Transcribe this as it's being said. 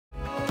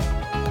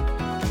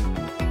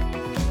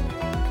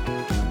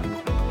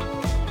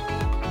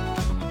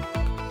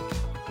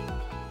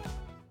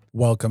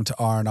Welcome to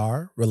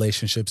R&R,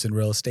 Relationships in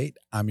Real Estate.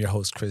 I'm your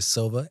host, Chris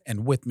Silva,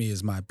 and with me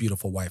is my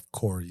beautiful wife,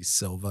 Cori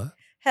Silva.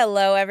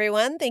 Hello,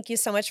 everyone. Thank you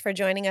so much for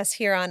joining us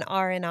here on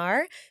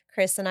R&R.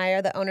 Chris and I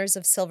are the owners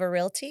of Silva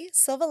Realty,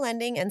 Silva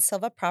Lending, and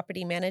Silva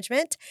Property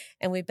Management,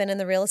 and we've been in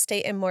the real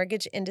estate and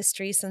mortgage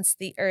industry since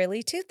the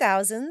early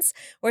 2000s.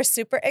 We're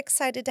super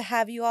excited to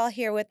have you all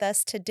here with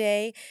us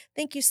today.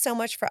 Thank you so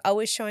much for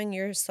always showing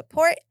your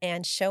support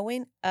and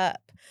showing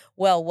up.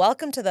 Well,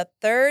 welcome to the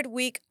third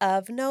week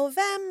of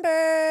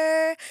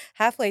November,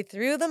 halfway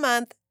through the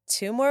month.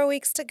 2 more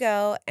weeks to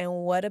go, and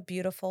what a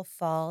beautiful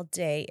fall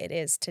day it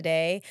is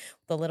today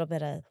with a little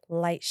bit of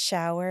light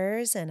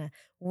showers and a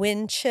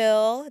wind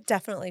chill.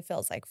 Definitely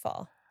feels like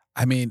fall.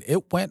 I mean,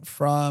 it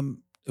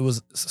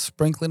was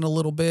sprinkling a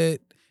little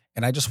bit,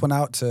 and I just went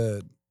out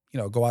to,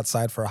 go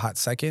outside for a hot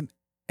second,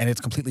 and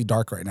it's completely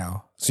dark right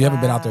now. So you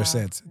haven't been out there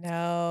since.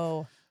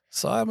 No.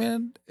 So, I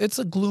mean, it's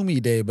a gloomy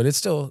day, but it's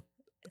still,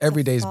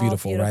 every day is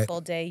beautiful, right?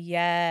 Beautiful day.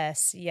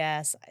 Yes,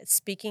 yes.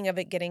 Speaking of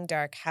it getting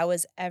dark, how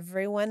is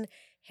everyone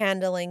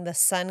handling the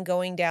sun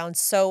going down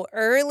so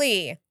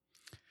early?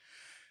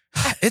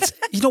 It's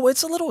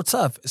a little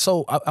tough.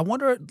 So I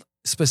wonder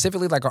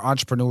specifically like our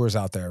entrepreneurs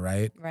out there,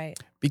 right? Right.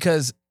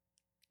 Because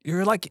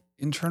you're like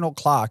internal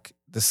clock,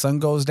 the sun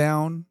goes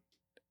down,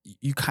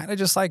 you kind of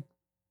just like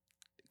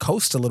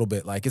coast a little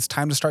bit. Like it's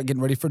time to start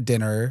getting ready for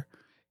dinner,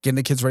 getting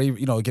the kids ready,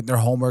 getting their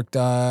homework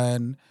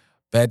done,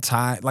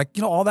 bedtime,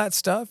 all that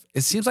stuff.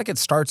 It seems like it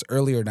starts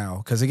earlier now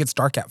because it gets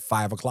dark at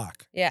 5:00.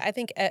 Yeah, I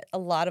think a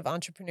lot of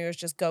entrepreneurs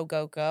just go,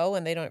 go, go,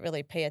 and they don't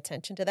really pay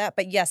attention to that.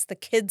 But yes, the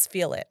kids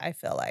feel it, I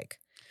feel like.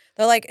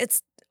 They're like,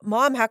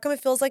 Mom, how come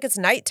it feels like it's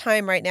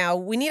nighttime right now?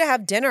 We need to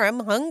have dinner.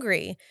 I'm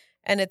hungry.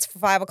 And it's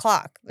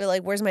 5:00. They're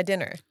like, where's my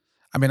dinner?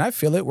 I mean, I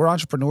feel it. We're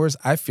entrepreneurs.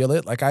 I feel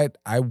it. Like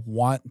I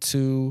want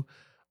to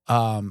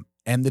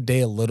end the day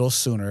a little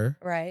sooner.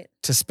 Right.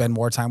 To spend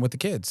more time with the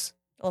kids.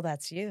 Well,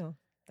 that's you.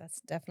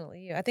 That's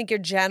definitely you. I think you're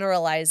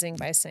generalizing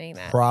by saying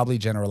that. Probably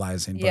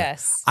generalizing, but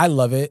yes. I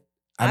love it.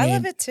 I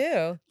love it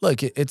too.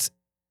 Look,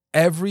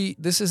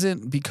 this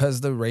isn't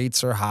because the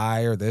rates are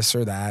high or this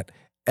or that.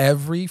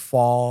 Every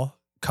fall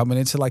coming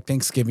into like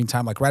Thanksgiving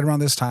time, like right around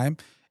this time,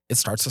 it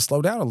starts to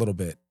slow down a little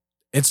bit.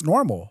 It's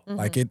normal. Mm-hmm.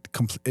 Like it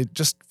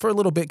just for a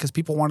little bit because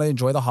people want to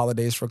enjoy the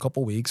holidays for a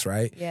couple weeks,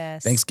 right?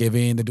 Yes.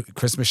 Thanksgiving, the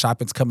Christmas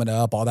shopping's coming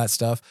up, all that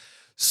stuff.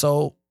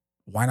 So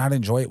why not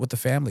enjoy it with the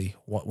family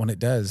when it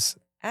does?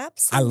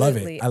 Absolutely. I love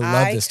it. I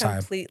love this time.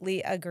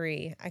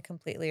 I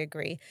completely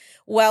agree.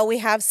 Well, we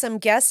have some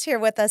guests here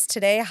with us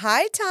today.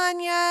 Hi,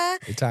 Tanya.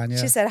 Hey, Tanya.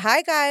 She said,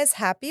 hi, guys.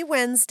 Happy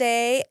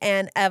Wednesday.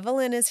 And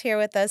Evelyn is here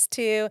with us,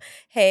 too.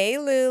 Hey,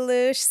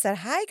 Lulu. She said,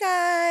 hi,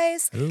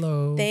 guys.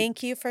 Hello.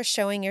 Thank you for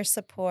showing your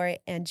support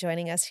and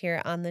joining us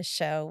here on the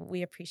show.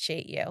 We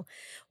appreciate you.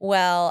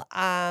 Well,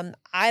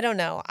 I don't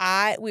know.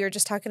 We were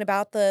just talking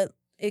about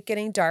it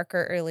getting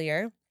darker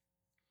earlier.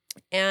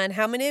 And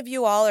how many of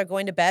you all are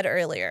going to bed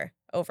earlier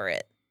over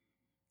it?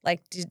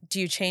 Like, do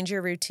you change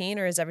your routine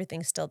or is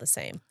everything still the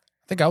same?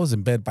 I think I was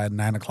in bed by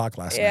 9:00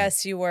 last night.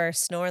 Yes, you were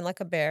snoring like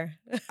a bear.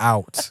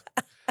 Out.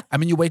 I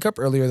mean, you wake up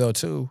earlier though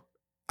too.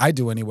 I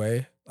do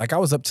anyway. Like I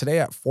was up today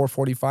at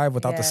 4:45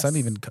 without the sun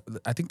even.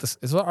 I think this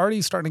is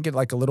already starting to get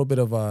like a little bit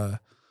of a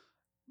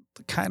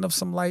kind of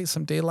some light,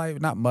 some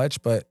daylight, not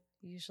much, but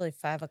usually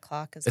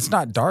 5:00 is. It's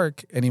not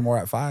dark anymore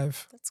at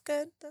 5. That's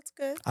good. That's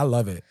good. I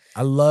love it.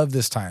 I love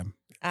this time.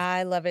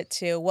 I love it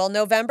too. Well,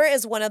 November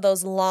is one of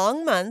those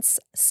long months,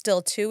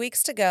 still 2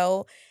 weeks to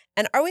go.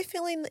 And are we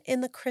feeling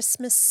in the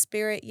Christmas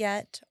spirit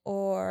yet?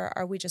 Or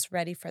are we just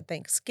ready for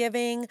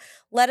Thanksgiving?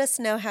 Let us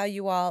know how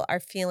you all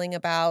are feeling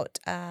about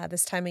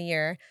this time of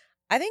year.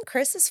 I think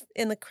Chris is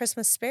in the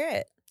Christmas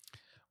spirit.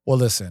 Well,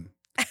 listen.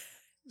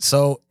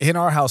 So in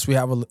our house, we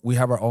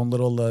have our own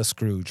little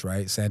Scrooge,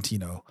 right?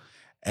 Santino.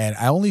 And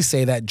I only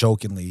say that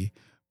jokingly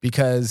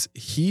because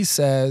he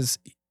says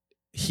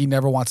he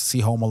never wants to see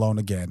Home Alone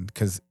again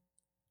because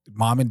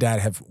mom and dad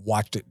have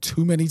watched it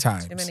too many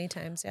times.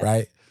 Yeah.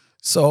 Right?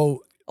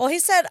 So. Well, he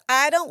said,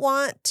 I don't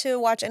want to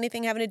watch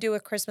anything having to do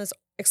with Christmas,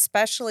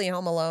 especially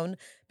Home Alone,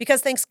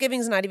 because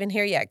Thanksgiving's not even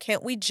here yet.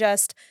 Can't we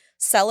just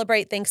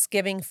celebrate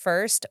Thanksgiving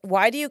first?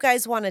 Why do you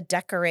guys want to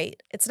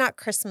decorate? It's not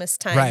Christmas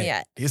time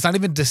yet. It's not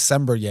even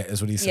December yet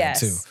is what he said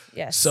too.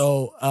 Yes.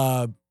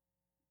 So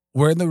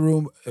we're in the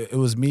room. It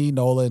was me,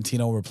 Nola, and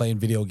Tino. We were playing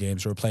video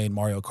games. We were playing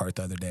Mario Kart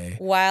the other day.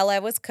 While I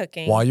was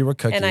cooking. While you were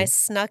cooking. And I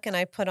snuck and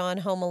I put on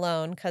Home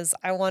Alone because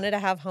I wanted to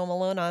have Home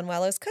Alone on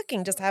while I was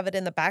cooking, just have it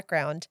in the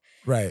background.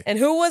 Right. And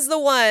who was the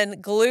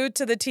one glued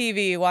to the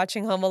TV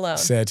watching Home Alone?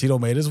 Santino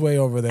made his way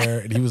over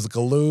there, and he was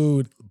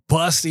glued,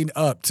 busting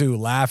up too,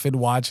 laughing,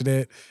 watching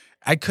it.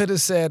 I could have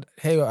said,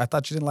 hey, I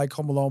thought you didn't like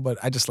Home Alone, but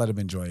I just let him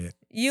enjoy it.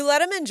 You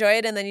let him enjoy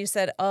it, and then you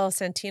said, oh,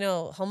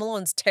 Santino, Home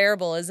Alone's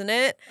terrible, isn't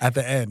it? At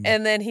the end.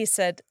 And then he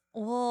said,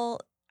 well,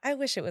 I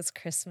wish it was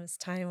Christmas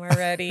time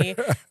already.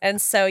 And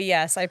so,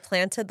 yes, I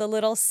planted the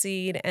little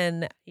seed,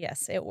 and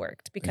yes, it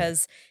worked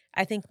because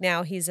I think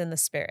now he's in the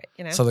spirit,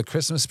 So the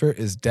Christmas spirit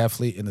is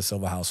definitely in the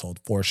Silva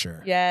household for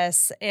sure.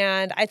 Yes,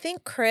 and I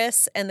think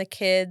Chris and the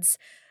kids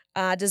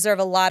deserve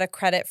a lot of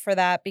credit for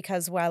that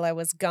because while I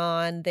was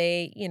gone,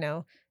 they,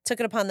 took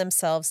it upon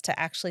themselves to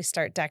actually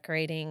start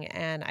decorating.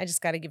 And I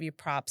just got to give you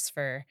props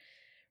for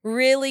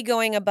really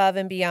going above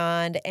and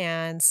beyond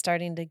and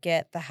starting to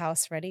get the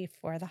house ready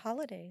for the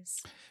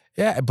holidays.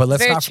 Yeah, but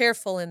It's very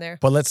cheerful in there.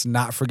 let's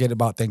not forget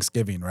about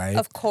Thanksgiving, right?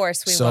 Of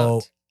course we So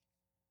won't.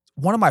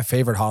 one of my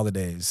favorite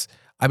holidays.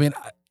 I mean,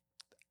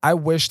 I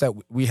wish that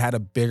we had a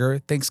bigger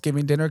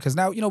Thanksgiving dinner because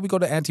now we go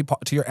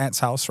to your aunt's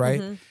house, right?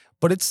 Mhm.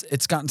 But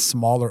it's gotten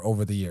smaller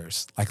over the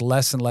years. Like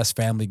less and less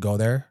family go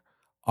there.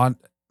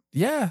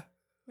 Yeah,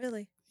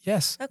 Really?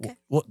 yes. Okay.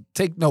 Well,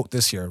 take note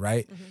this year,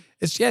 right? Mhm.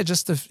 It's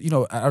just I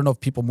don't know if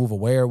people move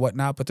away or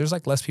whatnot, but there's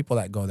like less people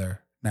that go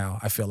there now.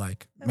 I feel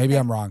like maybe Okay.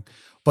 I'm wrong,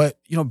 but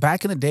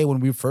back in the day when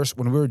we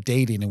were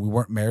dating and we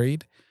weren't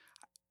married,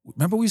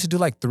 remember we used to do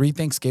like 3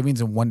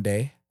 Thanksgivings in one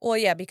day. Well,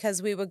 yeah,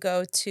 because we would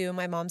go to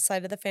my mom's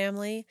side of the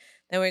family,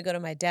 then we would go to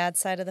my dad's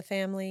side of the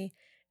family,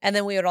 and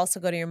then we would also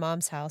go to your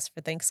mom's house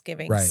for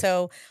Thanksgiving. Right.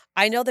 So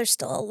I know there's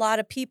still a lot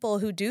of people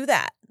who do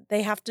that.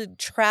 They have to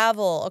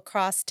travel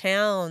across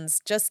towns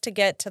just to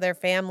get to their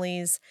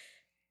families'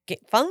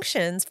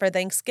 functions for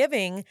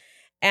Thanksgiving.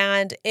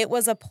 And it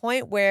was a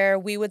point where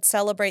we would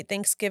celebrate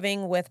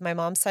Thanksgiving with my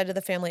mom's side of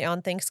the family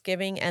on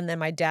Thanksgiving and then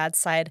my dad's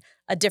side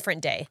a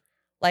different day.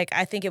 Like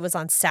I think it was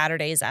on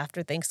Saturdays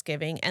after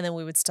Thanksgiving, and then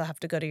we would still have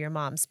to go to your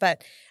mom's.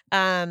 But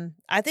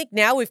I think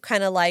now we've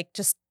kind of like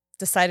just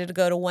decided to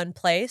go to one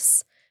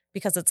place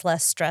because it's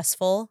less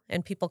stressful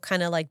and people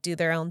kind of like do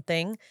their own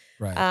thing.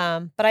 Right.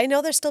 But I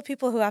know there's still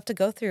people who have to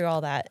go through all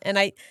that. And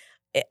I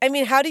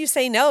mean, how do you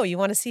say no? You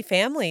want to see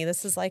family.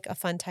 This is like a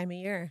fun time of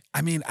year.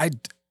 I mean, I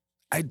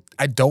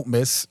don't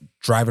miss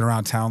driving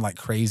around town like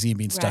crazy and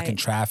being stuck in Right.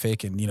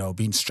 traffic and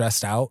being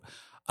stressed out.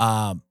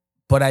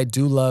 But I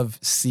do love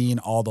seeing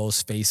all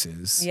those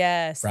faces.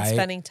 Yes, and Right.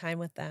 spending time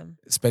with them.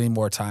 Spending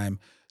more time.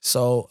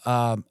 So,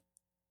 I'm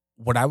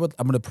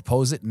going to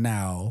propose it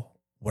now.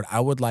 What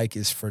I would like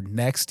is for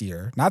next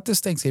year, not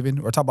this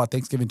Thanksgiving. We're talking about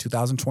Thanksgiving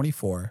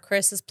 2024.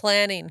 Chris is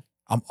planning.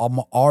 I'm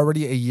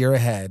already a year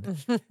ahead.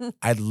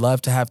 I'd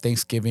love to have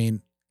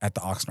Thanksgiving at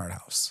the Oxnard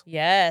house.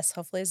 Yes,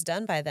 hopefully it's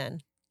done by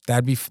then.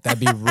 That'd be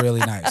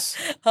really nice.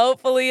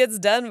 Hopefully it's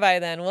done by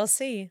then. We'll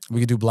see. We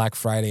could do Black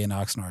Friday in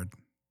Oxnard.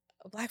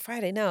 Black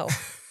Friday, no.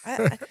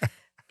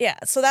 Yeah,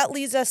 so that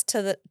leads us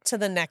to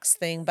the next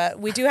thing, but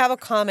we do have a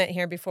comment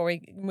here before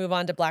we move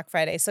on to Black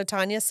Friday. So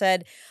Tanya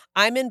said,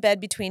 "I'm in bed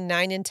between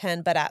 9 and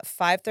 10, but at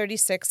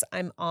 5:36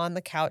 I'm on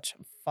the couch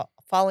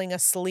falling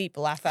asleep,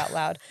 laugh out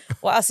loud."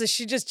 Wow, so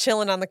she's just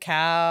chilling on the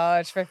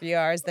couch for a few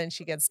hours, then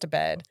she gets to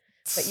bed.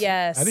 But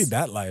yes. I need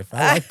that life.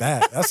 I like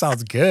that. That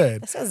sounds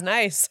good. That sounds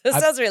nice.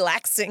 That sounds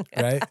relaxing.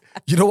 Right?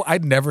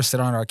 I'd never sit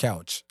on our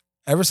couch.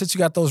 Ever since you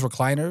got those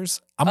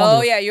recliners,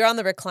 yeah, you're on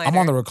the recliner. I'm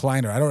on the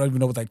recliner. I don't even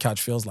know what that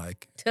couch feels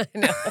like. I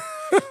know.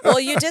 Well,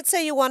 you did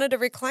say you wanted a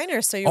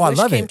recliner, so your I wish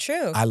love came it.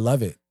 true. I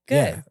love it. Good.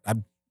 Yeah,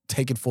 I'm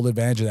taking full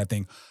advantage of that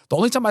thing. The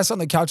only time I sat on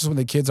the couch is when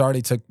the kids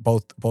already took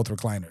both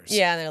recliners.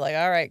 Yeah, and they're like,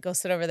 "All right, go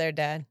sit over there,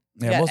 Dad."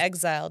 You Yeah, got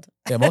exiled.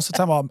 Yeah, most of the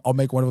time I'll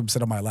make one of them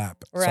sit on my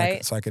lap,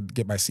 Right. So I could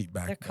get my seat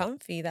back. They're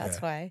comfy, that's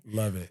yeah, why.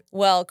 Love it.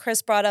 Well,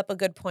 Chris brought up a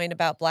good point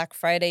about Black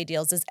Friday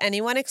deals. Is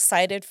anyone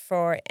excited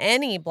for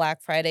any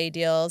Black Friday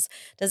deals?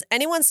 Does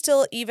anyone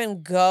still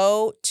even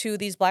go to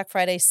these Black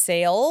Friday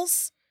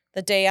sales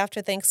the day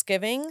after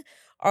Thanksgiving?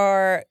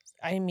 Or,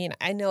 I mean,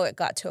 I know it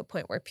got to a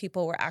point where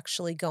people were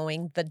actually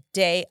going the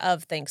day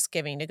of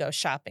Thanksgiving to go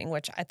shopping,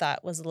 which I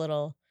thought was a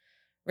little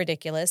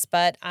ridiculous.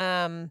 But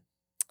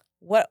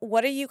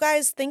what are you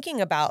guys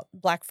thinking about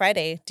Black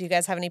Friday? Do you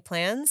guys have any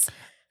plans?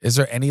 Is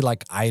there any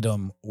like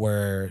item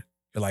where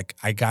you're like,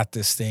 I got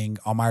this thing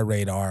on my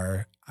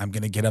radar. I'm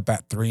gonna get up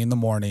at 3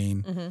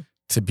 a.m.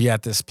 to be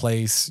at this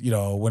place,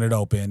 when it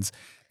opens.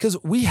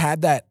 Because we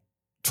had that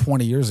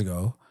 20 years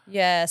ago.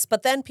 Yes,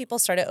 but then people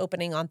started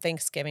opening on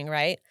Thanksgiving,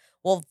 right?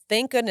 Well,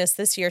 thank goodness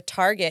this year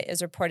Target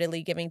is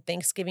reportedly giving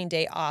Thanksgiving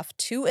Day off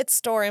to its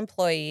store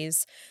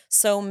employees.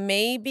 So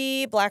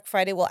maybe Black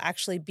Friday will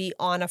actually be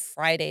on a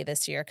Friday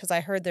this year because I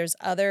heard there's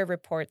other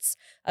reports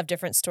of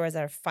different stores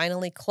that are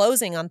finally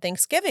closing on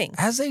Thanksgiving.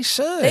 As they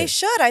should. They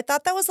should. I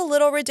thought that was a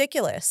little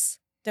ridiculous.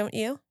 Don't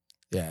you?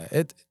 Yeah.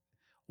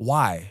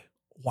 Why?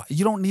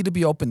 You don't need to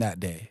be open that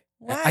day.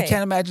 Why? I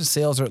can't imagine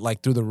sales are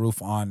like through the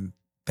roof on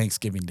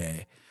Thanksgiving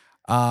Day.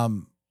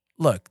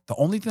 Look, the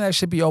only thing that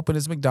should be open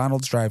is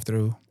McDonald's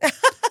drive-thru.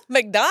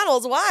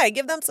 McDonald's? Why?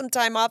 Give them some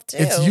time off too.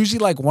 It's usually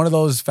like one of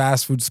those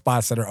fast food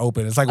spots that are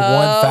open. It's like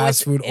one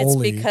fast food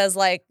only. It's because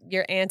like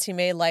your auntie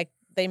made like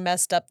they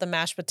messed up the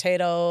mashed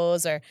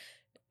potatoes or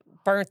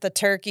burnt the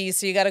turkey,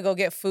 so you got to go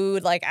get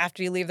food like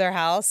after you leave their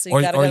house. So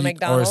you got to go to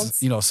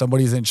McDonald's. Or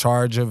somebody's in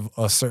charge of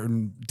a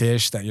certain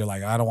dish that you're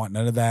like, I don't want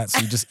none of that. So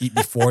you just eat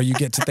before you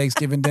get to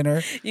Thanksgiving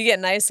dinner. You get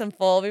nice and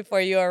full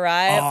before you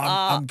arrive.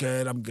 I'm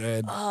good. I'm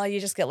good. Oh, you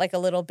just get like a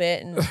little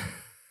bit and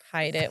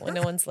hide it when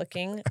no one's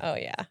looking. Oh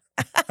yeah.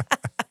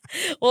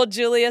 Well,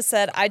 Julia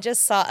said, I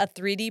just saw a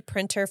 3D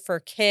printer for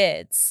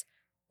kids.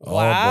 Oh,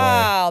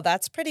 Wow, boy.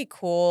 that's pretty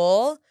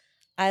cool.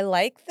 I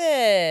like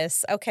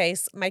this. Okay,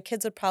 so my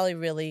kids would probably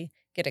really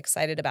get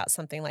excited about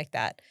something like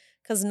that.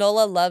 Because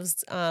Nola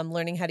loves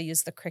learning how to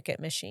use the Cricut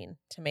machine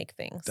to make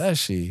things. Does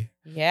she?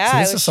 Yeah, See,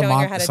 I this was is some showing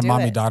her how to do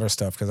mommy it. daughter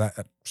stuff because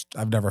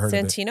I've never heard of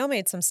it. Santino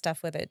made some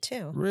stuff with it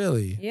too.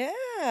 Really?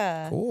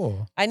 Yeah.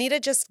 Cool. I need to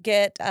just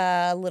get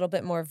a little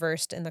bit more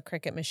versed in the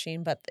Cricut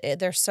machine, but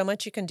there's so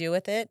much you can do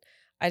with it.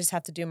 I just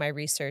have to do my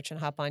research and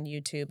hop on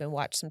YouTube and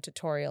watch some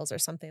tutorials or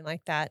something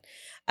like that.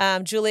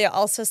 Julia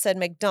also said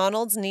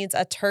McDonald's needs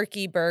a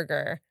turkey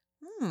burger.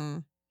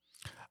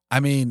 I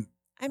mean,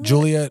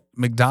 Julia,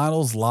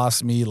 McDonald's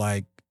lost me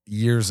like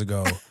years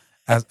ago.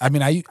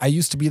 I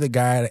used to be the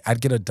guy.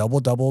 I'd get a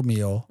double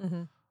meal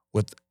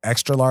with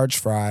extra large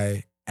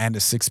fry and a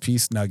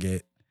 6-piece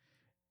nugget,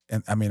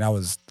 and I mean I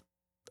was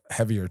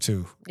heavier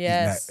too.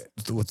 Yes,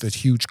 with the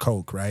huge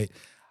Coke, right?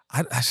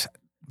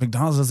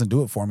 McDonald's doesn't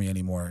do it for me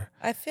anymore.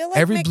 I feel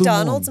like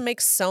McDonald's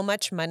makes so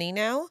much money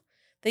now.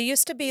 They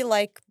used to be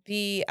like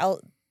the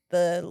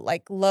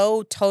like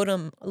lower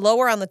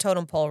on the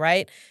totem pole,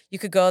 right? You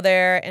could go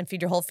there and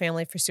feed your whole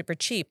family for super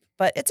cheap,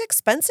 but it's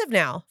expensive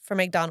now for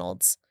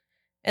McDonald's.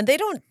 And they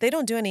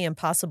don't do any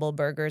Impossible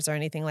burgers or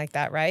anything like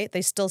that, right?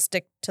 They still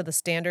stick to the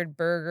standard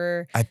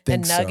burger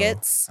and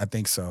nuggets. I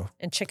think so.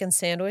 And chicken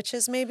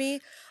sandwiches,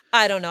 maybe.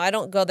 I don't know. I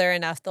don't go there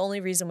enough. The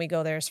only reason we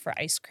go there is for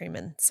ice cream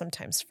and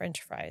sometimes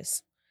French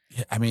fries.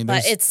 Yeah, I mean,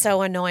 but it's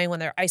so annoying when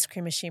their ice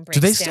cream machine breaks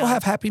down. Do they still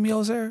have Happy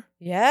Meals there?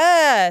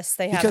 Yes,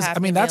 they have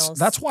Happy Meals.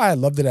 That's why I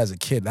loved it as a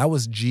kid. That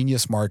was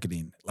genius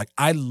marketing. Like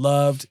I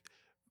loved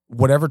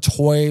whatever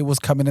toy was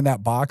coming in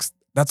that box.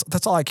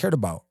 That's all I cared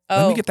about.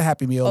 Let me get the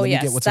Happy Meal. Let me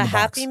get what's in the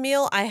box. The Happy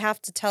Meal, I have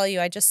to tell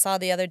you, I just saw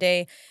the other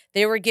day,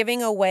 they were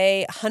giving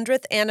away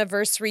 100th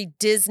anniversary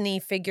Disney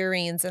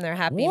figurines in their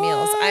Happy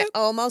Meals. I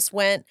almost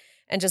went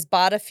and just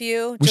bought a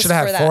few. We should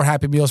have had 4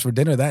 Happy Meals for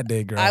dinner that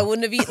day, girl. I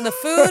wouldn't have eaten the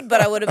food,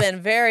 but I would have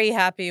been very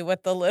happy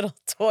with the little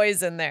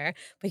toys in there.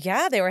 But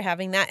yeah, they were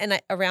having that.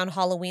 And around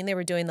Halloween, they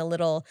were doing the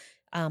little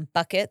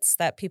buckets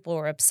that people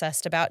were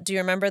obsessed about. Do you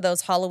remember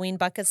those Halloween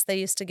buckets they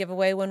used to give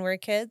away when we were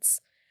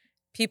kids?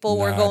 People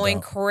were going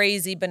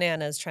crazy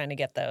bananas trying to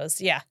get those.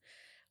 Yeah.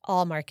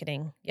 All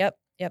marketing. Yep.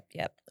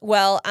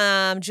 Well,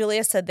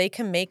 Julia said they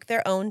can make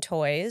their own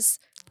toys,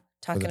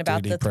 talking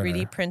about the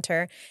 3D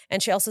printer.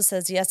 And she also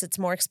says, yes, it's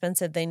more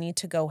expensive. They need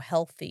to go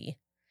healthy.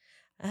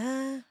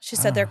 She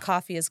said their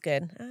coffee is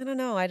good. I don't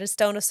know. I just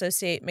don't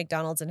associate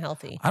McDonald's and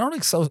healthy. I don't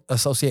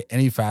associate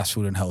any fast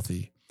food and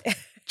healthy.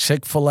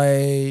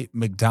 Chick-fil-A,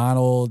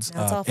 McDonald's,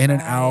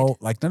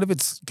 In-N-Out, like none of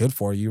it's good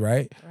for you,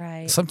 right?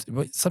 Right.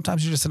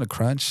 Sometimes you're just in a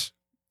crunch.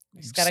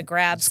 You just got to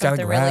grab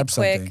something really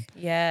quick.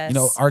 Yes. You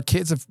know, our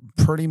kids have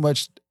pretty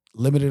much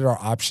limited our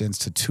options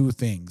to 2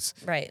 things.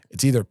 Right.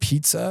 It's either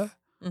pizza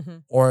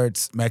or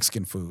it's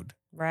Mexican food.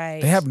 Right.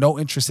 They have no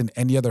interest in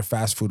any other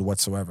fast food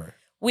whatsoever.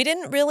 We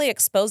didn't really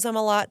expose them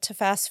a lot to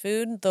fast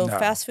food. The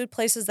fast food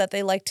places that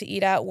they like to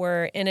eat at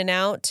were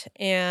In-N-Out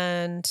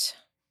and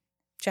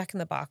Jack in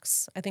the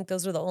Box. I think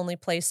those are the only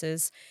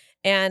places.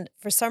 And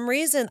for some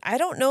reason, I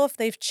don't know if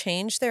they've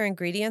changed their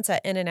ingredients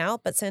at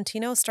In-N-Out, but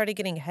Santino started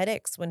getting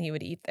headaches when he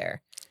would eat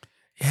there.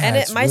 Yeah,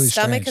 and my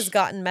stomach has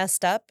gotten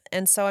messed up.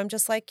 And so I'm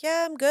just like,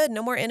 yeah, I'm good.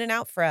 No more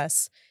In-N-Out for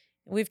us.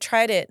 We've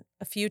tried it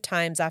a few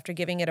times after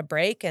giving it a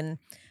break, and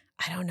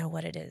I don't know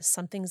what it is.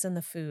 Something's in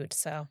the food.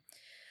 So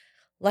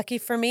lucky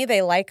for me,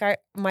 they like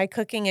my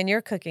cooking and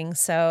your cooking,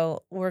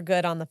 so we're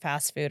good on the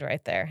fast food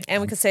right there.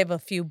 And we could save a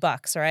few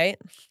bucks, right?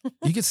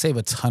 You could save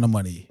a ton of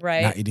money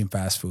right. not eating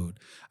fast food.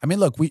 I mean,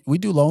 look, we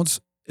do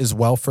loans as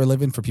well for a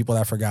living for people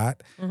that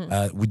forgot.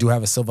 We do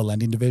have a Silva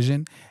lending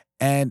division.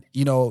 And,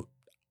 you know,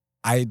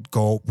 we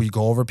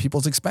go over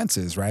people's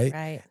expenses, right?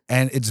 Right.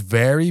 And it's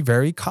very,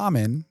 very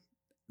common.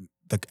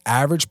 The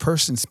average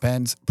person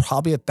spends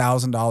probably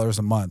 $1,000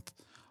 a month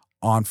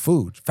on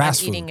food, fast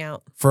food, eating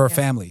out for a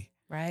family.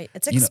 Right.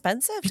 It's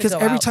expensive because to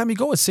go every out. time you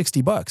go, it's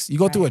 $60. You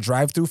go through a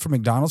drive-through for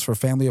McDonald's for a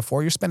family of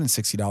 4, you're spending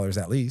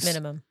 $60 at least.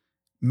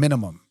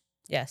 Minimum.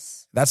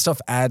 Yes. That stuff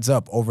adds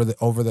up over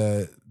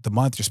the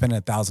month. You're spending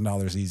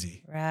 $1,000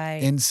 easy. Right.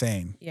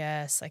 Insane.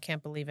 Yes, I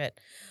can't believe it.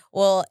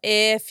 Well,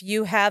 if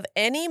you have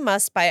any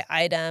must-buy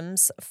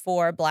items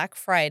for Black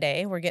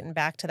Friday, we're getting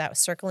back to that,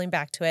 circling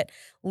back to it,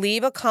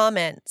 leave a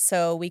comment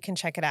so we can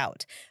check it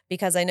out.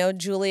 Because I know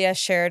Julia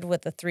shared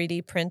with the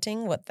 3D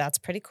printing. That's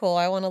pretty cool.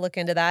 I want to look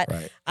into that.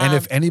 Right. And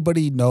if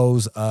anybody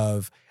knows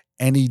of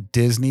any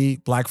Disney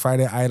Black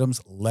Friday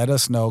items, let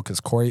us know, because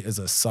Cori is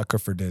a sucker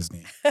for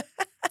Disney.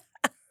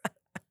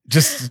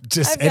 Just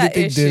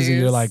anything Disney,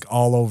 you're like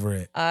all over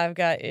it. I've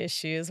got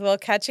issues. Well,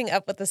 catching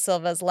up with the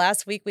Silvas,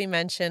 last week we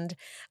mentioned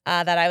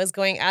that I was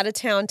going out of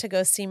town to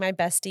go see my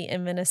bestie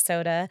in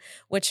Minnesota,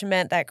 which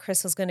meant that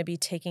Chris was going to be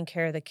taking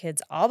care of the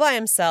kids all by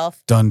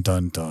himself. Dun,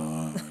 dun,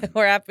 dun.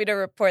 We're happy to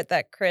report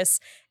that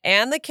Chris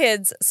and the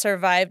kids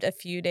survived a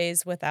few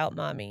days without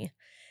mommy.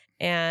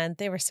 And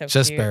they were so cute.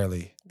 Just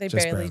barely. They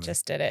barely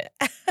just did it.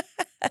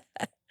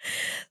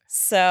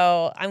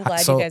 So I'm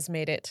glad you guys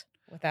made it.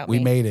 Without we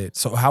me. made it.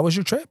 So how was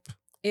your trip?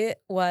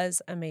 It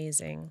was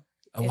amazing.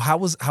 How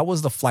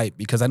was the flight?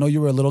 Because I know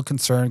you were a little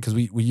concerned because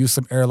we used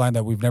some airline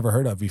that we've never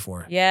heard of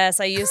before. Yes,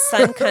 I use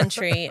Sun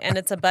Country and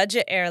it's a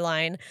budget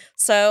airline.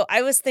 So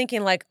I was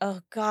thinking like,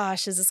 oh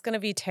gosh, is this going to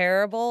be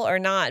terrible or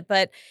not?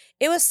 But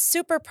it was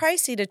super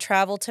pricey to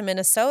travel to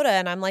Minnesota.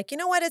 And I'm like, you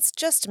know what? It's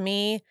just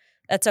me.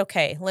 That's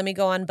okay. Let me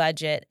go on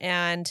budget.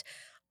 And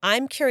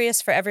I'm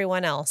curious for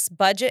everyone else.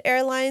 Budget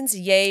airlines,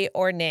 yay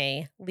or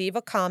nay? Leave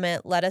a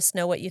comment. Let us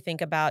know what you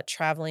think about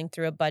traveling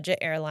through a budget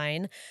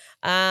airline.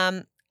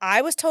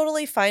 I was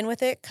totally fine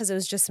with it because it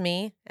was just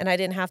me and I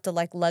didn't have to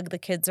like lug the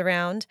kids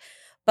around.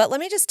 But let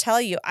me just tell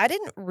you, I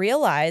didn't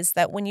realize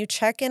that when you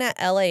check in at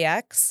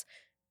LAX,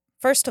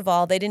 first of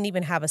all, they didn't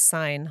even have a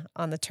sign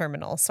on the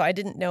terminal. So I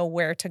didn't know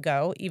where to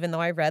go, even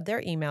though I read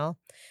their email.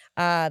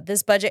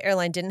 This budget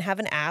airline didn't have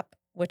an app,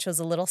 which was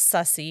a little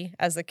sussy,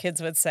 as the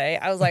kids would say.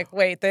 I was like,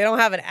 wait, they don't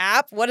have an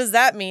app? What does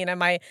that mean?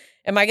 Am I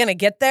going to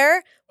get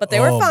there? But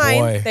they were fine.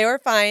 Boy. They were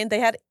fine. They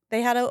had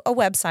a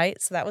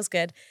website, so that was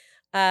good.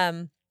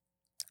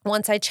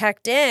 Once I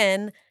checked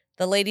in,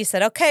 the lady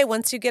said, okay,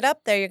 once you get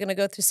up there, you're going to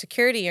go through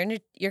security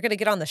and you're going to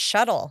get on the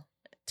shuttle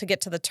to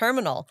get to the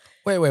terminal.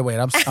 Wait.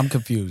 I'm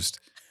confused.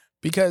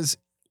 Because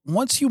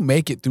once you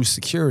make it through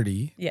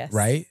security, Yes.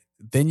 right,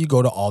 then you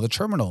go to all the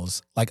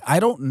terminals. Like, I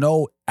don't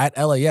know at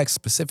LAX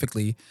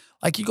specifically.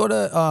 Like, you go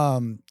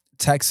to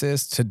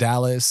Texas, to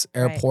Dallas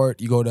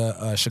Airport. You go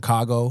to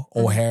Chicago,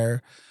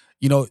 O'Hare.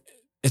 You know,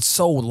 it's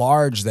so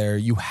large there,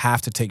 you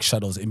have to take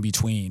shuttles in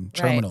between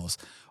terminals.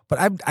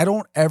 But I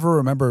don't ever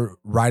remember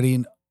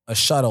riding a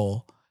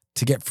shuttle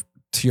to get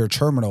to your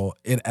terminal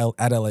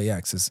at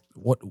LAX.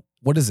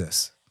 What is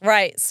this?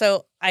 Right.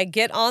 So I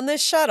get on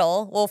this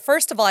shuttle. Well,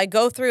 first of all, I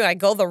go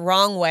the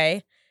wrong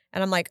way.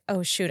 And I'm like,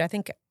 oh, shoot, I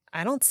think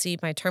I don't see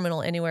my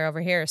terminal anywhere over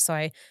here. So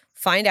I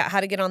find out how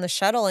to get on the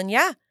shuttle. And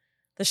yeah,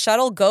 the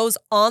shuttle goes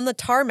on the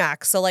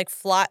tarmac. So like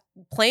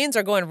planes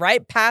are going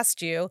right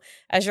past you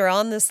as you're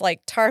on this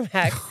like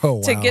tarmac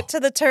to get to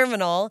the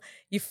terminal.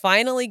 You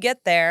finally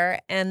get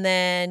there and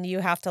then you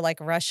have to like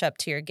rush up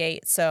to your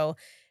gate. So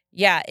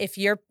yeah, if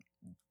you're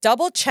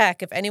double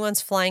check if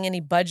anyone's flying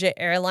any budget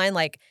airline,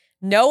 like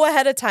know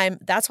ahead of time.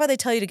 That's why they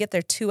tell you to get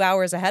there 2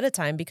 hours ahead of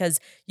time, because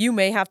you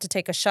may have to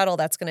take a shuttle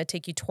that's going to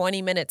take you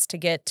 20 minutes to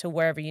get to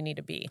wherever you need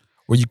to be.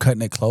 Were you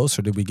cutting it close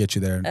or did we get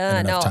you there in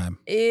enough time?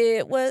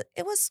 It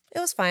was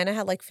fine. I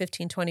had like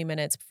 15, 20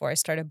 minutes before I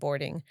started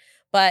boarding.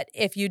 But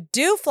if you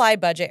do fly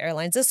budget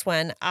airlines, this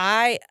one,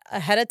 I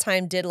ahead of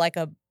time did like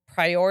a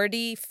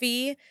priority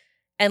fee.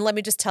 And let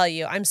me just tell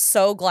you, I'm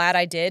so glad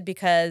I did,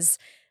 because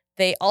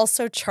they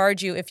also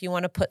charge you if you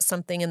want to put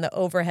something in the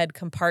overhead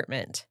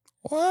compartment.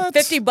 What?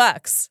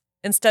 $50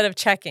 instead of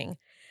checking.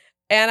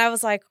 And I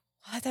was like,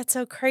 what? That's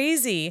so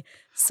crazy.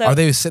 So are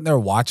they sitting there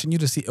watching you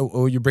to see,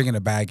 oh, you're bringing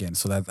a bag in,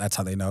 so that's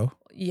how they know?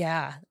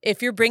 Yeah.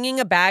 If you're bringing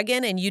a bag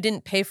in and you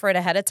didn't pay for it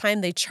ahead of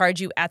time, they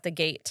charge you at the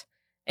gate.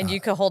 And you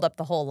could hold up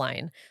the whole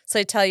line. So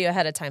they tell you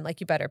ahead of time,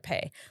 like, you better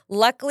pay.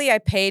 Luckily, I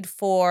paid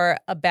for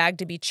a bag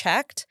to be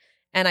checked,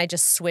 and I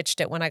just switched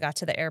it when I got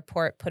to the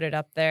airport, put it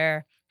up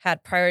there,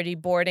 had priority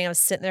boarding. I was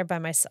sitting there by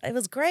myself. It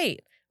was great.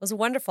 It was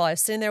wonderful. I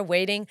was sitting there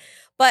waiting.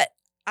 But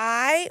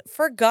I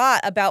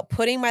forgot about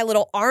putting my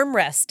little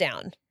armrest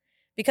down,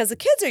 because the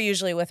kids are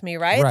usually with me,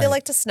 right? They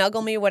like to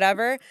snuggle me,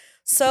 whatever.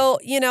 So,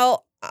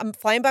 I'm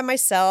flying by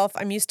myself.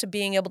 I'm used to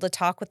being able to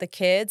talk with the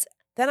kids.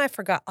 Then I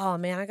forgot, oh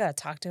man, I got to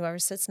talk to whoever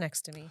sits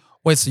next to me.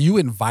 Wait, so you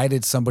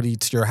invited somebody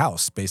to your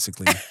house,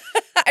 basically?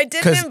 I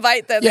didn't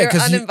invite them. They were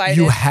uninvited.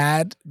 You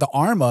had the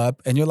arm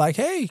up and you're like,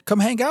 hey, come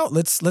hang out.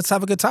 Let's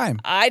have a good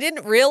time. I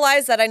didn't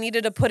realize that I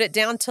needed to put it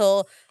down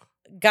till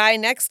guy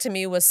next to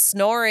me was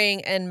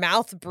snoring and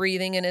mouth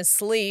breathing in his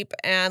sleep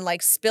and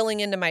like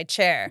spilling into my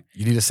chair.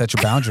 You need to set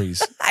your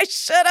boundaries. I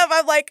should have.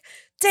 I'm like,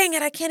 dang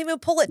it, I can't even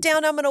pull it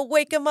down. I'm going to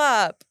wake him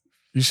up.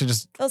 You should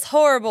just. That was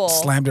horrible.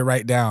 Slammed it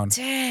right down.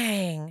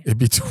 Dang. In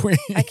between.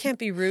 I can't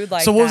be rude like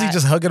that. So what was he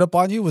just hugging up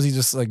on you? Was he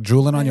just like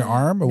drooling on your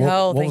arm? Or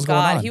no, what was thank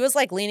God. going on? He was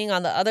like leaning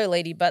on the other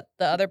lady, but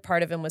the other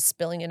part of him was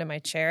spilling into my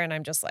chair. And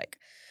I'm just like,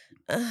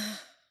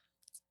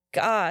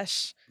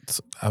 gosh.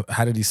 So,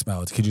 how did he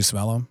smell? Could you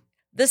smell him?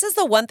 This is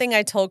the one thing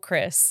I told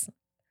Chris.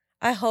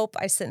 I hope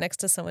I sit next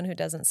to someone who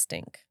doesn't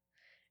stink.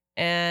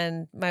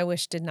 And my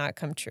wish did not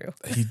come true.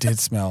 He did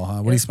smell,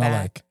 huh? What did he smell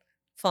like?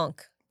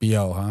 Funk.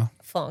 B.O., huh?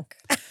 Funk.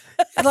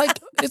 Like,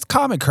 it's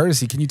common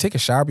courtesy. Can you take a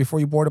shower before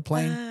you board a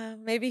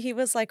plane? Maybe he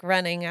was like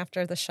running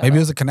after the shuttle. Maybe it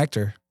was a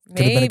connector.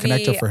 Could have been a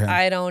connector for him.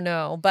 I don't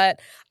know. But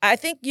I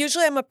think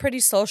usually I'm a pretty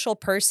social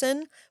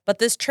person. But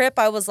this trip,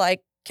 I was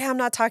like, yeah, I'm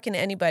not talking to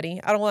anybody.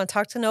 I don't want to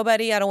talk to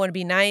nobody. I don't want to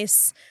be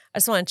nice. I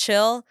just want to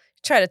chill.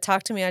 Try to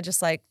talk to me. I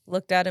just like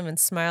looked at him and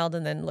smiled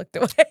and then looked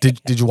away.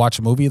 Did you watch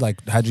a movie?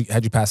 Like, how'd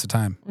you pass the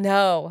time?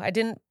 No, I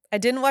didn't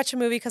watch a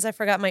movie because I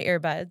forgot my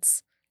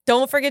earbuds.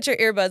 Don't forget your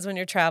earbuds when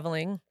you're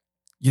traveling.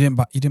 You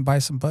didn't buy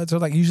some buds? They're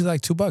like usually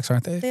like $2,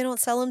 aren't they? They don't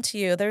sell them to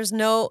you.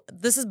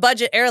 This is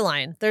budget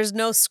airline. There's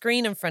no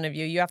screen in front of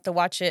you. You have to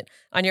watch it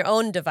on your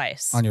own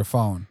device. On your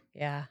phone.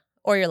 Yeah.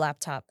 Or your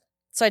laptop.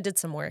 So I did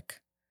some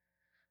work.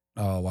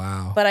 Oh,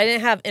 wow. But I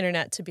didn't have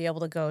internet to be able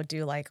to go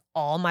do like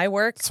all my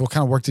work, So what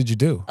kind of work did you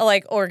do?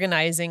 like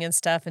organizing and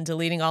stuff and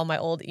deleting all my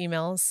old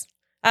emails.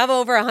 I have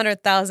over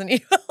 100,000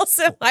 emails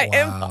in my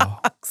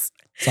Wow. inbox.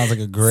 Sounds like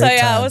a So great yeah, it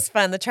time. was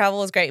fun. The travel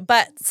was great.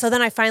 But so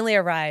then I finally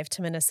arrived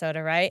to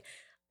Minnesota, right?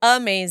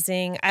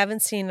 Amazing. I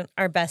haven't seen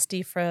our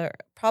bestie for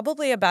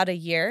probably about a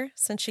year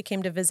since she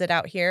came to visit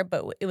out here,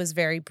 but it was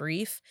very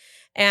brief.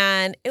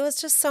 And it was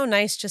just so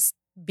nice just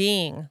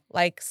being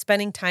like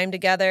spending time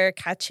together,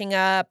 catching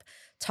up,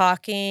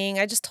 talking.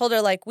 I just told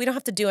her like we don't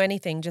have to do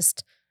anything.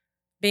 Just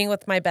being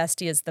with my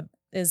bestie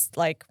is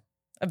like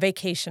a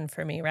vacation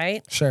for me,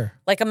 right? Sure.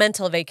 Like a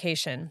mental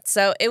vacation.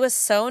 So it was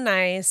so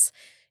nice.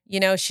 You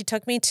know, she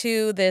took me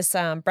to this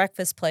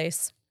breakfast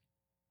place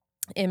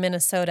in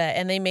Minnesota,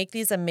 and they make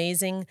these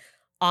amazing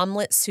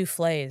omelet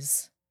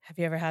soufflés. Have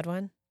you ever had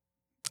one?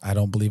 I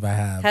don't believe I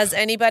have. Has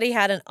anybody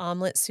had an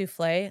omelet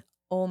soufflé?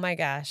 Oh my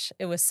gosh,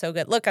 it was so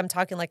good. Look, I'm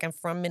talking like I'm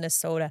from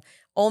Minnesota.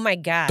 Oh my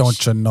gosh.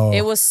 Don't you know?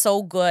 It was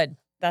so good.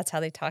 That's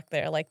how they talk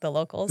there, like the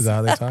locals. Is that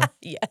how they talk?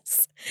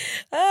 Yes.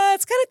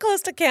 It's kind of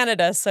close to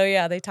Canada, so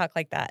yeah, they talk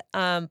like that.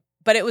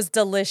 But it was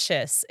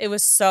delicious. It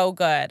was so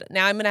good.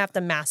 Now I'm going to have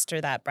to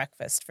master that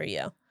breakfast for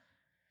you.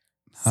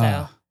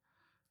 Huh.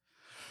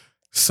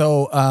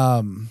 So,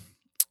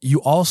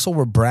 you also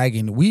were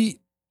bragging.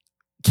 We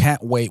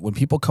can't wait when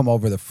people come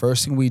over. The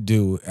first thing we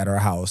do at our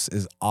house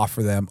is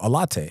offer them a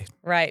latte.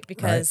 Right,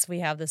 because we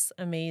have this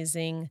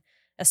amazing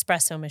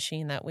espresso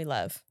machine that we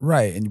love.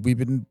 Right, and we've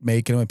been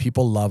making them, and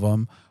people love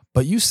them.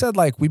 But you said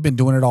like we've been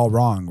doing it all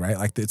wrong, right?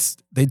 Like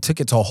they took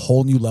it to a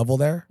whole new level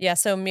there. Yeah,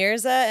 so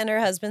Mirza and her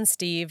husband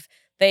Steve,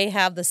 they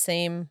have the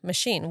same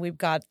machine. We've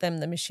got them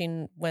the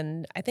machine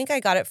when I think I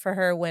got it for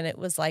her when it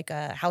was like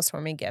a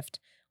housewarming gift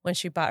when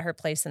she bought her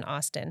place in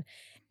Austin.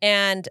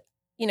 And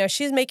you know,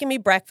 she's making me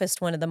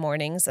breakfast one of the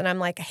mornings and I'm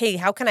like, "Hey,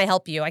 how can I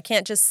help you? I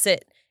can't just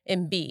sit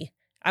and be.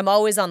 I'm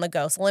always on the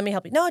go. So let me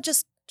help you." "No,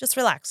 just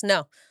relax."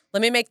 "No,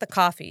 let me make the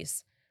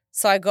coffees."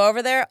 So I go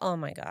over there. Oh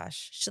my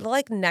gosh. She's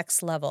like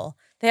next level.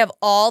 They have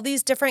all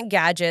these different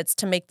gadgets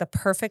to make the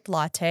perfect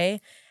latte.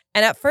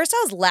 And at first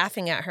I was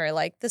laughing at her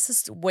like, this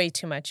is way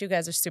too much. You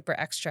guys are super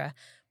extra.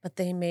 But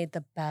they made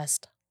the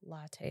best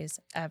lattes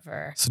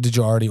ever. So did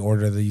you already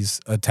order these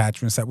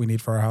attachments that we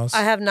need for our house?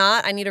 I have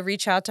not. I need to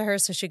reach out to her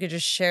so she could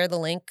just share the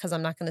link because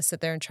I'm not going to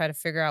sit there and try to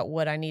figure out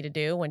what I need to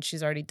do when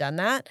she's already done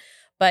that.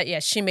 But yeah,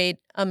 she made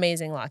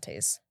amazing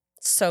lattes.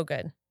 So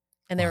good.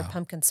 And they were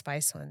pumpkin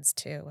spice ones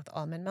too with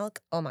almond milk.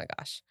 Oh my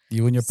gosh.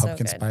 You and your So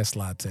pumpkin good. spice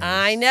latte.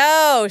 I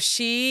know.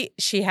 She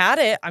had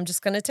it. I'm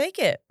just going to take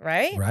it,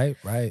 right?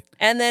 Right.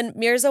 And then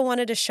Mirza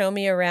wanted to show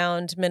me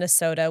around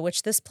Minnesota,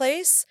 which this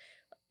place,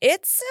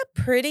 it's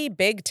a pretty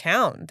big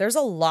town. There's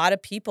a lot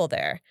of people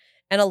there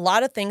and a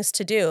lot of things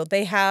to do.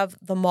 They have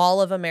the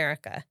Mall of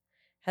America.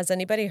 Has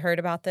anybody heard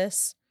about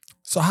this?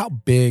 So how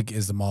big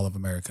is the Mall of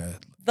America?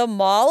 The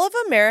Mall of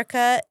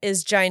America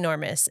is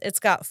ginormous.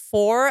 It's got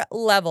 4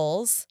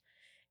 levels.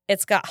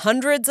 It's got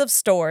hundreds of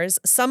stores.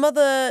 Some of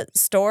the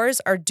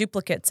stores are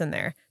duplicates in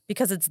there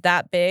because it's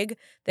that big.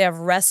 They have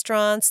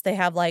restaurants. They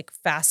have like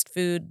fast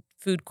food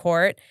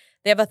court.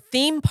 They have a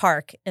theme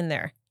park in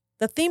there.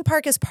 The theme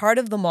park is part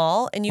of the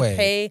mall and you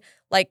pay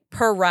like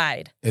per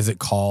ride. Is it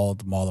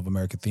called Mall of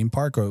America Theme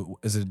Park or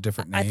is it a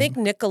different name? I think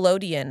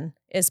Nickelodeon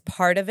is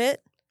part of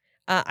it.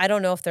 I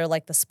don't know if they're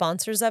like the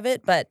sponsors of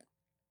it, but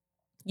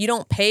you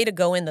don't pay to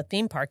go in the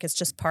theme park. It's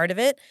just part of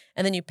it.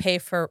 And then you pay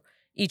for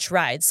each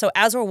ride. So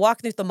as we're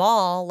walking through the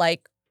mall,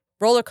 like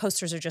roller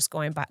coasters are just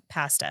going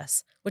past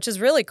us, which is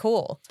really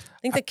cool. I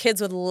think the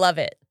kids would love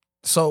it.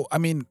 So, I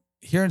mean,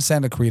 here in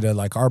Santa Clarita,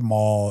 like our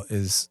mall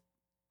is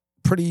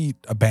pretty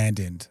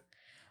abandoned,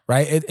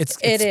 right? It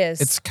is.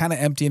 It's kind of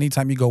empty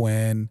anytime you go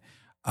in.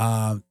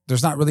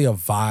 There's not really a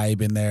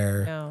vibe in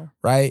there, No.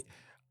 right?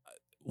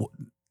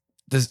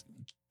 There's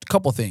a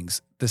couple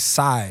things. The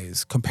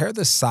size, compare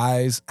the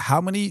size.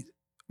 How many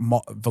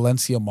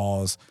Valencia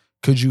malls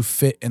could you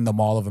fit in the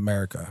Mall of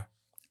America?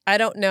 I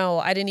don't know.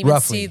 I didn't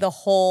even see the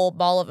whole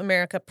Mall of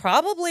America.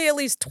 Probably at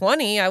least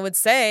 20, I would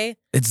say.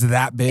 It's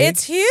that big?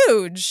 It's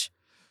huge.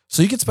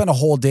 So you could spend a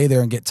whole day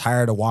there and get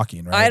tired of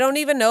walking, right? I don't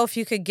even know if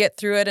you could get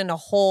through it in a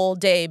whole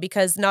day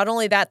because not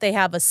only that, they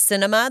have a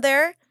cinema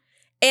there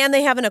and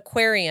they have an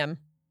aquarium.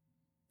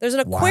 There's an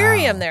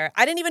aquarium there.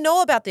 I didn't even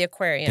know about the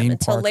aquarium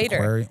until later.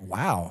 Aquarium.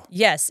 Wow.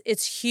 Yes,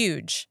 it's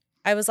huge.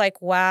 I was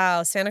like,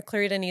 wow, Santa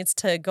Clarita needs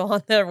to go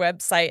on their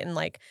website and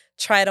like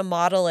try to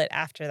model it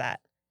after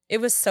that. It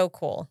was so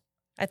cool.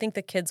 I think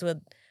the kids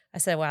would, I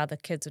said, wow, the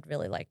kids would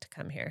really like to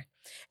come here.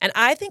 And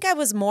I think I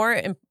was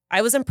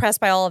impressed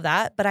by all of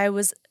that, but I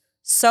was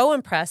so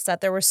impressed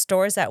that there were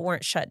stores that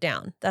weren't shut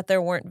down, that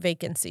there weren't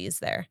vacancies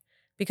there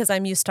because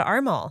I'm used to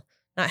our mall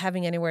not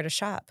having anywhere to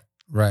shop.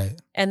 Right.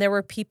 And there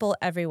were people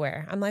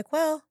everywhere. I'm like,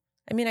 well,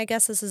 I mean, I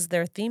guess this is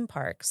their theme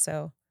park,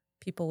 so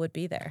people would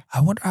be there.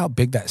 I wonder how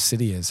big that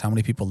city is. How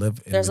many people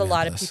live in There's a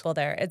lot of people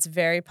there. It's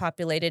very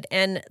populated.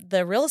 And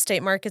the real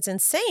estate market's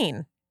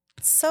insane.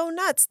 It's so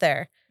nuts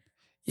there.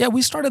 Yeah,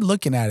 we started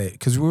looking at it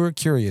because we were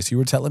curious. You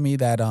were telling me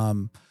that,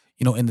 in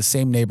the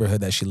same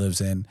neighborhood that she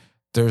lives in,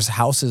 there's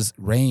houses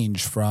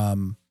range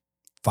from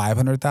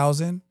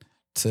 500,000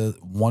 to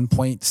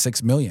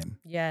 1.6 million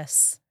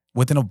Yes.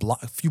 within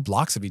a few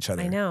blocks of each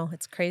other. I know.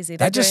 It's crazy.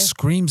 That just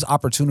screams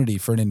opportunity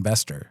for an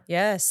investor.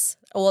 Yes.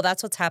 Well,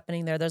 that's what's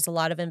happening there. There's a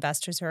lot of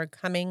investors who are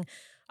coming,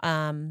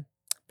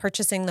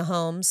 purchasing the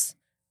homes,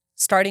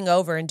 starting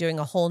over and doing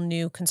a whole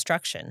new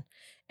construction.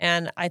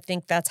 And I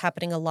think that's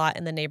happening a lot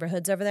in the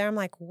neighborhoods over there. I'm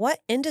like, what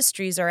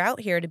industries are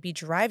out here to be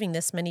driving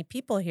this many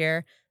people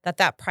here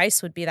that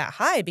price would be that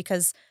high?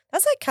 Because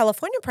that's like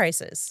California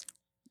prices.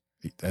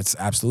 That's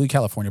absolutely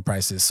California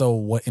prices. So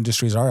what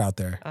industries are out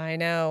there? I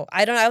know.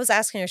 I don't know. I was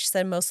asking her. She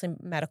said mostly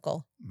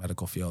medical.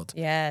 Medical field.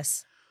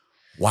 Yes.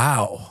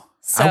 Wow.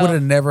 So, I would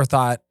have never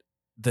thought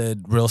the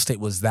real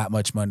estate was that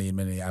much money in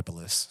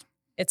Minneapolis.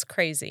 It's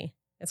crazy.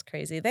 It's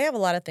crazy. They have a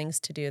lot of things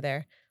to do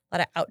there. A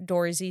lot of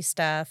outdoorsy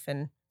stuff.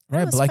 And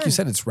right. But like you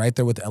said, it's right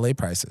there with LA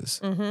prices.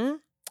 Mm-hmm.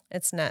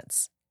 It's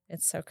nuts.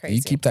 It's so crazy.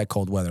 You keep that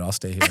cold weather. I'll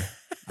stay here.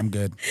 I'm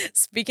good.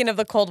 Speaking of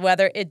the cold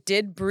weather, it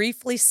did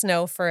briefly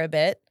snow for a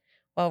bit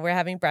while we're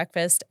having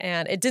breakfast,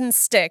 and it didn't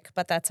stick,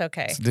 but that's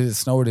okay. So did it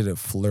snow or did it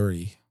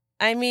flurry?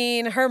 I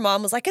mean, her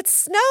mom was like, it's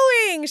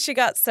snowing. She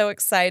got so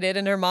excited,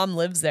 and her mom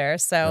lives there.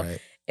 So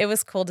It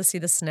was cool to see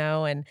the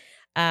snow. And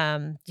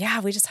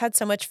yeah, we just had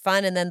so much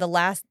fun. And then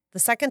the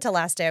second to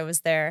last day I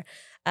was there,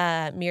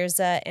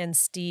 Mirza and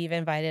Steve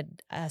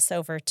invited us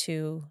over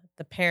to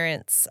the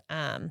parents,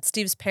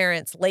 Steve's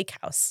parents' lake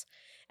house.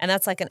 And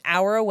that's like an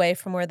hour away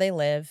from where they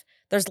live.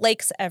 There's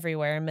lakes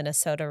everywhere in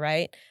Minnesota,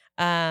 right?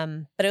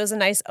 But it was a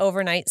nice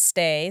overnight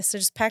stay. So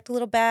just packed a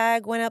little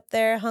bag, went up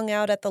there, hung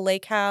out at the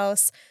lake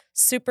house,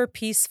 super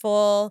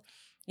peaceful.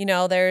 You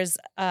know, there's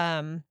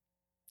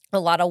a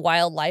lot of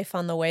wildlife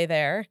on the way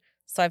there.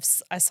 So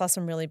I saw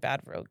some really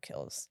bad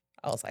roadkills.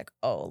 I was like,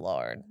 oh,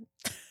 Lord.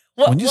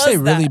 When you say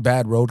really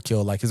bad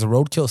roadkill, like is the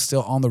roadkill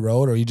still on the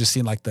road or are you just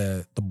seeing like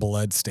the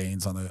blood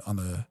stains on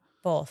the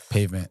Both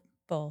pavement?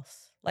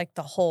 Both. Like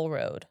the whole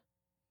road.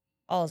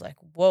 I was like,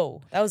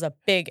 whoa, that was a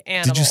big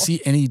animal. Did you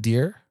see any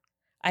deer?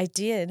 I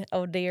did.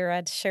 Oh, dear,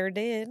 I sure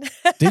did.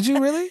 Did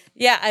you really?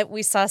 Yeah,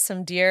 we saw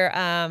some deer.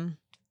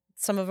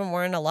 Some of them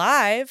weren't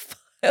alive.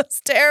 It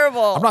was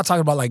terrible. I'm not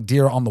talking about like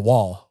deer on the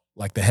wall,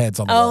 like the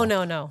heads on the wall. Oh,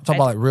 no. I'm talking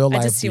about like real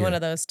life I did see deer. one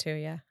of those too,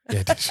 yeah.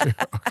 Yeah, did you?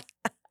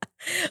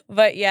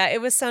 But yeah, it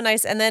was so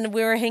nice. And then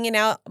we were hanging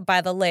out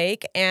by the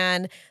lake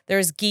and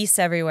there's geese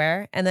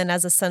everywhere. And then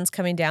as the sun's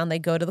coming down, they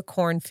go to the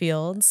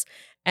cornfields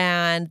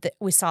and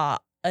we saw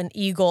an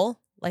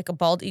eagle, like a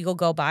bald eagle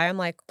go by. I'm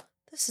like,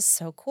 this is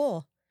so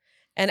cool.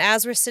 And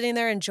as we're sitting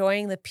there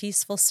enjoying the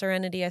peaceful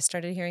serenity, I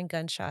started hearing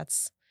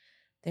gunshots.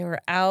 They were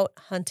out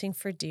hunting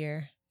for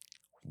deer.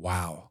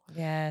 Wow.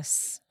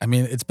 Yes. I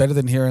mean, it's better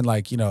than hearing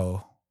like, you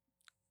know,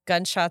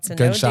 gunshots and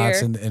no deer.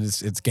 and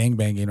it's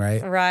gangbanging,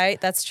 right?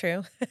 Right. That's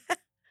true.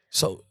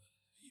 So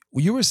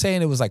you were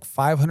saying it was like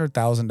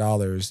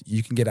 $500,000.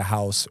 You can get a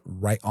house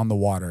right on the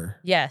water.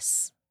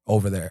 Yes.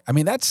 Over there. I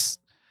mean,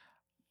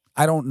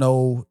 I don't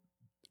know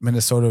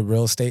Minnesota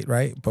real estate,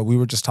 right? But we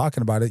were just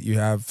talking about it. You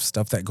have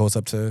stuff that goes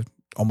up to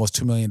almost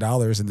 $2 million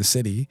in the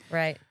city.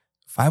 Right.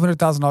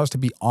 $500,000 to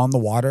be on the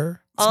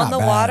water. On the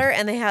water,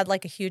 and they had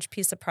like a huge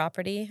piece of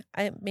property,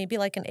 maybe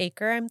like an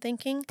acre, I'm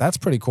thinking. That's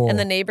pretty cool. And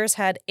the neighbors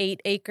had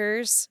 8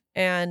 acres,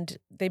 and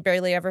they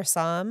barely ever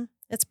saw them.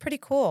 It's pretty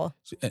cool.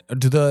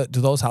 Do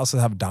those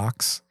houses have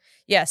docks?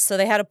 Yes, so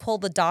they had to pull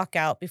the dock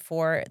out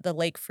before the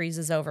lake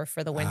freezes over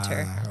for the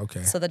winter.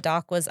 Okay. So the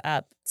dock was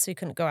up, so you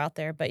couldn't go out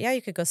there. But yeah,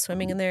 you could go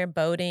swimming in there,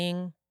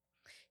 boating.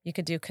 You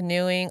could do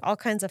canoeing, all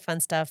kinds of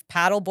fun stuff,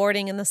 paddle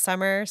boarding in the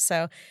summer.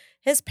 So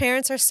his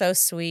parents are so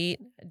sweet,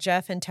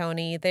 Jeff and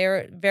Tony.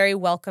 They're very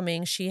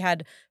welcoming. She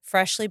had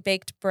freshly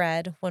baked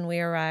bread when we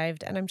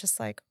arrived, and I'm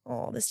just like,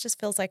 oh, this just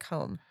feels like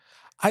home.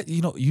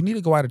 You need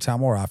to go out of town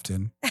more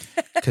often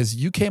because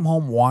you came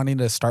home wanting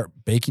to start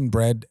baking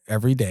bread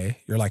every day.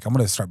 You're like, I'm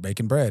going to start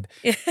baking bread.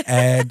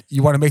 And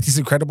you want to make these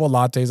incredible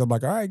lattes. I'm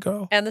like, all right,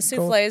 go. And the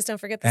souffles. Don't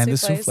forget the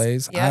souffles. And the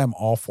souffles. Yep. I am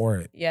all for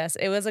it. Yes,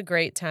 it was a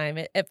great time.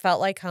 It felt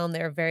like home.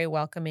 They were very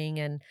welcoming.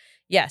 And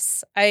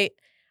yes,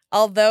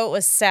 although it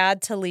was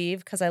sad to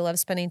leave because I love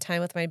spending time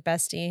with my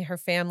bestie, her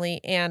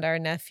family, and our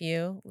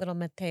nephew, little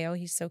Mateo.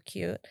 He's so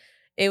cute.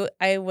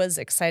 I was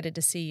excited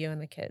to see you and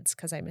the kids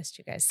because I missed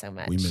you guys so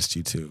much. We missed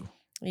you too.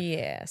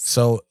 Yes.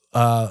 So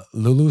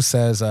Lulu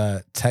says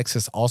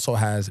Texas also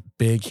has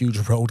big, huge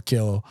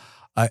roadkill,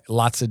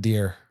 lots of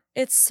deer.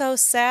 It's so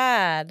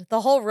sad. The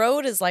whole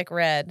road is like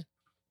red,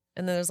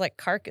 and then there's like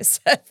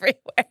carcass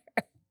everywhere.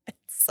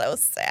 It's so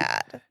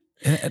sad.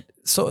 And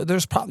so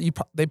there's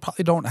they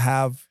probably don't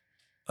have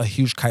a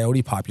huge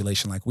coyote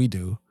population like we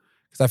do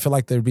because I feel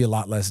like there'd be a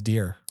lot less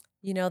deer.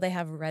 You know, they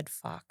have red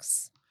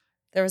fox.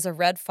 There was a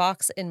red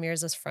fox in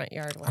Mirza's front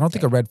yard. I don't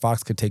think a red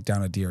fox could take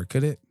down a deer,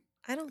 could it?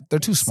 I don't. They're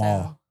too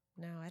small.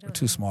 So. No, I don't. They're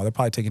too small. They're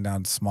probably taking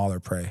down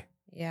smaller prey.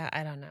 Yeah,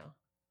 I don't know.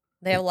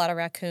 They have a lot of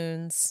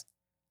raccoons,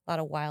 a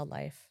lot of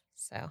wildlife.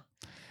 So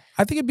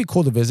I think it'd be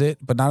cool to visit,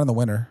 but not in the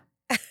winter.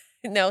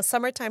 No,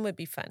 summertime would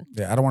be fun.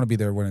 Yeah, I don't want to be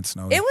there when it's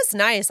snowing. It was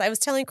nice. I was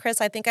telling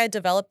Chris, I think I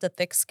developed a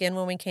thick skin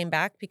when we came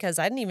back because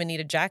I didn't even need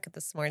a jacket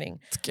this morning.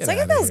 Get It's like,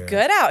 it outta feels here.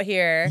 good out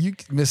here. You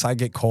miss I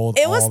get cold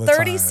It all was the time.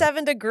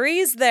 37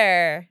 degrees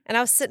there, and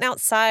I was sitting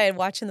outside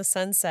watching the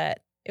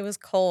sunset. It was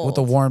cold. With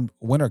a warm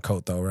winter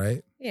coat, though,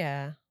 right?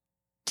 Yeah.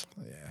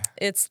 Yeah.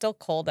 It's still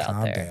cold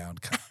out there.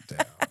 Calm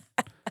down.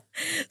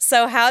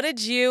 So how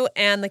did you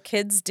and the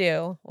kids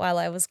do while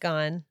I was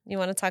gone? You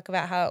want to talk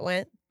about how it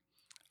went?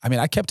 I mean,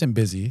 I kept him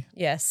busy.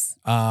 Yes.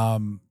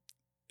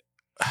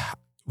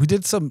 We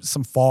did some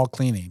fall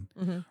cleaning,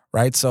 Mm-hmm.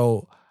 right?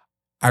 So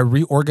I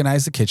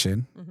reorganized the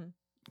kitchen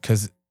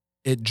because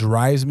it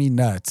drives me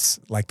nuts,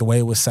 like the way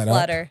it was set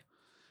up.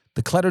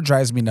 The clutter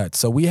drives me nuts.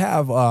 So we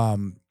have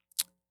on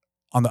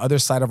the other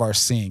side of our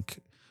sink,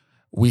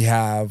 we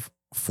have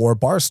 4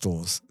 bar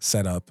stools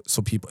set up.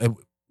 So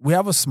we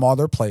have a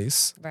smaller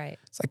place. Right.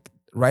 It's like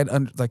right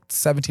under like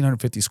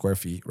 1,750 square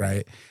feet,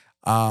 right?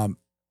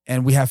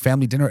 And we have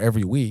family dinner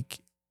every week,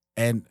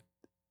 and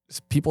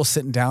people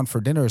sitting down for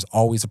dinner is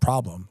always a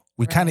problem.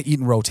 We kind of eat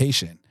in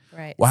rotation.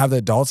 Right. We'll have the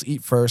adults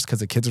eat first because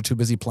the kids are too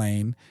busy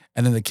playing,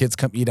 and then the kids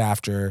come eat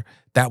after.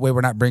 That way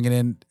we're not bringing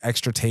in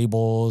extra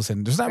tables,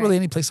 and there's not really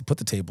any place to put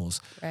the tables.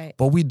 Right.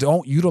 But we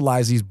don't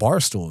utilize these bar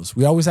stools.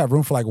 We always have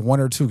room for like 1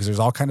 or 2 because there's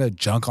all kind of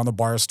junk on the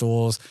bar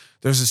stools.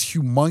 There's this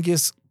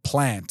humongous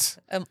plant.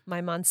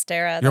 My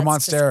Monstera. Your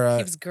Monstera.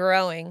 Keeps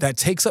growing. That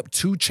takes up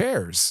 2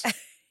 chairs.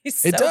 He's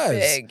so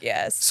big,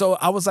 yes. So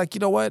I was like, you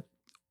know what?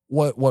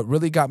 What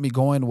really got me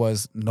going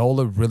was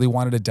Nola really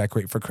wanted to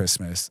decorate for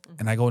Christmas.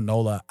 And I go,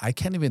 Nola, I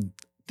can't even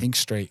think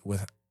straight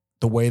with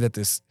the way that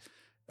this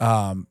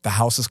the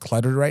house is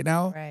cluttered right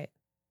now. Right.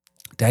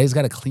 Daddy's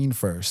got to clean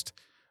first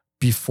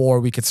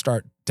before we could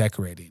start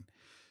decorating.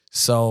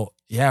 So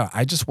yeah,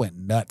 I just went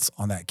nuts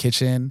on that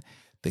kitchen.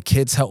 The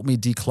kids helped me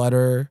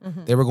declutter.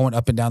 They were going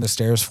up and down the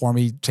stairs for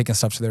me, taking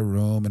stuff to their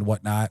room and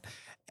whatnot.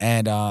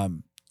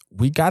 And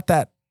we got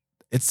that.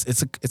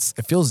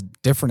 It feels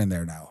different in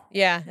there now.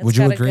 Yeah. Would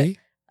you agree?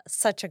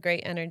 Such a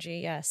great energy.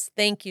 Yes.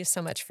 Thank you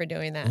so much for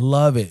doing that.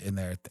 Love it in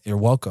there. You're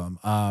welcome.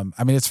 I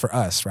mean, it's for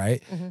us,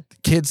 right? The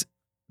kids,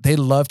 they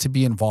love to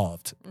be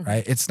involved,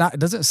 right? It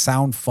doesn't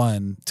sound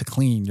fun to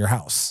clean your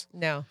house.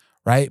 No.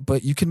 Right?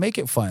 But you can make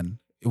it fun.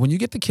 When you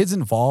get the kids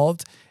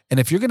involved, and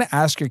if you're going to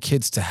ask your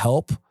kids to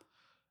help,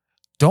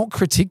 don't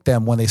critique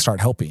them when they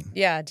start helping.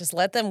 Yeah. Just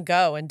let them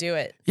go and do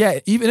it. Yeah.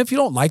 Even if you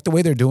don't like the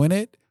way they're doing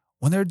it,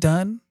 when they're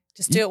done,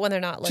 just do it when they're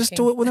not looking. Just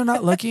do it when they're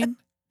not looking,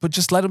 but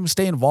just let them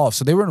stay involved.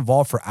 So they were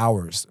involved for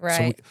hours.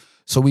 Right.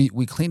 So we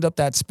cleaned up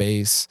that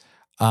space.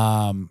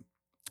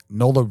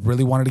 Nola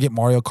really wanted to get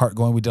Mario Kart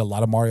going. We did a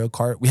lot of Mario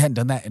Kart. We hadn't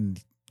done that in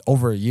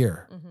over a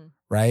year,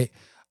 right?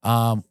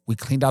 We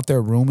cleaned out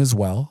their room as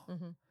well.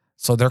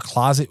 So their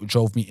closet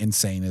drove me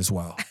insane as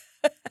well.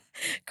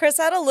 Chris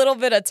had a little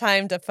bit of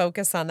time to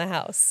focus on the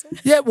house.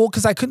 Yeah, well,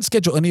 because I couldn't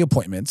schedule any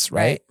appointments,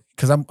 right?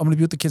 Because I'm going to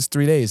be with the kids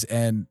 3 days,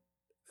 and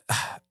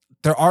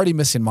they're already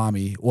missing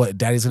mommy. What,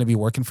 daddy's going to be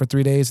working for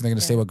 3 days, and they're going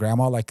to stay with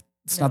grandma? Like,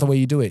 it's not the way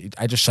you do it.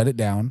 I just shut it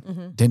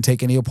down, didn't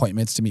take any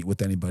appointments to meet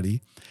with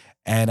anybody,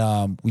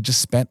 and we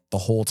just spent the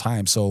whole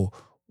time. So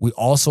we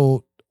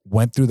also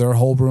went through their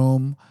whole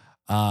room.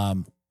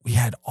 We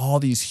had all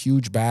these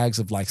huge bags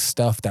of like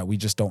stuff that we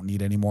just don't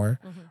need anymore,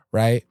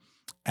 right?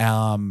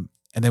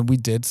 And then we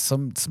did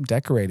some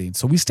decorating.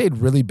 So we stayed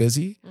really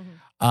busy.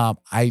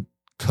 I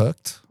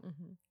cooked.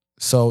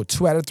 So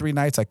 2 out of 3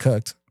 nights I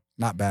cooked.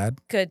 Not bad.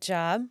 Good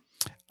job.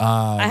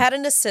 I had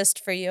an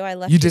assist for you. I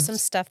left you some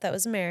stuff that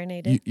was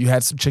marinated. You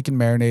had some chicken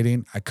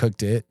marinating. I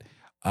cooked it.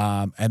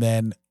 And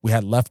then we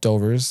had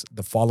leftovers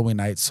the following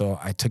night. So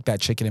I took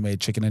that chicken and made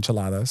chicken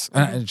enchiladas.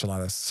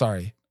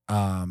 Sorry.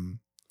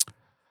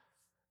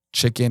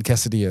 Chicken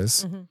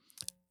quesadillas.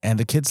 And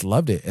the kids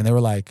loved it. And they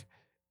were like,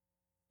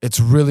 it's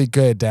really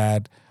good,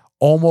 Dad.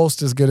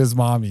 Almost as good as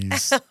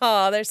mommy's.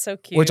 Oh, they're so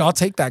cute. Which I'll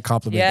take that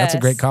compliment. Yes. That's a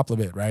great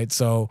compliment, right?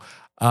 So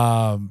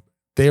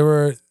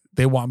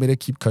they want me to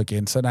keep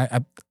cooking. So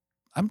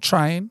I'm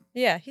trying.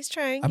 Yeah, he's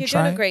trying. You're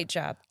doing a great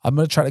job. I'm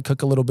going to try to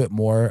cook a little bit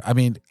more. I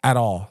mean, at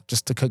all,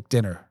 just to cook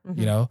dinner,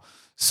 you know?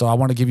 So I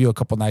want to give you a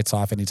couple nights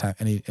off anytime,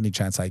 any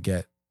chance I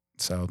get.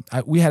 So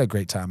we had a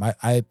great time.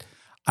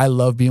 I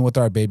love being with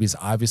our babies.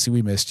 Obviously,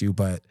 we missed you,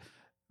 but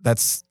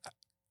that's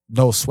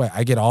no sweat.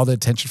 I get all the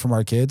attention from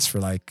our kids for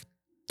like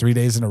 3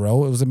 days in a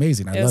row. It was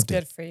amazing. I loved it. It was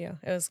good for you.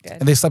 It was good.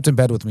 And they slept in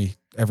bed with me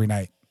every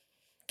night.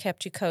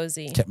 Kept you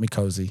cozy. Kept me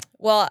cozy.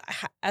 Well,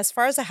 as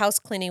far as the house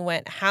cleaning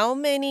went, how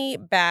many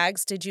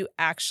bags did you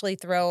actually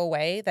throw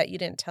away that you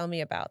didn't tell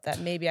me about that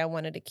maybe I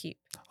wanted to keep?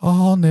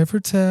 I'll never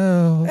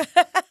tell.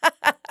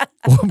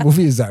 What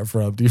movie is that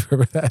from? Do you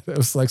remember that? It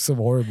was like some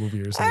horror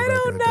movie or something. I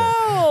don't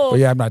know. But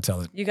yeah, I'm not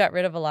telling. You got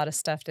rid of a lot of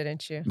stuff,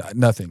 didn't you?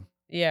 Nothing.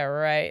 Yeah,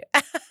 right.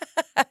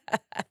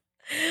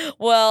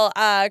 Well,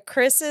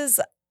 Chris's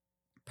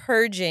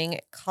purging,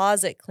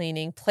 closet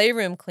cleaning,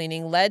 playroom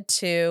cleaning led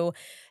to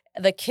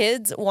the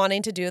kids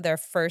wanting to do their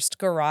first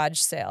garage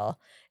sale.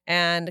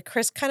 And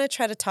Chris kind of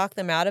tried to talk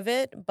them out of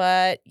it.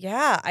 But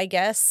yeah, I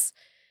guess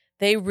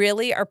They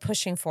really are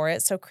pushing for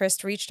it. So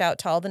Chris reached out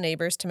to all the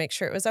neighbors to make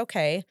sure it was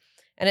okay.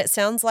 And it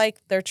sounds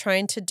like they're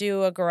trying to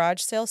do a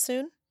garage sale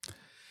soon.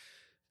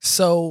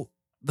 So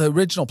the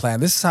original plan,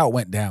 this is how it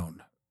went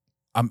down.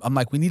 I'm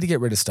like, we need to get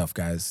rid of stuff,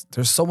 guys.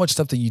 There's so much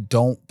stuff that you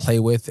don't play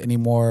with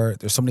anymore.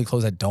 There's so many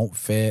clothes that don't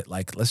fit.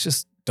 Like, let's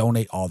just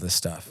donate all this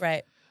stuff.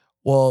 Right.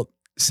 Well,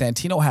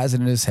 Santino has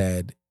it in his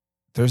head.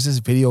 There's this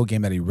video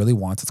game that he really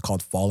wants. It's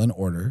called Fallen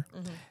Order.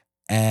 Mm-hmm.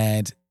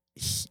 And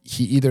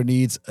he either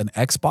needs an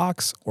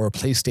Xbox or a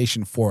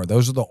PlayStation 4.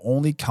 Those are the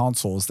only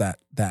consoles that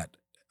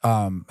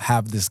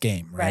have this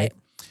game, right?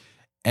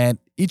 And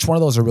each one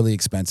of those are really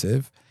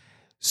expensive.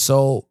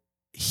 So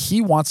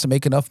he wants to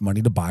make enough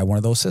money to buy one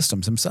of those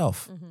systems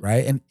himself,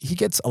 right? And he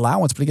gets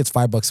allowance, but he gets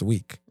 $5 a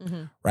week,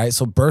 right?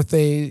 So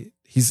birthday,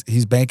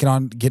 he's banking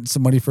on getting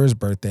some money for his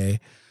birthday.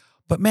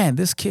 But man,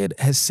 this kid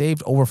has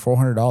saved over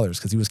 $400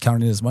 because he was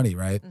counting his money,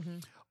 right?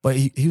 But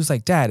he was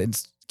like, Dad,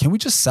 can we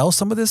just sell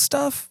some of this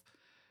stuff?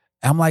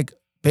 And I'm like,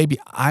 baby,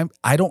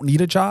 I don't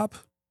need a job.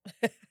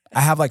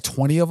 I have like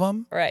 20 of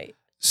them. Right.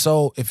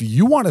 So if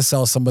you want to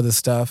sell some of this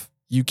stuff,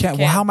 you can.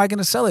 Well, how am I going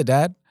to sell it,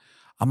 Dad?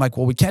 I'm like,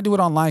 well, we can't do it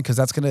online because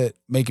that's going to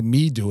make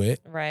me do it.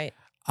 Right.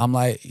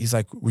 He's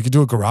like, we could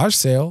do a garage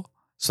sale.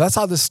 So that's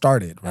how this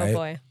started, right? Oh,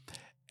 boy.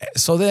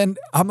 So then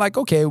I'm like,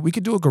 okay, we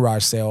could do a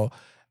garage sale,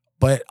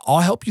 but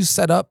I'll help you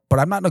set up, but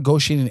I'm not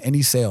negotiating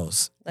any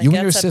sales. Like, You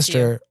and your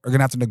sister are going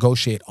to have to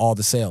negotiate all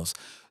the sales.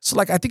 So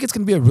like, I think it's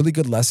going to be a really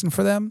good lesson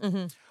for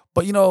them.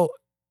 But you know,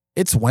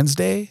 it's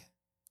Wednesday.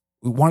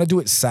 We want to do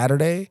it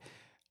Saturday.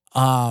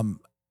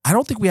 I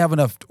don't think we have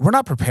enough. We're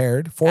not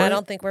prepared for it. I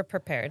don't think we're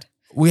prepared.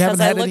 We haven't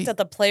had I looked at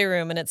the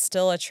playroom and it's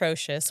still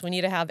atrocious. We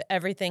need to have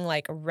everything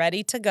like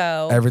ready to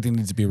go. Everything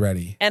needs to be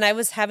ready. And I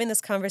was having this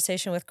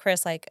conversation with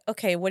Chris, like,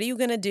 okay, what are you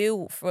going to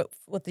do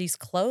with these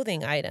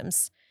clothing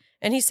items?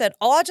 And he said,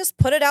 oh, I'll just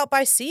put it out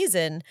by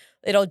season.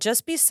 It'll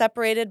just be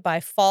separated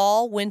by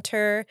fall,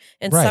 winter,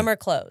 and summer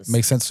clothes.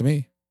 Makes sense to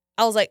me.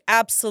 I was like,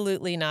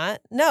 absolutely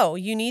not. No,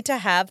 you need to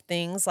have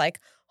things like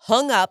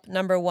hung up,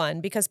 number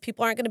one, because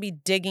people aren't going to be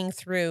digging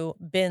through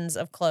bins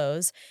of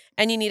clothes,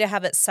 and you need to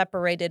have it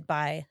separated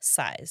by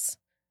size.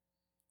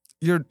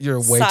 You're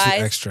way too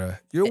extra.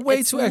 You're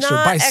way too extra.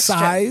 By extra.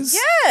 Size?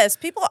 Yes.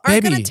 People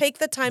aren't going to take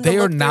the time to look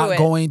through it. They are not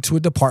going to a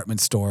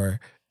department store.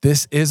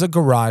 This is a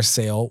garage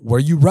sale where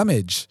you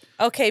rummage.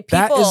 Okay,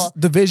 people. That is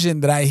the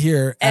vision that I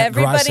hear at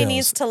garage sales. Everybody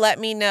needs to let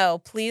me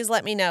know. Please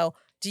let me know.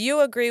 Do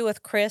you agree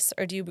with Chris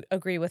or do you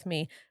agree with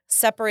me?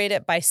 Separate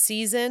it by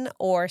season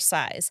or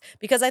size,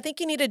 because I think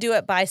you need to do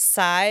it by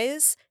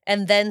size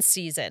and then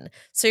season.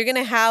 So you're going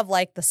to have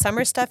like the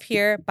summer stuff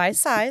here by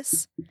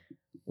size,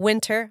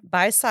 winter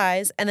by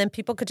size, and then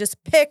people could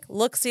just pick,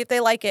 look, see if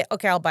they like it.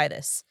 Okay, I'll buy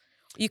this.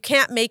 You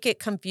can't make it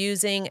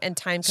confusing and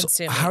time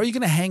consuming. So how are you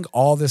going to hang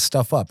all this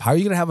stuff up? How are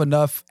you going to have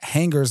enough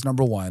hangers,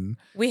 number one?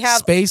 We have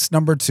space,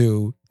 number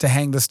two, to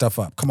hang this stuff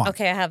up. Come on.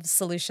 Okay, I have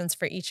solutions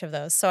for each of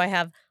those. So I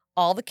have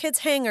all the kids'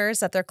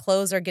 hangers that their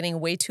clothes are getting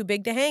way too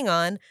big to hang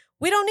on.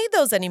 We don't need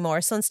those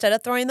anymore. So instead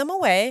of throwing them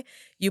away,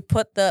 you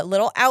put the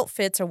little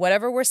outfits or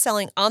whatever we're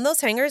selling on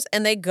those hangers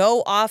and they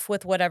go off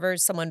with whatever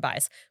someone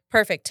buys.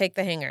 Perfect. Take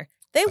the hanger.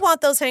 They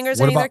want those hangers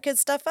hanging their kids'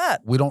 stuff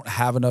up. We don't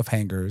have enough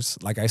hangers,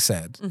 like I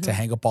said, to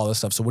hang up all this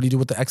stuff. So what do you do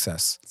with the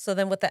excess? So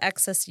then with the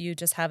excess, you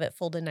just have it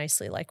folded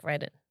nicely, like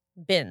right in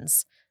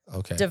bins.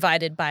 Okay.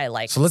 Divided by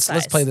like so let's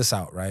size. play this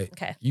out, right?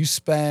 Okay. You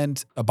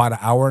spend about an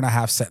hour and a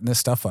half setting this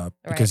stuff up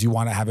because you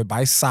want to have it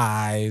by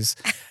size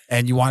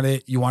and you want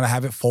to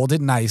have it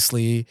folded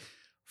nicely.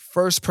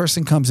 First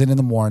person comes in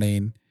the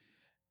morning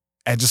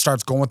and just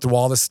starts going through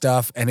all this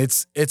stuff and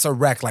it's a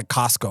wreck like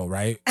Costco,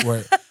 right?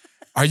 Where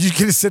are you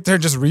going to sit there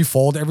and just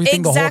refold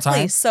everything the whole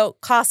time? So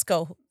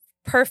Costco,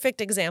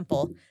 perfect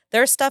example.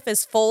 Their stuff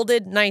is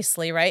folded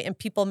nicely, right? And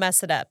people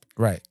mess it up.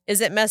 Right.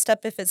 Is it messed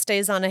up if it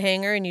stays on a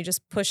hanger and you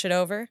just push it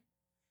over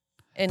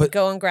and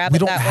go and grab it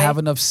that way? We don't have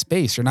enough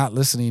space. You're not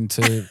listening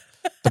to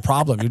the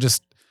problem. You're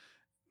just,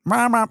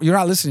 you're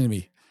not listening to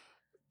me.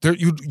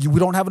 We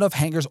don't have enough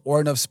hangers or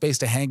enough space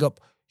to hang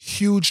up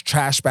huge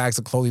trash bags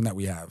of clothing that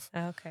we have.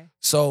 Okay.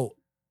 So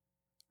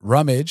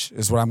rummage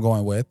is what I'm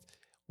going with.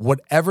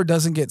 Whatever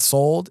doesn't get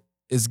sold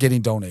is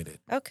getting donated.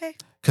 Okay.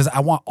 Because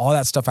I want all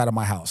that stuff out of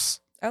my house.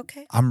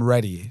 Okay. I'm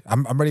ready.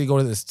 I'm ready to go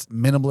to this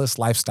minimalist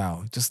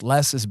lifestyle. Just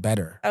less is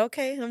better.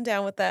 Okay. I'm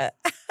down with that.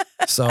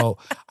 So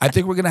I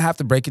think we're going to have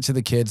to break it to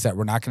the kids that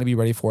we're not going to be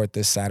ready for it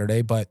this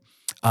Saturday. But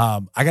I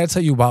got to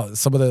tell you about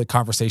some of the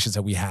conversations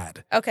that we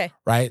had. Okay.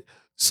 Right?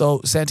 So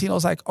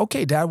Santino's like,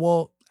 okay, Dad,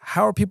 well,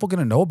 how are people going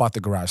to know about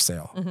the garage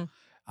sale?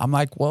 I'm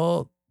like,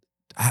 well,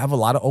 I have a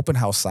lot of open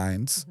house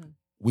signs.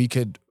 We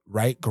could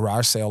write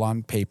garage sale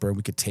on paper and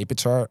we could tape it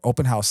to our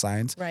open house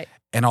signs. Right.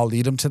 And I'll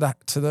lead them to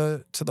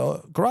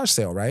the garage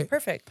sale, right?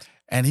 Perfect.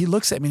 And he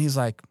looks at me and he's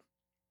like,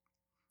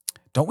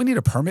 don't we need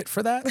a permit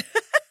for that?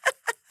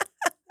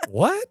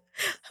 What?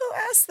 Who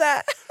asked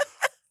that?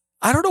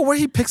 I don't know where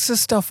he picks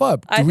this stuff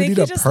up. I think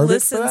he just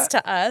listens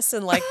to us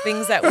and like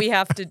things that we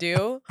have to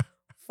do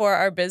for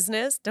our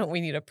business. Don't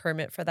we need a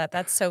permit for that?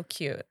 That's so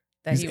cute.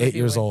 He's 8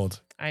 years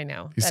old. I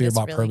know. He's thinking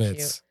about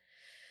permits.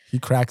 Cute. He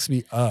cracks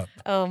me up.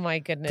 Oh my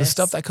The goodness.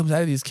 stuff that comes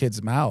out of these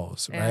kids'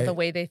 mouths, Yeah, right? the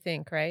way they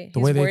think, right? The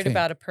He's way they worried think.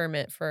 about a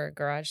permit for a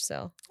garage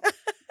sale.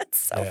 It's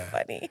so Yeah.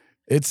 funny.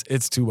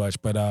 It's too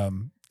much. But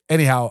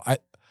anyhow,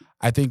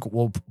 I think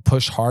we'll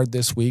push hard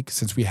this week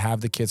since we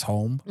have the kids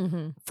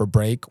home for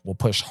break. We'll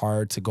push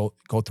hard to go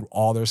through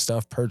all their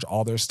stuff, purge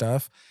all their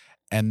stuff.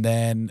 And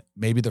then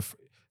maybe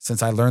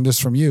since I learned this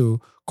from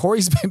you,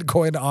 Cori's been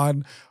going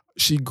on,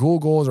 she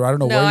Googles, or I don't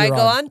know No, where I you're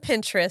go on. on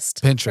Pinterest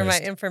for my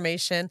Pinterest.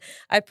 information.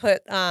 I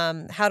put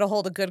how to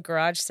hold a good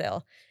garage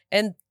sale.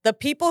 And the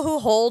people who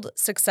hold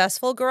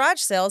successful garage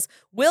sales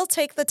will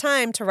take the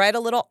time to write a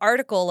little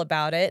article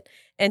about it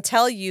and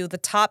tell you the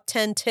top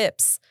 10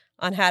 tips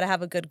on how to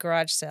have a good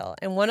garage sale.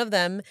 And one of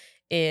them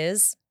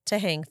is to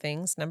hang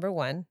things. Number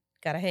one,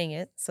 got to hang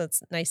it so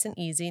it's nice and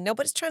easy.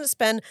 Nobody's trying to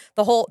spend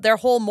their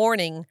whole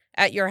morning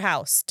at your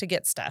house to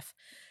get stuff.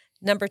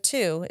 Number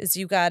two is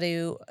you got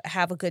to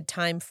have a good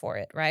time for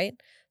it, right?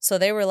 So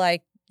they were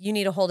like, you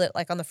need to hold it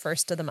like on the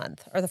first of the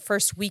month or the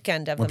first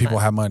weekend of the month. When people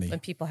have money. When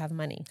people have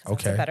money. Okay.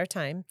 That's a Okay. better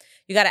time.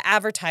 You got to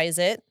advertise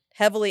it,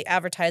 heavily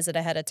advertise it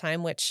ahead of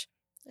time, which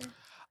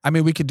I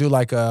mean, we could do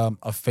like a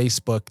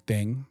Facebook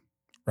thing,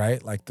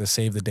 right? Like the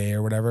save the day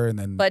or whatever. And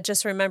then, but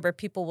just remember,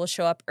 people will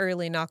show up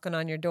early knocking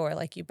on your door.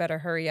 Like, you better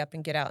hurry up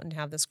and get out and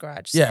have this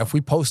garage sale. yeah, if we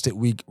post it,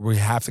 we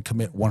have to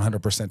commit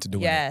 100% to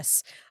doing it.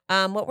 Yes.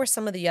 What were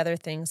some of the other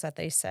things that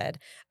they said?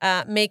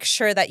 Make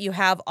sure that you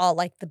have all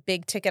like the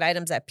big ticket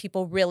items that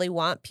people really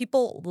want.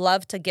 People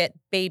love to get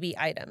baby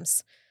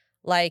items.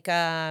 Like,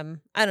 I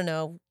don't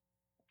know,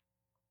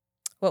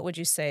 what would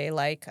you say?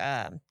 Like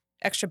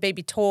extra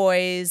baby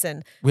toys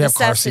and We have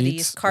car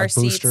necessities, seats, car like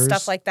seats, boosters.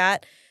 stuff like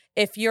that.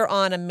 If you're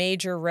on a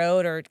major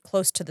road or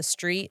close to the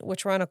street,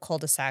 which we're on a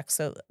cul-de-sac,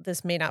 so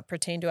this may not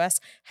pertain to us,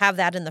 have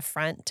that in the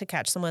front to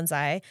catch someone's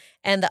eye.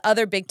 And the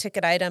other big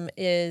ticket item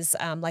is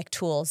like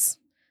tools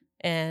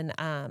and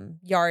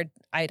yard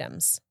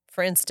items.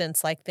 For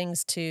instance, like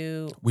things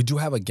to We do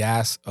have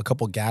a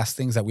couple gas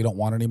things that we don't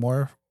want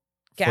anymore.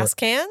 gas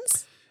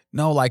cans.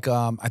 No, like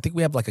I think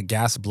we have like a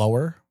gas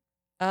blower.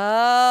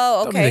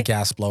 Oh, Don't need a okay.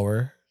 gas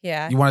blower.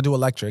 Yeah. You want to do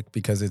electric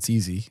because it's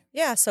easy.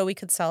 Yeah, so we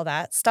could sell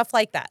that. Stuff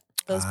like that.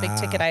 Those big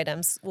ticket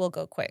items will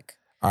go quick.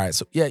 All right.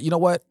 So yeah, you know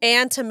what?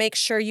 And to make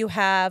sure you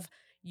have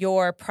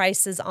your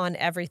prices on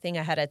everything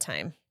ahead of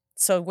time.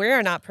 So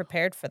we're not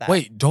prepared for that.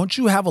 Wait, don't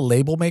you have a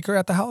label maker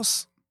at the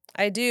house?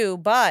 I do,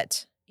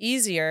 but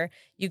easier.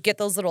 You get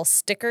those little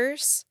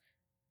stickers.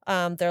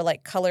 They're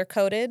like color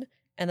coded,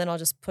 and then I'll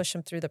just push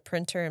them through the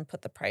printer and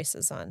put the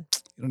prices on.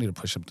 You don't need to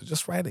push them.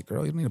 Just write it,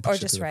 girl. You don't need to push Or it.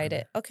 just through the write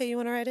printer. it. Okay, you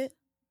want to write it?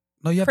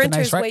 No, you have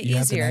Printer's the nice way writing. You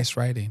have the easier. nice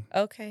writing.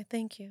 Okay,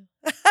 thank you.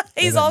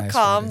 He's that all nice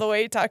calm writing. the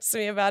way he talks to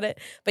me about it.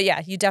 But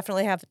yeah, you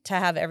definitely have to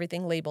have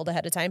everything labeled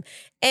ahead of time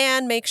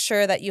and make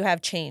sure that you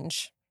have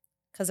change.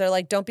 Because they're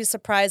like, don't be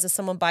surprised if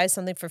someone buys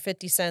something for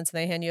 50 cents and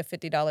they hand you a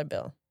 $50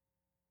 bill.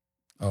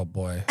 Oh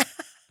boy,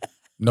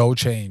 no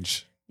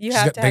change. You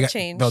have to have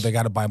change. No, they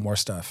got to buy more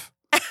stuff.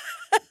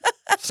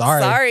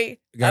 Sorry, Sorry.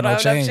 You got I no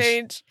don't have enough change.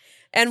 change.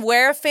 And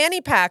wear a fanny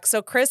pack.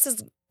 So Chris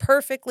is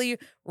perfectly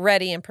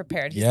ready and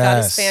prepared. He's got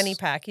his Yes. fanny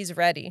pack. He's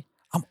ready.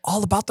 I'm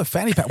all about the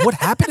fanny pack. What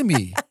happened to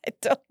me? I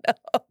don't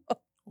know.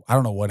 I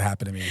don't know what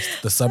happened to me.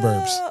 The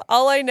suburbs.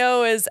 All I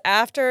know is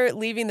after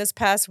leaving this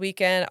past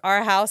weekend,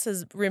 our house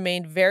has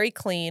remained very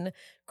clean.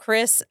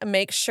 Chris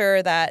makes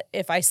sure that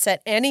if I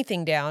set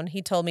anything down,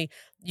 he told me,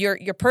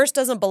 your purse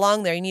doesn't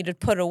belong there. You need to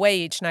put it away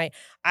each night.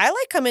 I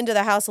like come into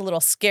the house a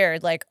little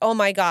scared, like, oh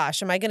my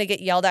gosh, am I going to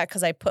get yelled at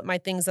because I put my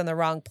things in the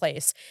wrong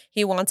place?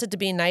 He wants it to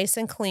be nice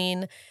and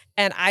clean,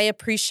 and I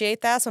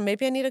appreciate that. So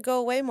maybe I need to go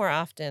away more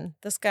often.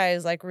 This guy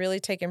is like really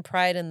taking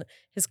pride in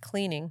his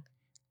cleaning.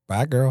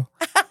 Bye, girl.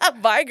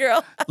 Bye,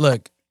 girl.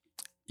 Look,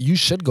 you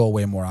should go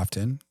away more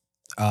often,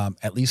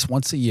 at least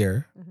once a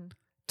year,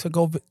 to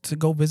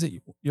go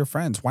visit your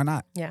friends. Why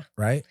not? Yeah.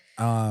 Right.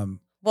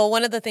 Well,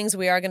 one of the things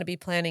we are going to be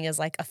planning is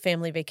like a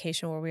family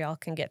vacation where we all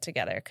can get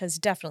together because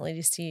definitely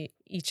to see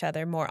each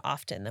other more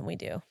often than we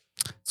do.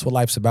 That's what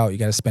life's about. You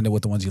got to spend it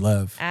with the ones you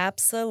love.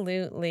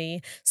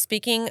 Absolutely.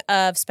 Speaking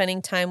of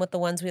spending time with the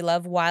ones we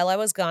love, while I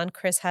was gone,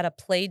 Chris had a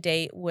play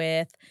date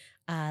with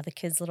the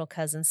kid's little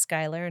cousin,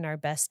 Skylar, and our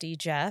bestie,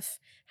 Jeff.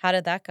 How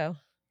did that go?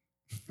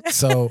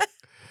 So,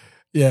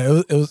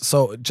 yeah, it was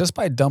so just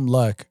by dumb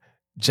luck,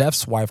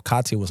 Jeff's wife,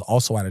 Katya, was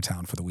also out of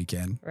town for the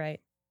weekend. Right.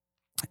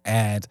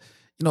 And,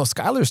 you know,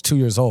 Skylar's 2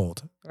 years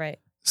old. Right.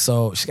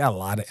 So she got a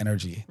lot of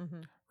energy.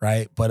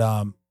 Right. But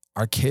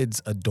our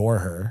kids adore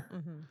her.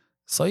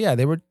 So yeah,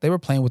 they were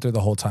playing with her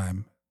the whole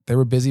time. They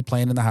were busy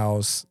playing in the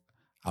house.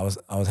 I was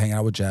hanging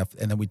out with Jeff,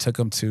 and then we took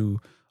them to,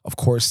 of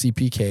course,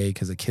 CPK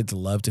because the kids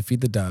love to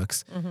feed the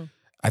ducks.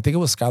 I think it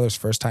was Skylar's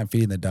first time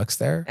feeding the ducks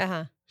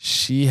there.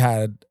 She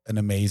had an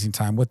amazing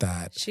time with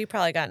that. She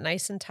probably got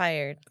nice and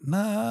tired.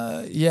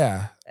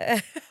 Yeah.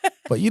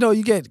 But you know,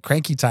 you get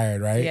cranky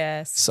tired, right?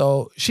 Yes.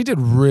 So she did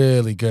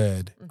really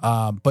good.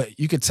 But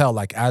you could tell,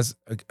 like,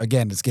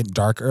 again, it's getting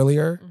dark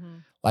earlier.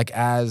 Like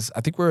I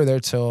think we were there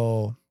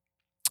till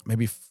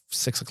maybe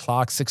 6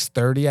 o'clock,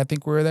 6:30. I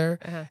think we were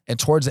there. And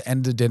towards the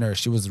end of dinner,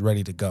 she was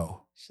ready to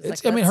go. She's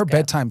like, I mean, "Let's her go."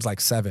 bedtime's like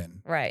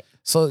 7. Right.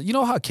 So you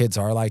know how kids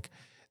are like,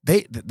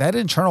 that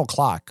internal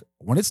clock,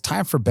 when it's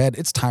time for bed,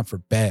 it's time for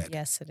bed.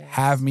 Yes, it is.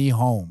 Have me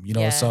home,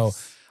 So,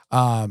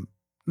 Yes.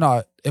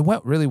 no, it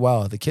went really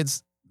well. The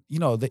kids, they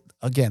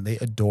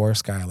adore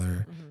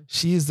Skylar. Mhm.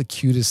 She is the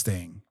cutest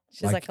thing.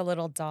 She's like a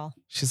little doll.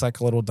 She's like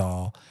a little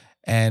doll.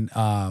 And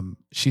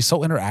she's so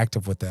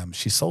interactive with them.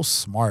 She's so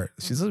smart.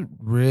 She's a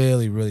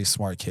really, really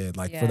smart kid.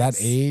 Like for that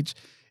Yes. age,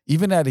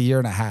 even at a year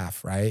and a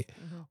half, right?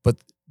 Mhm. But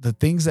the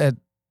things that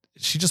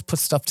she just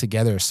puts stuff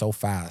together so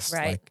fast.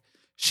 Right. Like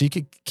she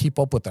could keep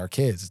up with our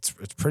kids.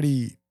 It's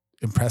pretty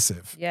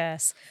impressive.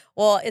 Yes.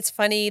 Well, it's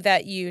funny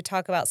that you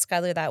talk about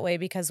Skylar that way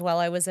because while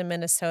I was in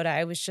Minnesota,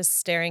 I was just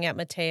staring at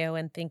Mateo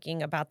and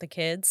thinking about the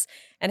kids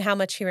and how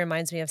much he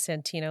reminds me of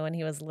Santino when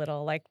he was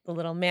little, like the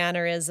little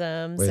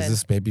mannerisms. Wait, is And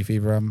this baby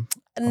fever?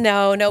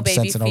 no I'm baby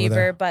sensing over there.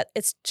 fever, but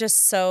it's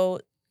just so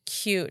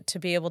cute to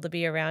be able to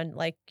be around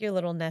like your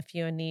little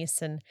nephew and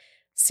niece and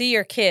see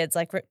your kids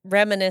like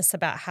reminisce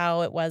about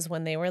how it was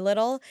when they were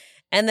little.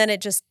 And then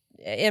it just,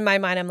 in my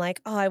mind, I'm like,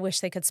 oh, I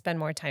wish they could spend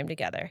more time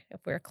together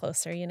if we were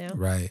closer,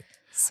 Right.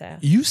 So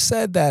You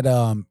said that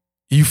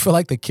you feel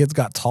like the kids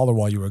got taller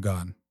while you were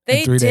gone in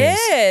they 3 days.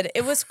 did.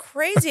 It was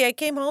crazy. I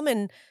came home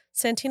and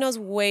Santino's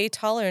way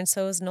taller and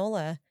so is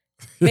Nola.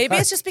 Maybe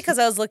it's just because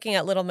I was looking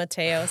at little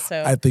Mateo.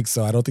 So I think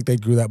so. I don't think they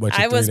grew that much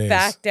in I 3 was days.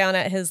 back down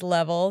at his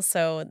level.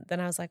 So then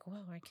I was like,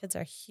 whoa, our kids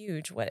are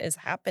huge. What is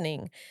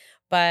happening?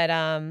 But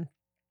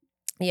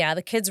yeah,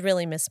 the kids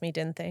really missed me,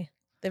 didn't they?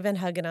 They've been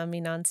hugging on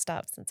me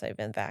nonstop since I've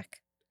been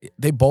back.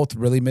 They both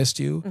really missed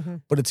you, Mm-hmm.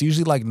 but it's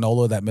usually like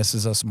Nola that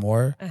misses us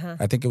more. Uh-huh.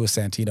 I think it was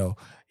Santino.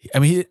 I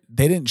mean,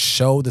 they didn't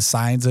show the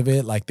signs of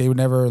it. Like they were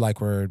never like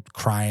were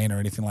crying or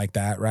anything like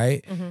that,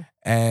 right? Mm-hmm.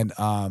 And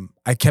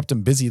I kept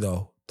him busy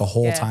though the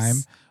whole time.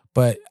 Yes.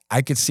 But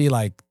I could see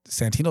like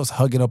Santino's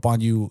hugging up on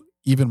you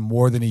even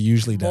more than he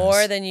usually does.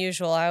 More than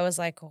usual. I was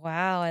like,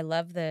 wow, I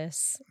love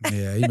this.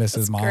 Yeah, he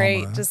misses It's mama.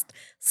 great. Just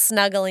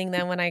snuggling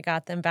them when I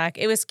got them back.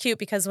 It was cute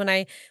because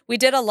we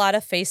did a lot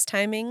of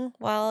FaceTiming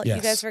while you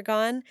Yes. guys were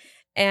gone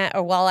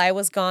or while I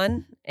was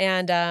gone.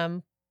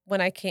 And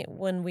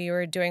when we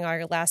were doing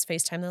our last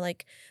FaceTime, they're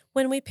like,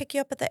 when we pick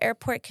you up at the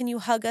airport, can you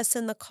hug us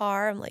in the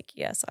car? I'm like,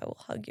 yes, I will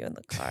hug you in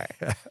the car.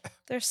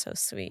 They're so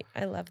sweet.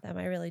 I love them.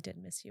 I really did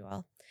miss you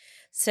all.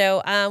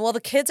 So, well, the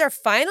kids are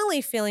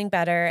finally feeling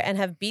better and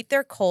have beat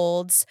their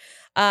colds.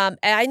 And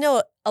I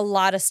know a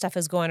lot of stuff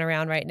is going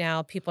around right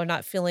now. People are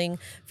not feeling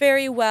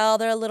very well.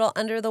 They're a little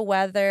under the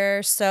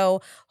weather. So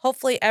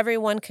hopefully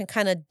everyone can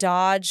kind of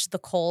dodge the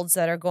colds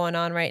that are going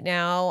on right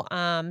now.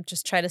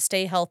 Just try to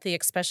stay healthy,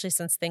 especially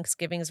since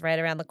Thanksgiving is right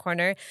around the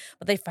corner.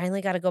 But they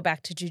finally got to go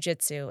back to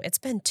jujitsu. It's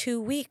been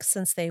 2 weeks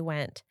since they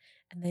went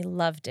and they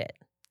loved it.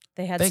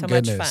 They had Thank so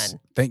goodness. much fun.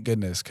 Thank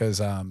goodness. Because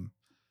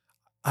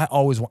I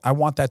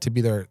want that to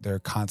be their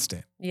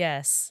constant.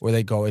 Yes. Where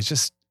they go. It's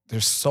just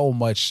there's so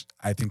much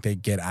I think they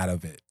get out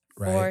of it,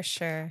 right? For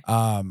sure.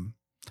 I'm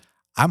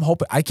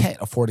hoping I can't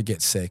afford to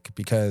get sick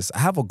because I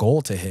have a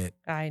goal to hit.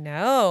 I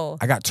know.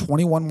 I got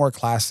 21 more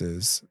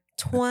classes.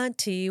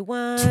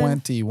 21.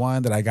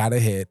 21 that I got to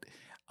hit.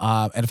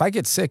 And if I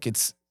get sick,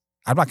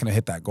 I'm not going to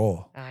hit that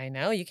goal. I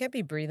know. You can't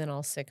be breathing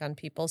all sick on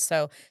people.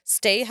 So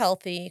stay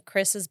healthy.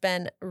 Chris has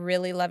been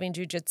really loving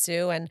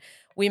jujitsu, and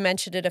we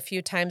mentioned it a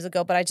few times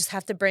ago, but I just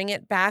have to bring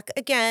it back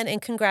again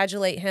and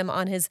congratulate him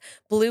on his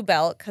blue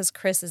belt because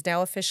Chris is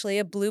now officially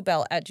a blue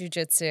belt at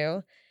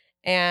jujitsu,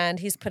 and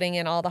he's putting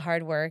in all the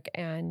hard work,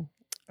 and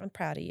I'm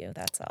proud of you.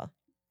 That's all.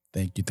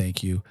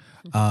 Thank you.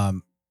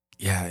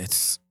 Yeah,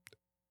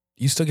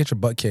 you still get your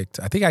butt kicked.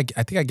 I think I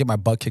get my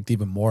butt kicked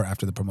even more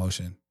after the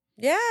promotion.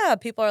 Yeah,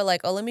 people are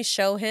like, oh, let me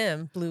show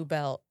him blue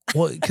belt.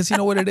 Well, because you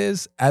know what it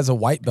is? As a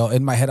white belt,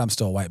 in my head, I'm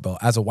still a white belt.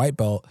 As a white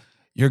belt,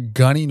 you're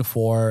gunning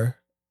for,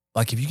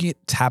 like, if you can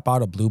tap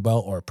out a blue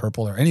belt or a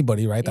purple or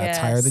anybody, right, that's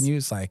higher than Yes. you,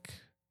 it's like,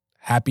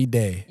 happy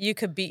day. You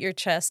could beat your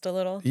chest a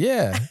little.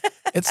 Yeah.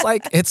 It's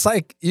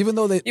like, even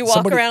though You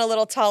walk around a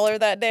little taller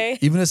that day.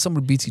 even if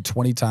someone beats you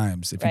 20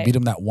 times, if you Right. beat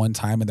them that one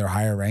time and they're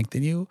higher ranked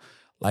than you,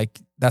 like,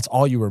 that's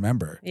all you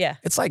remember. Yeah.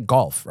 It's like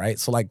golf, right?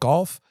 So, like,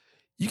 golf,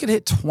 you could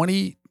hit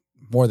 20,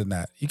 more than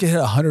that. You could hit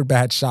 100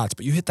 bad shots,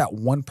 but you hit that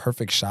one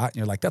perfect shot and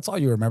you're like, that's all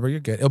you remember. You're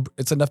good.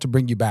 It's enough to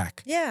bring you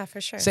back. Yeah,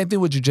 for sure. Same thing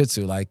with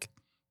jujitsu. Like,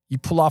 you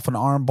pull off an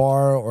arm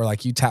bar or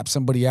like you tap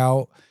somebody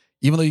out,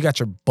 even though you got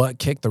your butt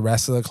kicked the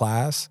rest of the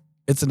class,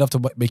 it's enough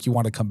to make you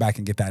want to come back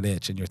and get that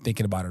itch and you're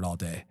thinking about it all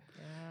day.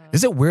 Wow.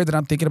 Is it weird that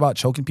I'm thinking about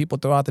choking people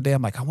throughout the day?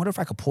 I'm like, I wonder if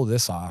I could pull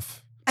this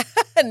off.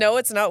 No,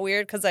 it's not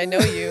weird because I know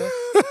you.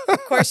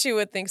 Of course you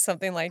would think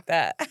something like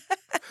that.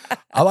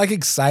 I'm like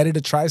excited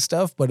to try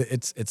stuff, but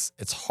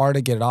it's hard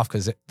to get it off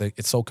because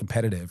it's so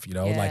competitive, you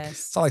know? Like, Yes.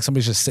 it's not like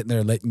somebody's just sitting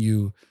there letting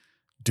you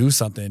do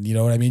something, you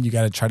know what I mean? You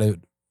got to try to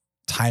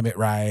time it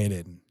right.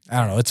 And I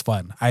don't know, it's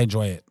fun. I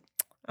enjoy it.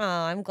 Oh,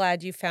 I'm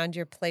glad you found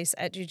your place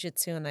at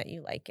jiu-jitsu and that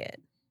you like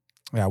it.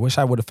 Yeah, I wish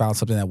I would have found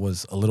something that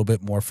was a little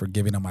bit more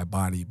forgiving on my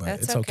body, but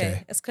That's it's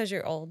okay. It's because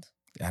you're old.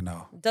 Yeah, I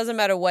know. It doesn't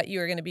matter what you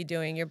are going to be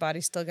doing. Your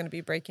body's still going to be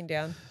breaking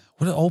down.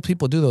 What do old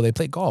people do though? They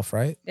play golf,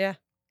 right? Yeah.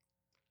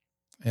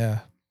 Yeah.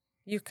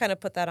 You kind of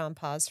put that on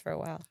pause for a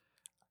while.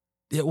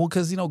 Yeah, well,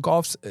 because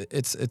golf's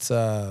it's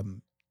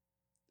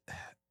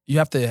you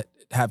have to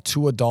have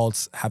two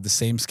adults have the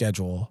same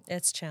schedule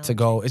It's to challenging.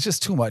 go. It's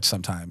just too much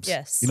sometimes.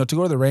 Yes. To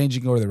go to the range,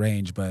 you can go to the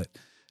range, but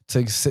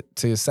to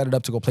set it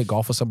up to go play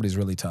golf with somebody is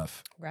really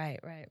tough. Right,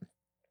 right.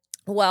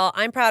 Well,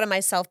 I'm proud of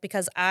myself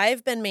because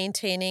I've been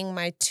maintaining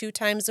my 2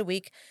 times a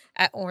week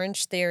at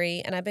Orange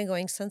Theory, and I've been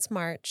going since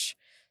March.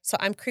 So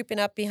I'm creeping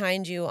up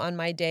behind you on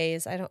my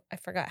days. I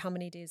forgot how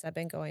many days I've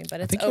been going, but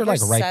I it's think you're over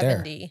like right there.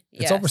 70.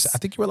 It's over. Yes. I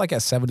think you were like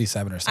at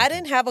 77 or something. I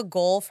didn't have a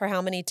goal for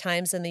how many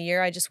times in the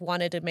year. I just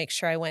wanted to make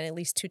sure I went at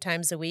least 2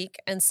 times a week.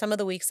 And some of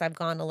the weeks I've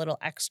gone a little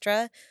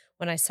extra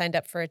when I signed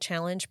up for a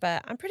challenge,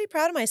 but I'm pretty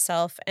proud of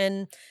myself.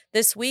 And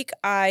this week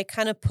I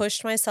kind of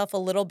pushed myself a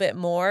little bit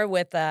more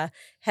with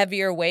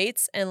heavier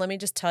weights. And let me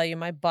just tell you,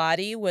 my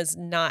body was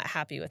not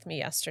happy with me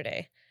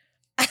yesterday.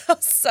 I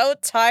was so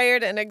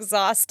tired and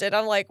exhausted.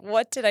 I'm like,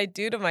 what did I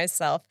do to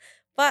myself?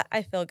 But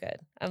I feel good.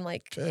 I'm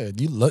like,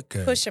 good. You look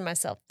good. pushing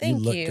myself.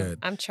 Thank look you. good.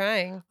 I'm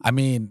trying. I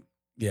mean,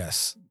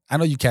 yes. I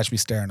know you catch me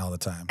staring all the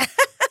time.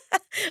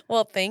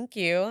 Well, thank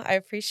you. I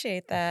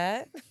appreciate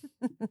that.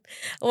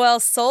 Well,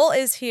 Soul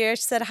is here.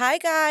 She said, hi,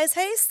 guys.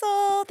 Hey,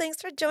 Soul.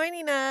 Thanks for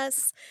joining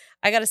us.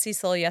 I got to see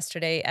Soul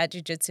yesterday at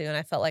jiu-jitsu, and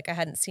I felt like I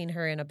hadn't seen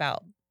her in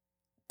about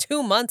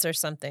 2 months or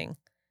something.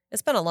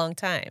 It's been a long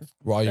time.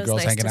 Were all you It was girls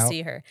nice hanging to out?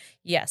 see her.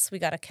 Yes, we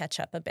got to catch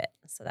up a bit,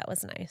 so that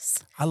was nice.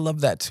 I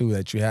love that too,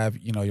 that you have,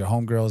 your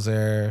homegirls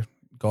there,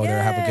 go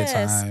there, have a good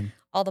Yes. time.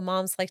 All the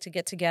moms like to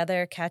get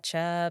together, catch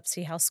up,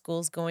 see how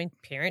school's going,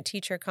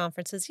 parent-teacher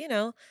conferences,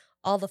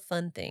 all the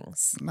fun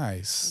things.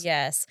 Nice.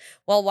 Yes.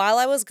 Well, while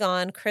I was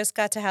gone, Chris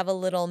got to have a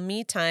little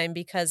me time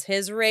because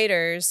his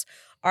Raiders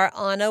are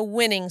on a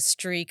winning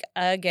streak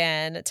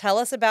again. Tell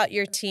us about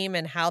your team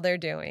and how they're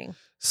doing.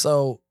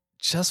 So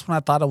just when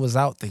I thought I was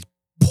out, they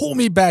pull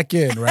me back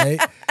in, right?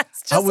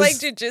 It's just like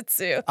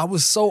jiu-jitsu. I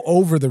was so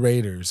over the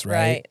Raiders,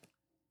 right?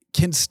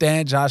 Can't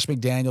stand Josh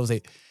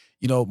McDaniels.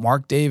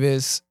 Mark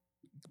Davis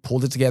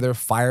pulled it together,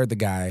 fired the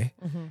guy,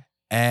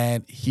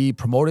 and he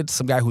promoted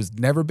some guy who's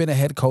never been a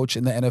head coach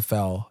in the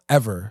NFL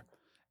ever,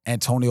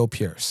 Antonio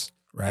Pierce,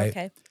 right?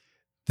 Okay.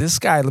 This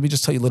guy, let me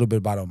just tell you a little bit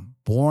about him.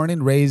 Born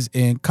and raised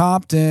in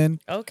Compton.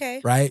 Okay.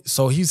 Right?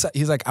 So he's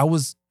like,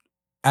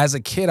 as a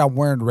kid, I'm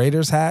wearing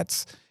Raiders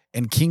hats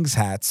and Kings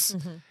hats,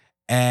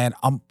 and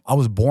I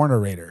was born a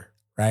Raider,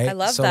 right? I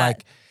love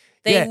that.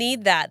 They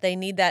need that. They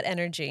need that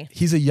energy.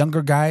 He's a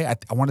younger guy.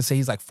 I want to say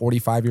he's like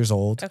 45 years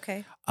old.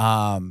 Okay.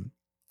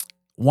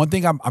 One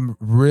thing I'm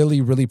really,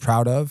 really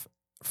proud of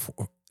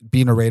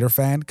being a Raider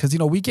fan, because,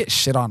 we get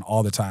shit on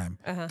all the time.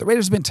 The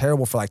Raiders have been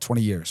terrible for like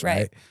 20 years,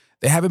 right?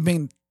 They haven't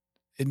been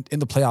in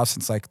the playoffs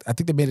since I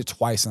think they made it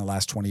twice in the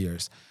last 20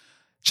 years.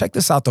 Check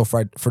this out though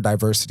for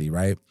diversity,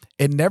 right?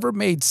 It never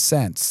made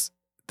sense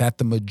that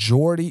the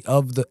majority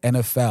of the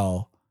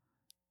NFL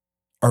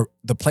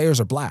the players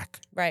are black.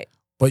 Right.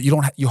 But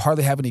you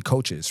hardly have any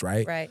coaches,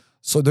 right? Right.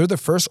 So they're the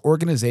first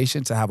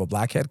organization to have a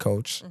black head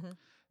coach,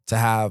 to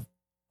have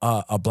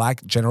a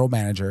black general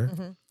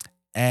manager,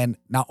 and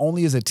not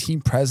only is a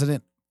team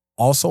president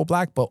also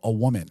black, but a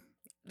woman.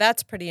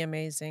 That's pretty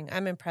amazing.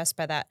 I'm impressed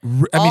by that.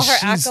 Her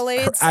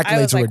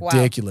accolades are like,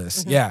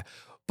 ridiculous. Wow. Yeah.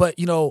 But,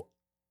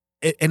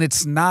 and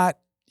it's not,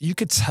 you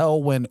could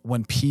tell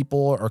when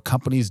people or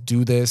companies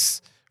do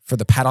this for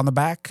the pat on the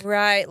back.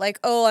 Right. Like,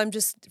 oh, I'm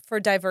just for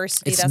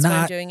diversity. That's why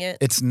I'm doing it.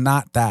 It's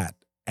not that.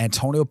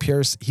 Antonio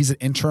Pierce, he's an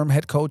interim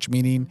head coach,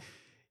 meaning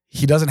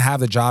he doesn't have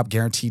the job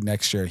guaranteed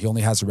next year. He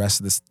only has the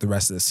rest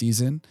of the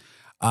season.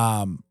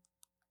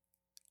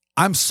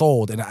 I'm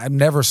sold, and I'm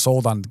never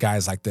sold on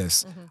guys like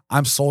this.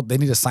 I'm sold. They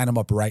need to sign him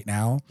up right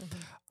now.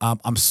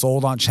 I'm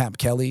sold on Champ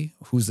Kelly,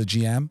 who's the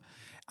GM.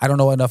 I don't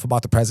know enough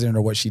about the president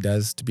or what she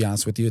does, to be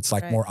honest with you. It's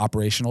like more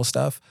operational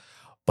stuff.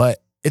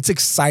 But it's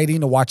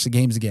exciting to watch the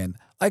games again.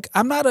 Like,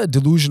 I'm not a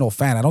delusional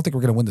fan. I don't think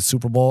we're going to win the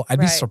Super Bowl. I'd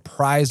be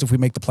surprised if we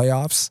make the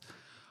playoffs.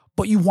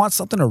 But you want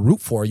something to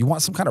root for. You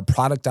want some kind of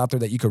product out there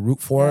that you could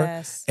root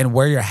for and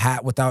wear your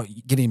hat without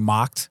getting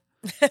mocked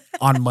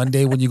on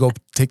Monday when you go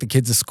take the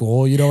kids to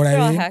school. You know what I mean?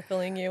 They're all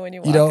heckling you when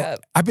you walk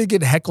up. I've been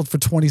getting heckled for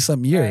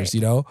 20-something years,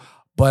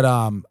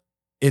 But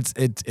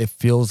it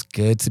feels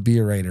good to be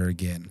a Raider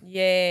again.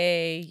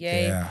 Yay.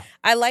 Yeah.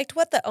 I liked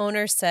what the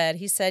owner said.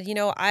 He said,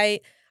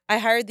 I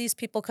hired these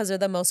people because they're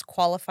the most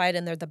qualified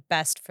and they're the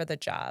best for the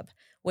job,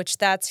 which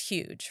that's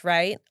huge,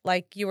 right?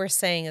 Like you were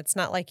saying, it's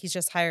not like he's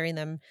just hiring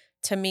them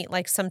to meet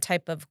like some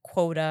type of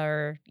quota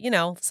or,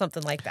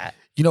 something like that.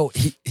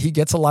 He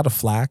gets a lot of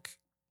flack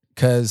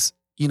because,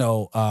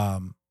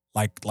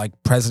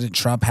 like President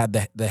Trump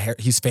had the hair.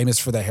 He's famous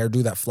for the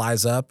hairdo that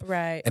flies up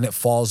and it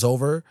falls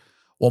over.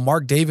 Well,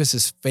 Mark Davis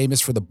is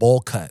famous for the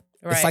bowl cut.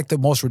 It's like the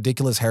most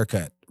ridiculous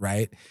haircut,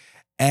 right?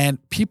 And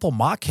people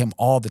mock him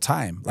all the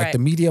time. Like the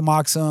media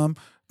mocks him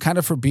kind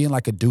of for being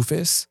like a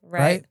doofus,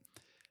 right?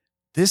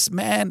 This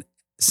man,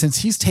 since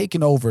he's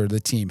taken over the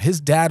team, his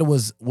dad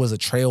was a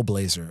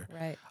trailblazer.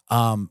 Right.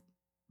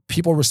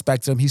 People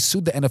respected him. He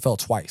sued the NFL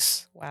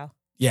twice. Wow.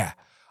 Yeah.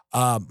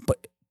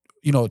 But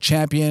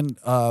champion,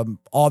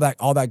 all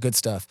that good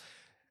stuff.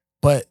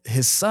 But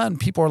his son,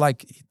 people are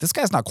like, this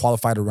guy's not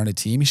qualified to run a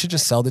team. He should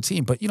just sell the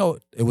team. But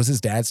it was his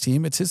dad's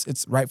team.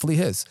 It's rightfully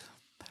his.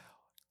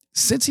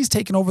 Since he's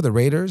taken over the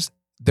Raiders,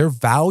 their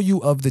value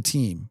of the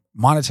team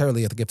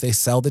monetarily, I think if they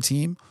sell the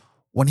team,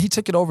 when he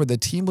took it over, the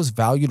team was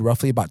valued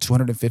roughly about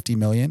 $250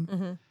 million.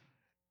 Mm-hmm.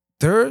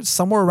 They're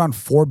somewhere around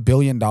 $4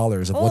 billion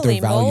of what they're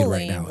valued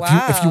right now.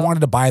 Wow. If you wanted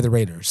to buy the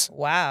Raiders.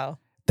 Wow.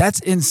 That's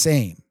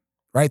insane,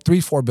 right?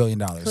 $3-4 billion.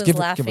 Who's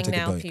laughing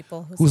now,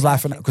 people? Who's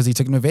laughing? Because he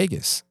took him to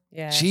Vegas.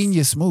 Yes.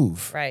 Genius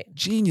move. Right.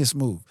 Genius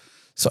move.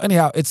 So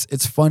anyhow,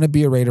 it's fun to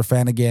be a Raider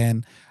fan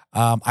again.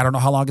 I don't know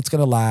how long it's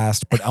going to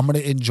last, but I'm going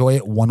to enjoy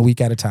it 1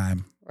 week at a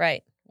time.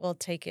 Right. We'll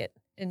take it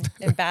and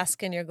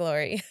bask in your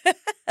glory.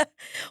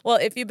 Well,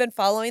 if you've been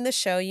following the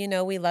show,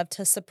 we love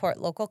to support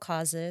local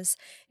causes,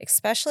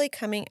 especially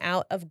coming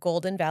out of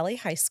Golden Valley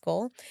High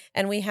School.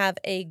 And we have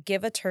a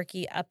Give a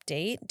Turkey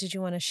update. Did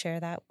you want to share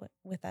that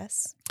with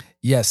us?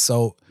 Yes.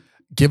 So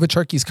Give a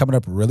Turkey is coming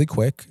up really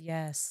quick.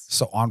 Yes.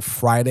 So on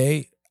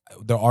Friday,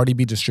 they'll already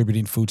be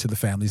distributing food to the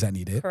families that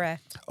need it.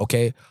 Correct.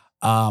 Okay.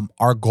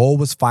 Our goal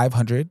was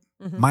 500.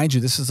 Mm-hmm. Mind you,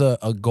 this is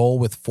a goal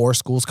with 4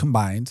 schools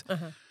combined.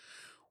 Uh-huh.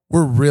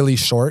 We're really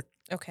short.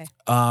 Okay.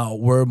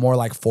 We're more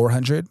like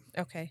 400.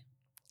 Okay.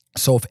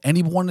 So if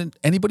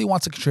anybody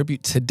wants to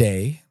contribute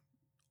today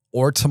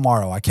or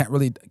tomorrow, I can't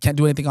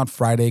do anything on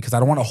Friday because I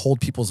don't want to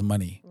hold people's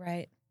money.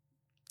 Right.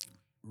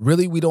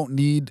 Really, we don't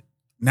need,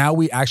 now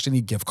we actually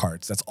need gift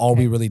cards. That's all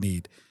we really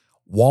need.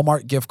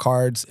 Walmart gift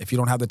cards. If you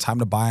don't have the time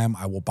to buy them,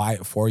 I will buy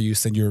it for you,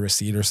 send you a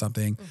receipt or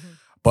something. Mm-hmm.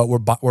 But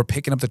we're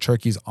picking up the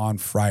turkeys on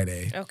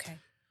Friday. Okay.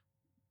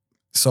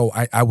 So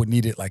I would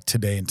need it like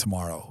today and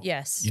tomorrow.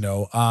 Yes.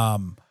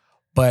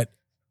 But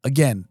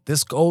again,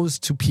 this goes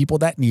to people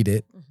that need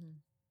it. Mm-hmm.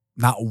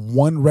 Not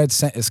one red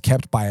cent is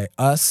kept by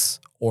us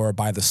or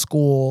by the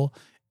school.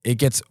 It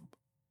gets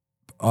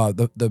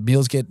the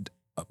meals get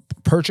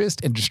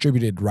purchased and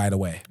distributed right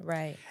away.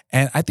 Right.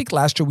 And I think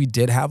last year we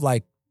did have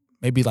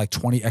maybe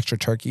 20 extra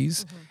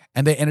turkeys, mm-hmm.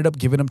 and they ended up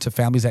giving them to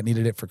families that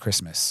needed it for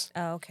Christmas.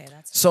 Oh, okay,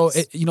 that's so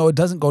nice. It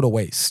doesn't go to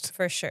waste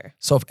for sure.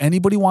 So if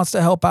anybody wants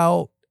to help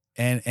out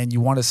and you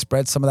want to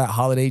spread some of that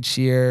holiday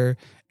cheer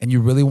and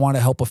you really want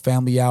to help a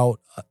family out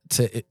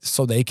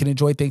so they can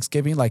enjoy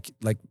Thanksgiving like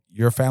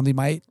your family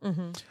might,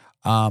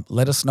 mm-hmm.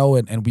 Let us know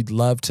and we'd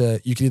love to.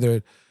 You can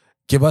either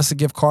give us the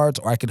gift cards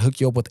or I can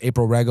hook you up with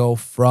April Rego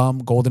from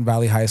Golden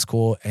Valley High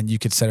School and you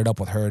could set it up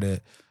with her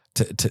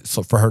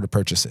so for her to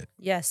purchase it.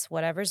 Yes,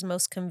 whatever's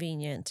most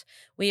convenient.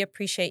 We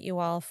appreciate you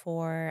all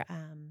for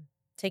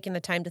taking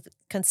the time to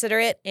consider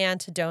it and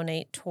to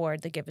donate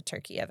toward the Give a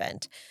Turkey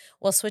event.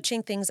 Well,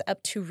 switching things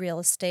up to real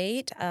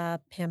estate,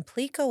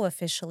 Pamplico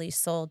officially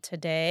sold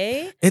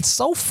today. It's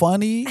so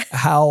funny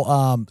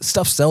how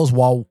stuff sells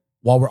while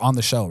we're on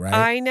the show, right?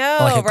 I know.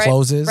 Like it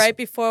closes. Right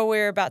before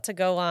we're about to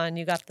go on,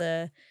 you've got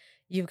the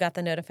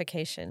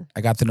notification. I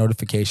got the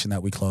notification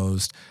that we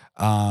closed.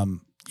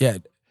 Yeah.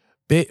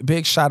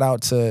 Big shout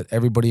out to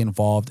everybody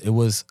involved. It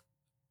was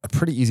a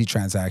pretty easy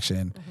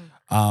transaction.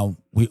 Mm-hmm.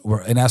 We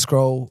were in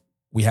escrow.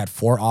 We had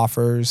 4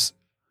 offers.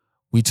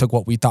 We took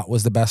what we thought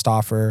was the best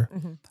offer.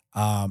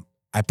 Mm-hmm.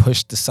 I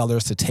pushed the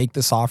sellers to take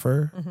this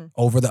offer mm-hmm.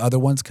 over the other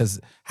ones because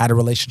had a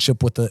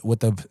relationship with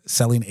the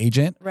selling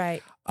agent.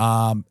 Right.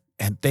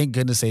 And thank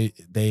goodness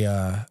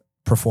they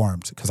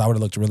performed because I would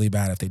have looked really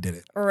bad if they did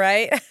it.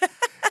 Right.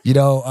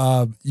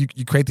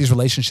 You create these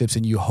relationships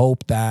and you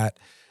hope that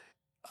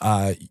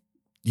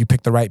you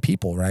pick the right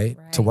people, right?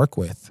 To work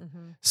with.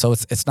 Mm-hmm. So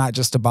it's not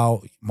just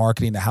about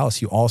marketing the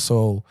house. You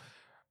also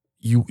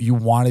you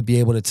want to be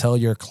able to tell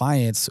your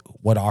clients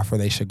what offer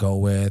they should go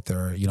with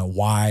or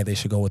why they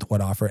should go with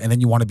what offer, and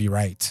then you want to be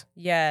right.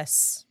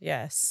 Yes.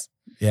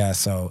 Yeah,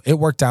 so it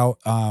worked out.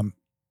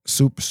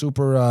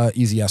 Super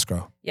easy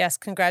escrow. Yes,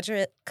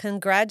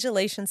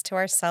 congratulations to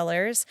our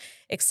sellers.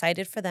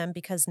 Excited for them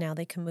because now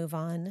they can move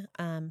on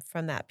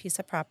from that piece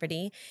of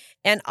property.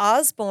 And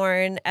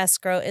Osborne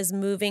escrow is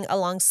moving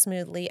along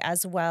smoothly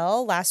as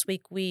well. Last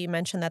week we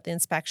mentioned that the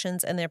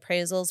inspections and the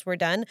appraisals were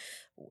done.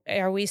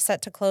 Are we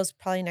set to close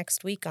probably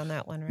next week on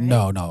that one, right?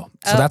 No.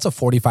 So that's a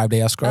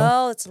 45-day escrow.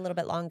 Oh, it's a little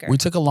bit longer. We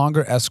took a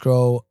longer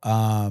escrow.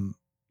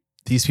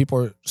 These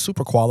people are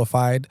super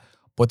qualified,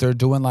 but they're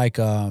doing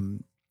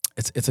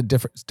it's a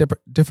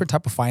different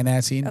type of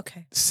financing.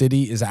 Okay.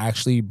 City is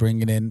actually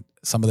bringing in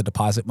some of the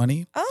deposit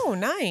money. Oh,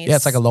 nice. Yeah,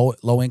 it's like a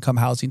low income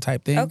housing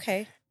type thing.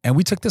 Okay. And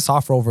we took this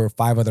offer over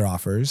 5 other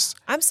offers.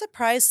 I'm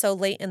surprised so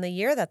late in the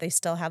year that they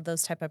still have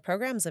those type of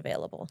programs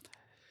available.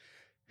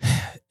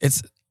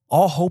 It's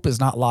all hope is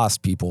not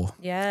lost, people.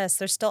 Yes,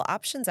 there's still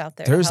options out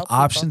there. There's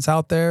options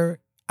out there.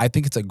 I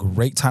think it's a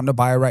great time to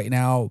buy right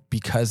now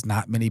because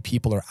not many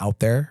people are out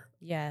there.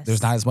 Yes.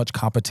 There's not as much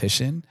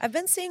competition. I've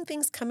been seeing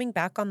things coming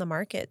back on the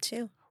market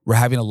too. We're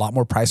having a lot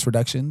more price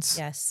reductions.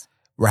 Yes.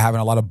 We're having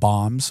a lot of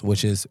bombs,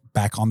 which is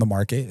back on the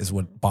market is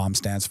what BOMB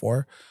stands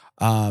for.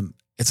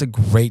 It's a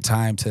great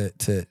time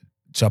to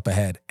jump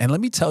ahead. And let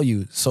me tell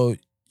you, so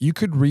you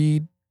could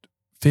read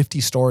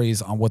 50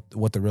 stories on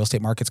what the real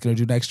estate market's going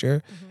to do next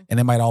year, mm-hmm. and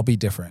it might all be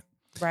different.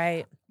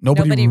 Right.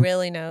 Nobody Nobody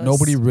really knows.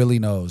 Nobody really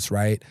knows,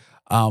 right?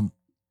 I'm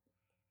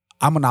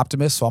an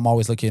optimist, so I'm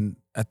always looking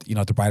at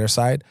the brighter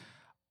side.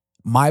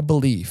 My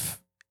belief,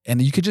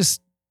 and you could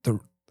just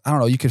I don't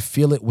know, you could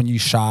feel it when you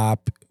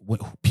shop, when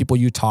people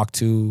you talk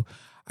to.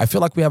 I feel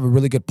like we have a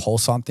really good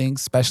pulse on things,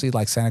 especially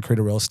like Santa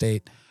Clarita real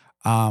estate.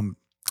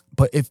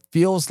 But it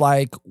feels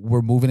like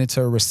we're moving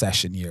into a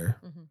recession year,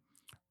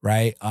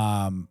 right?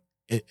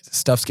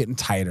 Stuff's getting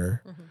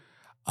tighter.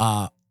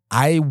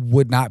 I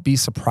would not be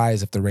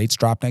surprised if the rates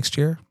drop next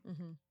year,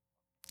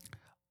 a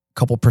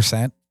couple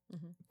percent,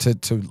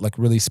 to like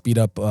really speed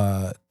up,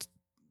 to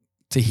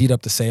heat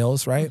up the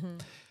sales, right?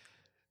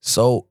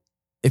 So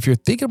if you're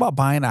thinking about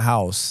buying a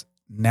house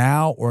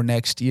now or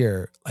next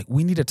year, like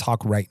we need to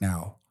talk right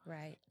now.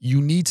 Right.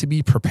 You need to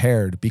be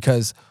prepared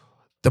because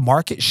the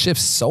market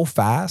shifts so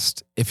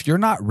fast. If you're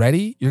not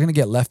ready, you're going to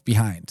get left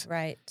behind.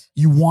 Right.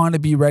 You want to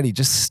be ready.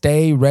 Just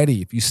stay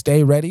ready. If you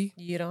stay ready,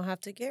 you don't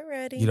have to get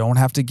ready. You don't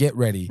have to get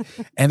ready.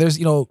 And there's,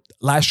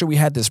 last year we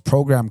had this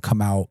program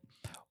come out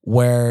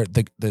where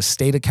the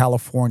state of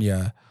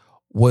California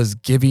was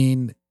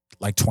giving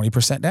like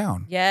 20%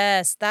 down.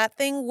 Yes, that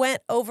thing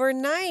went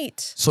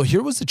overnight. So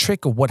here was the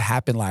trick of what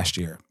happened last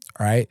year.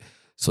 All right.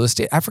 So the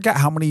state, I forgot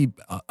how many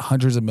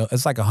hundreds of millions,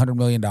 it's like $100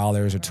 million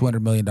or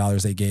 $200 million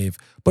they gave,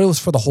 but it was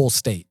for the whole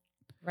state.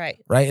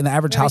 Right. Right. And the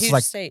average house is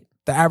like, state.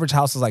 the average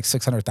house is like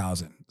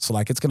 600,000. So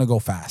like, it's going to go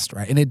fast.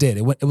 Right. And it did,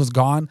 it was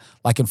gone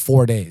like in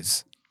 4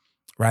 days.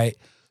 Right.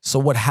 So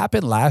what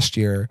happened last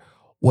year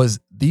was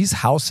these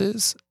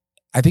houses,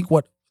 I think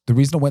the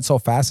reason it went so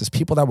fast is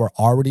people that were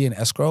already in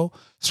escrow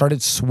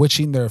started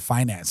switching their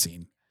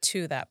financing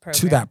to that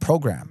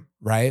program.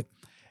 Right.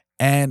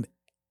 And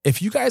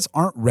if you guys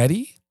aren't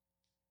ready,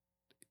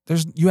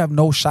 you have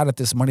no shot at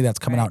this money that's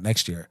coming out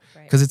next year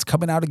because it's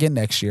coming out again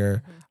next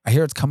year. I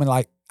hear it's coming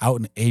like out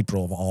in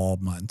April of all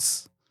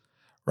months.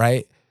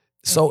 Right.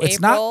 So it's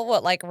April,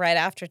 what, like right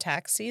after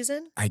tax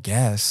season? I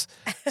guess.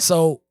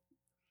 So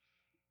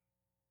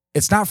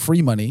it's not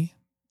free money.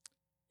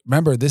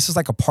 Remember, this is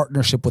like a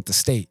partnership with the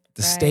state.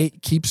 The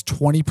state keeps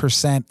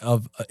 20%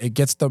 of it,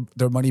 gets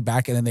their money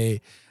back, and then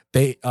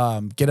they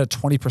get a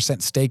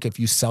 20% stake if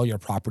you sell your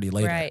property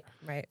later.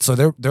 Right. So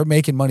they're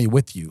making money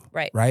with you.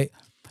 Right.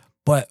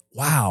 But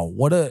wow,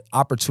 what an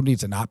opportunity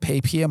to not pay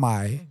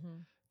PMI,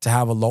 to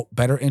have a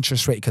better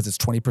interest rate because it's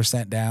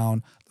 20%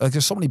 down. Like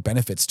there's so many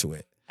benefits to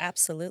it.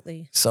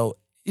 Absolutely. So,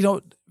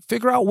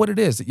 figure out what it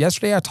is.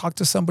 Yesterday I talked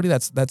to somebody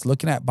that's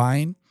looking at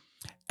buying,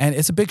 and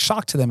it's a big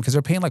shock to them because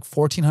they're paying like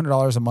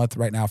 $1,400 a month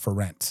right now for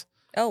rent.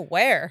 Oh,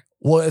 where?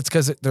 Well, it's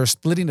because they're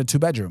splitting a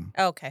 2-bedroom.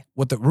 Oh, okay.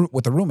 With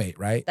the roommate,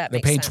 right?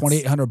 They're paying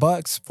 $2,800,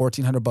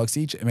 $1,400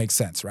 each. It makes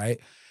sense, right?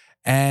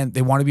 And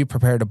they want to be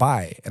prepared to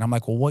buy. And I'm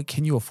like, well, what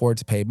can you afford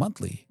to pay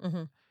monthly?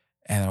 And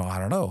I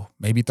don't know,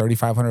 maybe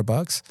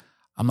 $3,500.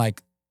 I'm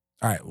like,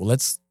 all right, well,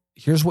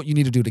 here's what you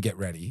need to do to get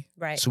ready.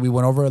 Right. So we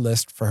went over a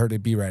list for her to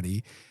be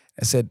ready.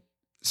 I said,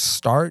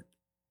 start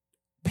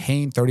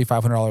paying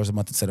 $3,500 a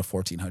month instead of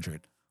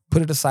 $1,400.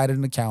 Put it aside in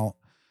an account.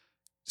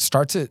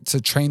 Start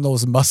to train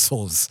those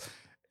muscles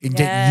and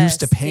get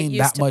used to paying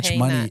that much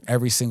money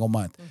every single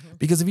month.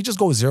 Because if you just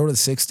go 0 to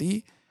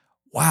 60,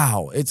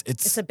 wow,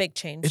 it's a big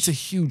change. It's a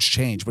huge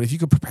change. But if you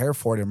could prepare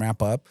for it and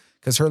ramp up,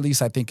 because her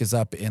lease I think is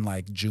up in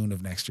like June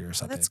of next year or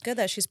something. That's good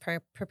that she's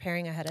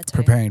preparing ahead of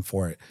time. Preparing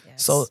for it.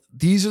 Yes. So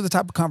these are the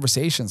type of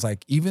conversations.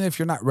 Like even if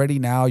you're not ready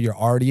now, you're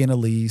already in a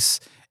lease,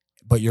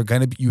 but you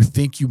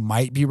think you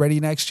might be ready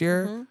next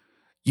year.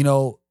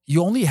 You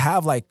only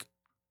have like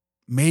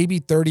maybe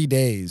 30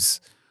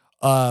 days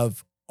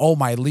of,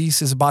 my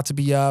lease is about to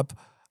be up.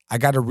 I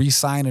got to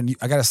sign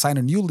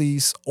a new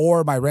lease,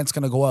 or my rent's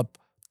going to go up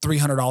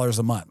 $300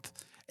 a month.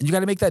 And you got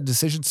to make that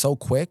decision so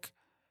quick.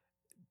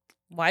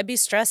 Why be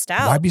stressed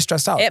out?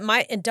 It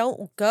might, and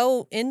don't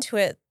go into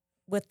it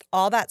with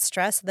all that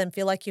stress and then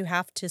feel like you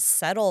have to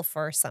settle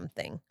for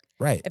something.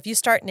 Right. If you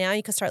start now,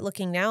 you can start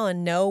looking now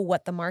and know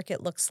what the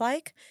market looks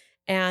like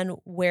and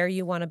where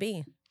you want to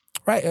be.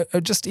 Right.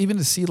 Or just even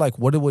to see like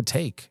what it would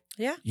take.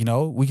 Yeah.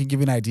 We can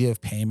give you an idea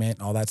of payment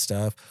and all that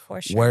stuff. For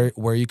sure.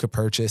 Where you could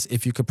purchase,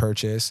 if you could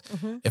purchase.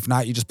 If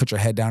not, you just put your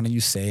head down and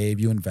you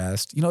save, you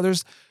invest.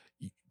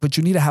 But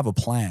you need to have a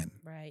plan.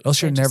 Right.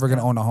 Else you're never going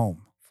to own a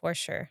home. For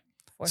sure.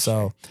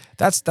 So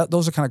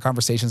those are kind of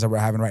conversations that we're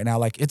having right now.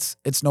 Like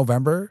it's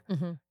November.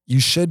 You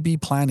should be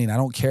planning. I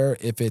don't care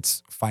if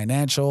it's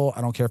financial.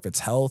 I don't care if it's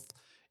health.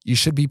 You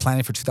should be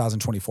planning for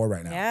 2024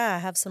 right now. Yeah,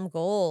 have some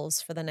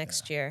goals for the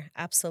next year.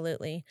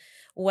 Absolutely.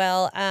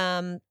 Well,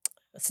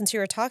 since you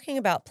were talking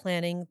about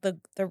planning,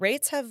 the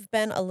rates have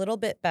been a little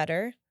bit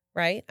better,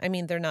 right? I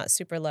mean, they're not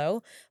super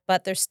low,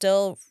 but they're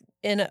still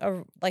in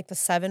like the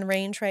 7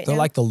 range right now. They're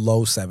like the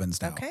low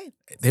 7s now. Okay.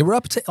 They were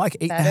up to like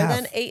 8.5. Better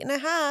than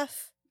 8.5.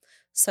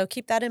 So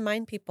keep that in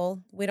mind,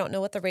 people. We don't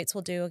know what the rates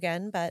will do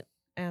again, but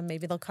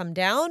maybe they'll come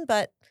down,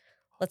 but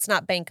let's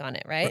not bank on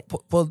it, right?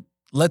 Well,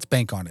 let's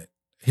bank on it.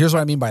 Here's what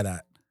I mean by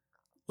that.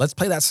 Let's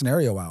play that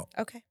scenario out.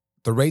 Okay.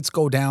 The rates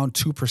go down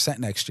 2%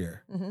 next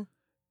year.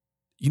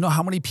 You know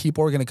how many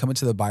people are going to come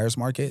into the buyer's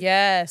market?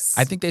 Yes.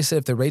 I think they said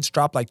if the rates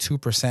drop like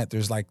 2%,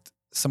 there's like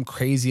some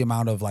crazy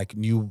amount of like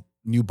new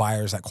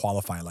buyers that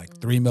qualify, like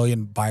 3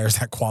 million buyers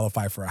that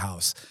qualify for a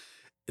house.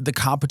 The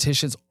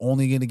competition's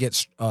only going to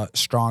get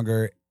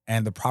stronger,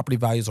 and the property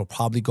values will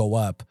probably go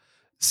up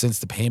since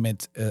the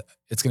payment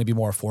it's going to be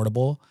more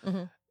affordable.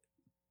 Mm-hmm.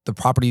 The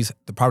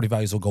property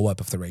values will go up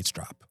if the rates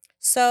drop.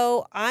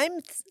 So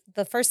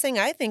the first thing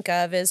I think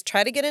of is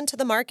try to get into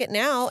the market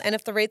now, and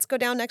if the rates go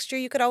down next year,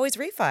 you could always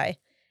refi,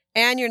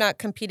 and you're not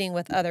competing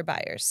with other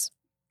buyers.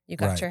 You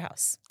got Right. your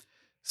house.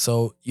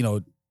 So,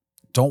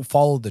 don't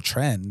follow the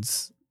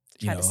trends.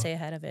 Try to stay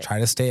ahead of it. Try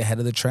to stay ahead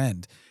of the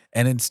trend.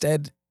 And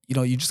instead,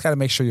 you just got to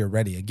make sure you're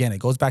ready. Again, it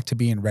goes back to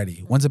being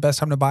ready. When's the best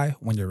time to buy?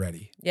 When you're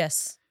ready.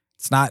 Yes.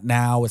 It's not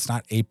now. It's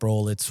not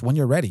April. It's when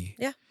you're ready.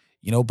 Yeah.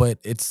 But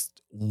it's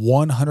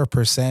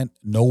 100%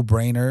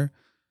 no-brainer.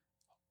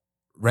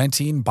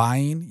 Renting,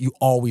 buying, you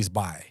always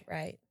buy.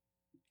 Right.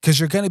 Because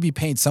you're going to be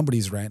paying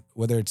somebody's rent,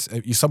 whether it's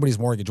somebody's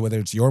mortgage, whether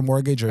it's your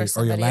mortgage or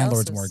your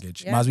landlord's else's.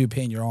 mortgage. Yeah. You might as well be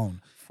paying your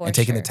own and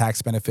taking the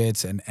tax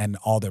benefits and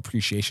all the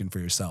appreciation for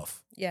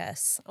yourself.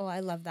 Yes. Oh, I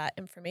love that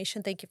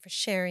information. Thank you for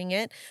sharing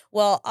it.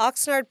 Well,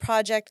 Oxnard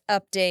project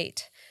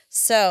update.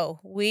 So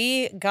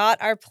we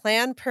got our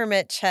plan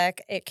permit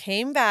check. It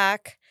came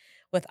back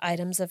with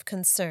items of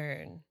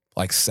concern.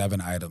 Like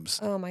 7 items.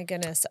 Oh, my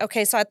goodness.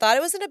 Okay, so I thought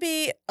it was going to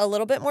be a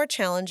little bit more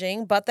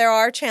challenging, but there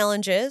are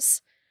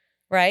challenges.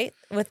 Right?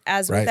 With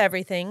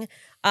everything.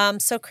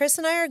 So Chris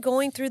and I are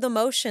going through the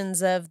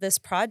motions of this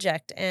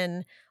project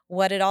and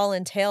what it all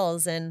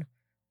entails. And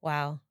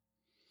wow.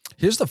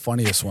 Here's the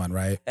funniest one,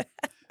 right?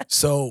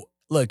 So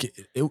look,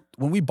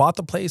 when we bought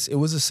the place, it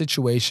was a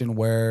situation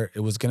where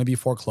it was going to be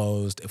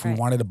foreclosed. If we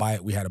wanted to buy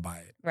it, we had to buy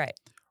it. Right.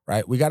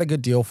 Right. We got a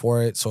good deal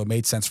for it. So it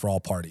made sense for all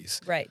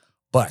parties. Right.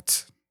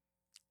 But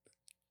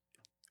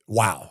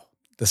wow.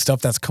 The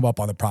stuff that's come up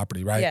on the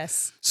property, right?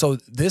 Yes. So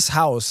this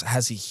house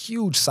has a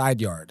huge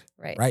side yard,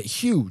 right?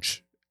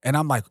 Huge. And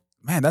I'm like,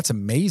 man, that's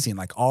amazing.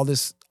 Like all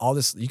this,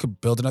 you could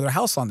build another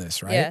house on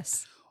this, right?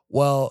 Yes.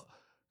 Well,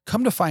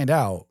 come to find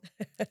out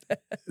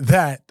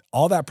that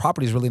all that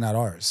property is really not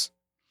ours.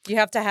 You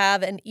have to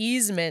have an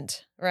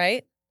easement,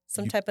 right?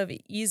 Some type of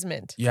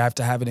easement. You have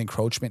to have an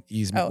encroachment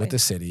easement with the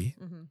city.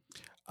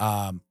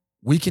 Mm-hmm.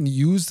 We can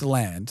use the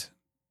land.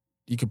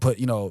 You could put,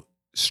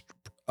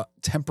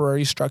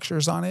 temporary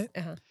structures on it.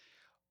 Uh-huh.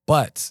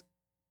 But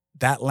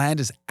that land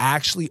is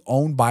actually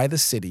owned by the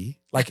city.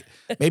 Like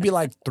maybe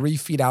like 3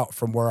 feet out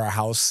from where our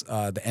house,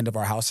 the end of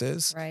our house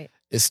is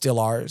still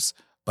ours.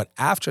 But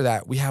after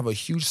that, we have a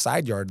huge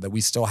side yard that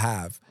we still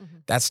have. Mm-hmm.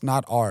 That's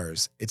not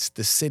ours. It's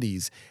the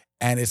city's.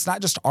 And it's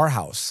not just our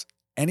house.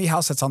 Any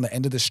house that's on the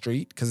end of the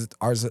street, because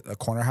ours is a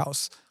corner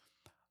house,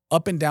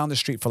 up and down the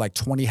street for like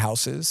 20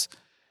 houses,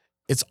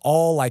 it's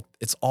all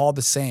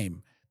the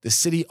same. The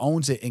city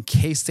owns it in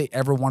case they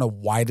ever want to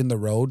widen the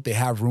road. They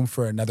have room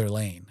for another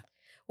lane.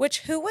 Which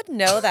who would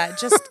know that?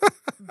 Just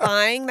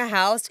buying the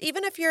house,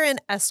 even if you're in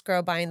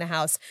escrow buying the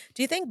house,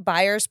 do you think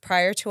buyers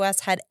prior to us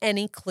had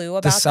any clue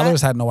about that? The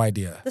sellers had no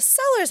idea. The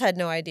sellers had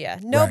no idea.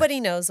 Nobody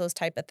knows those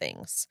type of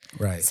things.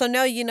 Right. So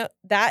no,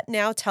 that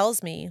now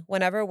tells me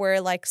whenever we're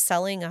like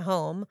selling a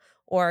home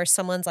or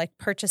someone's like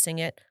purchasing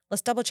it,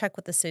 let's double check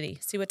with the city.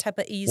 See what type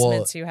of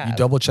easements you have. You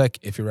double check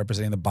if you're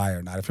representing the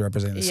buyer, not if you're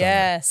representing the seller.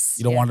 Yes.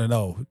 You don't want to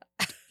know.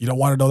 You don't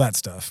want to know that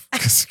stuff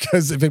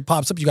because if it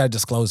pops up, you got to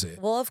disclose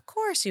it. Well, of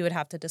course you would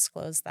have to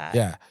disclose that.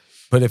 Yeah.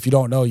 But if you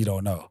don't know, you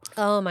don't know.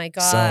 Oh my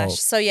gosh.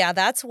 So yeah,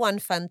 that's one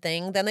fun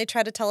thing. Then they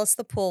tried to tell us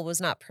the pool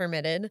was not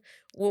permitted,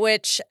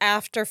 which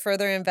after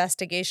further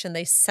investigation,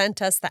 they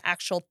sent us the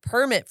actual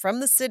permit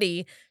from the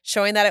city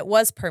showing that it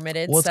was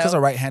permitted. Well, it's because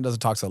the right hand doesn't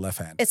talk to the left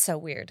hand. It's so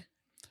weird.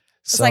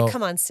 It's like,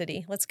 come on,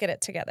 city, let's get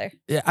it together.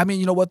 Yeah, I mean,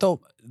 you know what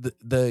though?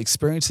 The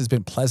experience has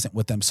been pleasant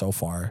with them so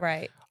far.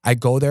 Right. I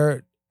go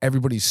there,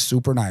 everybody's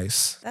super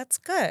nice. That's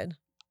good.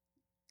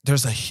 There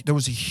was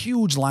a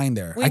huge line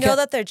there. We know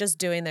that they're just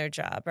doing their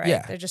job, right?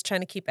 Yeah. They're just trying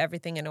to keep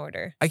everything in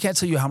order. I can't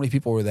tell you how many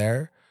people were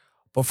there,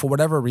 but for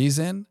whatever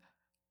reason,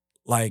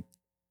 like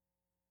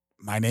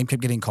my name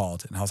kept getting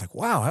called, and I was like,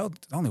 "Wow,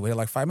 I only waited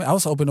like 5 minutes." I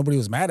was hoping nobody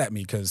was mad at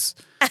me because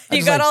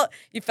you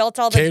felt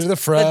all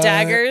the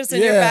daggers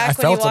in your back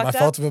when you walked up? I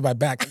felt them in my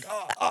back.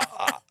 Like,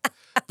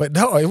 But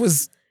no, I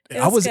was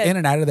good. In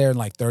and out of there in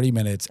like 30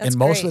 minutes. That's and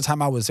most great. of the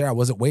time I was there, I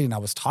wasn't waiting. I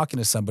was talking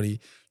to somebody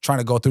trying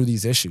to go through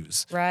these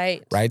issues.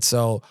 Right. Right.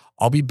 So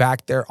I'll be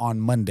back there on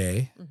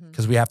Monday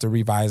because we have to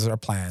revise our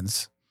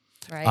plans.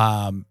 Right.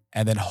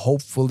 And then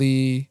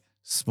hopefully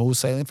smooth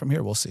sailing from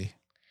here. We'll see.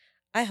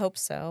 I hope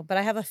so, but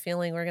I have a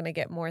feeling we're going to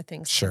get more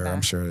things. Sure,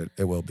 I'm sure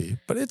it will be.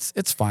 But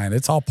it's fine.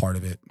 It's all part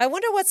of it. I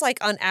wonder what's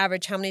like on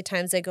average, how many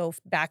times they go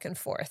back and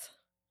forth.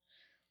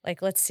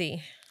 Like, let's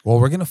see. Well,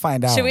 we're going to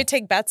find out. Should we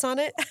take bets on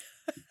it?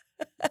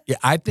 Yeah,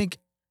 I think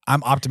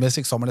I'm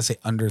optimistic, so I'm going to say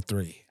under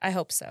 3. I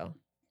hope so.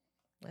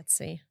 Let's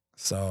see.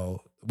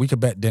 So we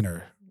could bet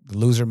dinner. The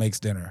loser makes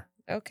dinner.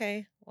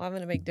 Okay. Well, I'm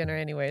going to make dinner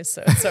anyways,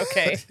 so it's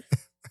okay.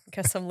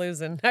 Guess I'm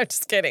losing. I'm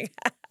just kidding.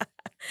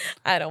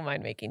 I don't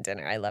mind making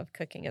dinner. I love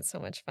cooking. It's so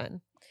much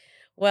fun.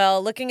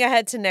 Well, looking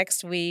ahead to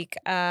next week,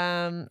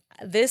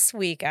 this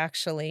week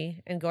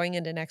actually, and going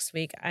into next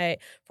week,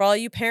 for all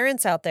you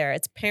parents out there,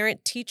 it's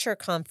Parent Teacher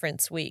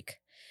Conference week.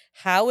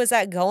 How is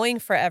that going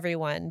for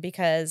everyone?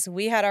 Because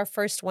we had our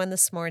first one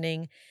this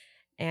morning,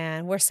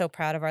 and we're so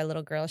proud of our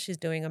little girl. She's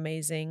doing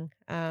amazing.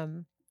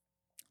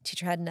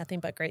 Teacher had nothing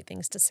but great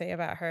things to say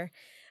about her.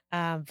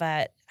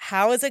 But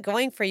how is it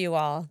going for you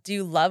all? Do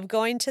you love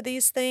going to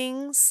these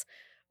things?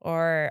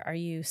 Or are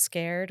you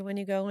scared when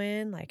you go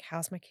in? Like,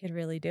 how's my kid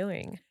really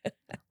doing?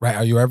 Right?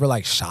 Are you ever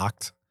like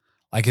shocked?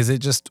 Like, is it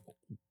just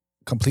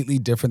completely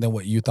different than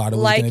what you thought it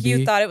was going to Like you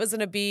be? thought it was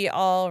going to be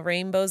all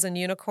rainbows and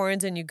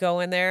unicorns, and you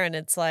go in there and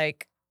it's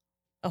like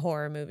a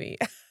horror movie.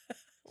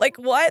 Like,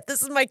 what?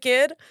 This is my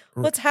kid?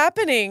 What's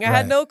happening? I had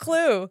Right. no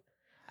clue.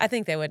 I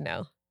think they would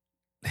know.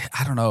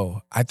 I don't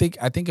know. I think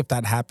if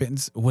that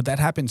happens, would that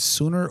happen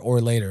sooner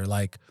or later?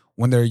 Like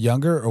when they're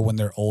younger or when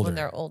they're older? When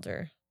they're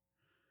older,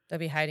 they'll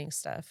be hiding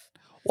stuff.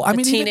 Well, I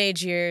mean,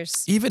 teenage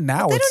years. Even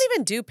now, but they don't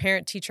even do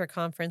parent-teacher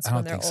conference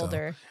when they're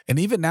older. So. And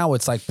even now,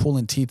 it's like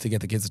pulling teeth to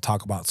get the kids to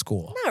talk about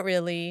school. Not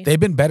really. They've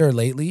been better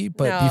lately,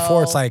 but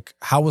before it's like,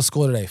 how was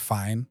school today?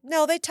 Fine.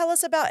 No, they tell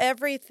us about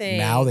everything.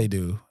 Now they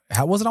do.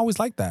 How wasn't always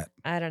like that?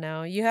 I don't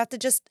know. You have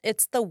to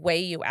it's the way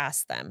you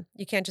ask them.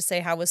 You can't just say,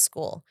 how was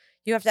school?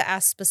 You have to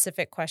ask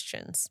specific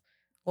questions.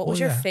 What was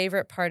your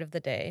favorite part of the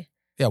day?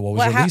 Yeah, what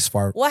was your least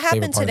favorite part? What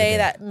happened today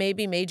that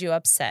maybe made you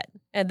upset?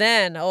 And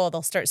then,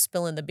 they'll start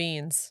spilling the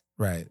beans.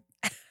 Right.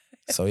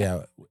 So,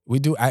 yeah, we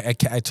do. I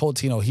told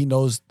Tino he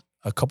knows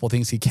a couple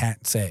things he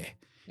can't say.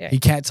 Yeah. He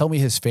can't tell me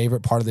his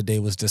favorite part of the day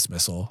was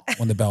dismissal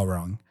when the bell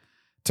rung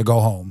to go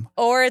home.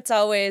 Or it's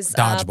always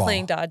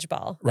playing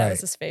dodgeball. That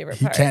was his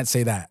favorite part. He can't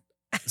say that.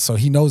 So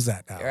he knows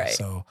that now. Right.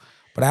 So,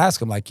 but I ask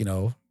him, like,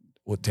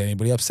 did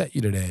anybody upset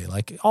you today?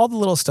 Like all the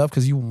little stuff,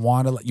 because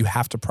you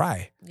have to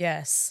pry.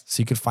 Yes.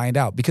 So you could find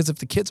out. Because if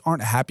the kids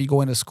aren't happy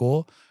going to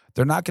school,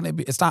 they're not going to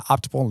be, it's not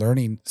optimal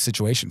learning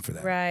situation for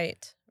them.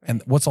 Right.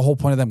 And what's the whole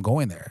point of them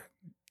going there?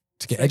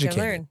 To get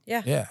educated. Learn.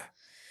 Yeah. Yeah.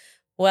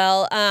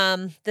 Well,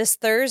 this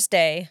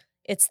Thursday,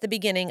 it's the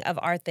beginning of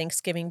our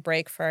Thanksgiving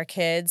break for our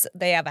kids.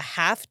 They have a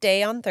half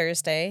day on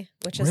Thursday,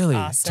 which is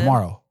awesome.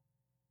 Tomorrow.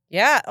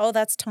 Yeah. Oh,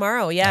 that's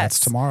tomorrow. Yes. That's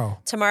tomorrow.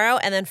 Tomorrow.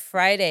 And then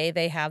Friday,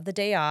 they have the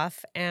day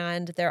off,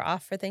 and they're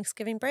off for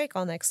Thanksgiving break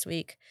all next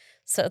week.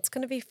 So it's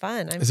going to be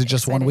fun. Is it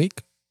just excited. 1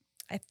 week?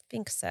 I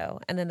think so.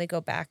 And then they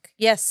go back.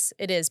 Yes,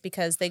 it is,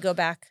 because they go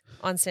back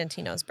on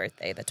Santino's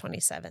birthday, the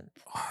 27th.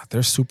 Oh,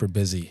 they're super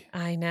busy.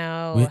 I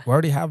know. You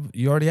already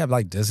have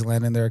like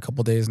Disneyland in there a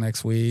couple days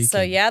next week.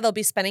 So yeah, they'll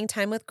be spending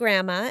time with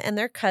Grandma and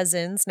their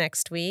cousins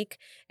next week.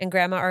 And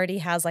Grandma already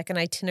has like an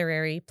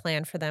itinerary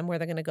planned for them where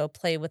they're going to go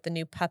play with the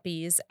new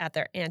puppies at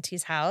their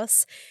auntie's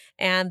house.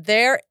 And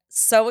they're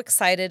so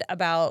excited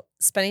about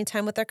spending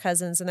time with their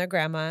cousins and their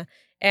grandma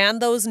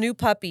and those new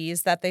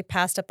puppies that they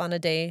passed up on a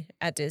day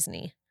at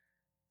Disney.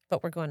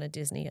 But we're going to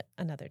Disney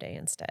another day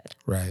instead.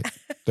 Right.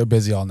 They're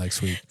busy all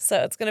next week.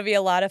 So it's going to be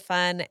a lot of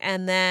fun.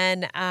 And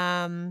then,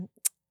 I'm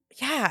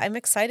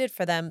excited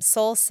for them.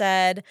 Sol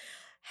said,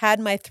 had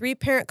my 3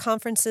 parent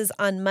conferences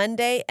on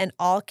Monday, and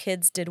all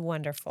kids did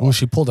wonderful. Well,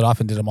 she pulled it off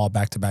and did them all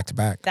back to back to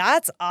back.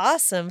 That's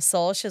awesome,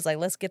 Sol. She was like,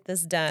 let's get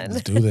this done.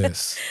 Let's do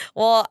this.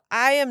 Well,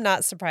 I am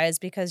not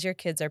surprised because your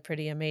kids are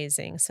pretty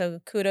amazing. So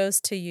kudos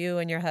to you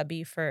and your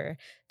hubby for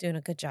doing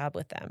a good job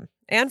with them.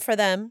 And for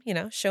them,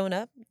 showing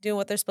up, doing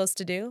what they're supposed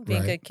to do,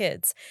 being good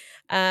kids.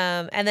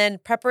 And then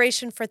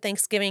preparation for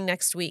Thanksgiving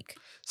next week.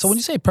 So when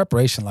you say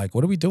preparation, like,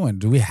 what are we doing?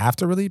 Do we have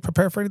to really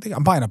prepare for anything?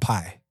 I'm buying a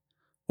pie.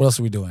 What else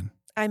are we doing?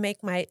 I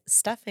make my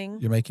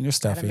stuffing. You're making your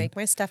stuffing. I make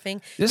my stuffing.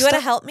 Do you want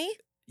to help me?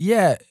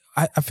 Yeah.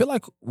 I feel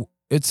like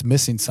it's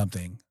missing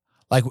something.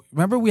 Like,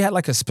 remember we had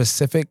like a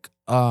specific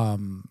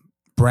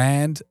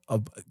brand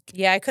of...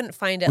 Yeah, I couldn't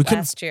find it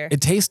last year.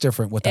 It tastes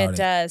different without it. It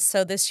does.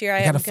 So this year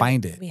I got to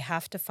find it. We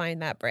have to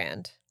find that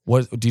brand.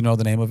 What do you know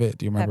the name of it?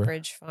 Do you remember?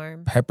 Pepperidge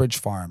Farm. Pepperidge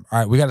Farm. All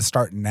right, we got to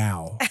start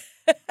now.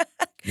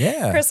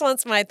 Yeah. Chris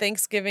wants my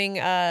Thanksgiving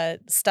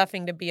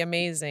stuffing to be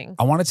amazing.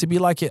 I want it to be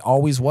like it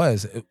always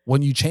was.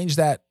 When you change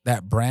that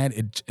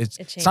brand,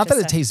 it's not that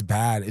it tastes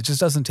bad. It just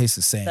doesn't taste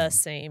the same. The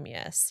same,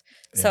 yes.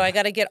 Yeah. So I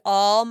got to get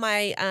all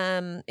my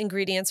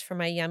ingredients for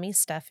my yummy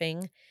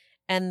stuffing.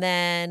 And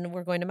then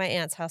we're going to my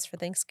aunt's house for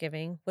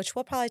Thanksgiving, which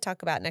we'll probably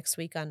talk about next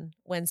week on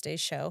Wednesday's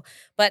show.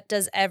 But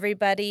does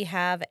everybody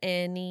have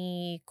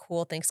any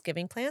cool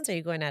Thanksgiving plans? Are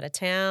you going out of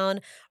town?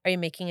 Are you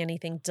making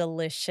anything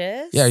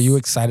delicious? Yeah. Are you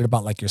excited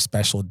about like your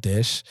special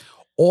dish?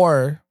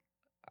 Or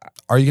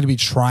are you going to be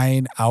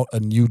trying out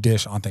a new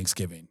dish on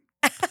Thanksgiving?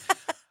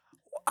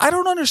 I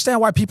don't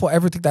understand why people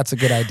ever think that's a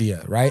good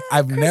idea, right?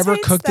 I've never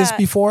cooked this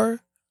before,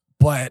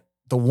 but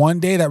the one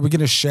day that we're going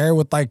to share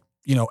with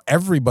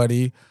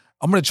everybody,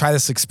 I'm going to try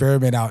this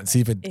experiment out and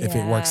see if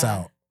it works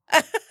out.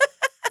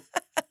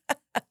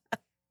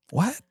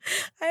 What?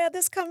 I had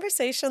this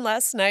conversation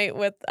last night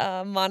with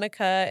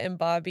Monica and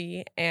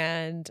Bobby,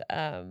 and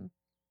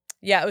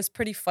it was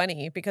pretty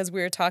funny because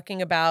we were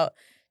talking about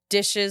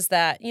dishes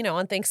that,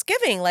 on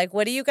Thanksgiving, like,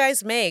 what do you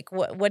guys make?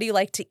 What do you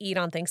like to eat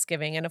on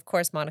Thanksgiving? And of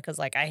course, Monica's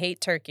like, I hate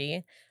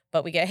turkey.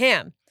 but we get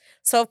ham.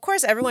 So, of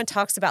course, everyone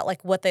talks about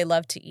like what they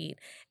love to eat.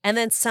 And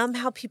then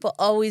somehow people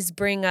always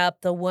bring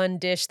up the one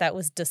dish that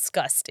was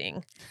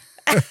disgusting.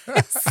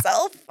 It's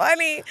so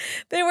funny.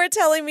 They were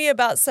telling me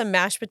about some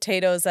mashed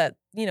potatoes that,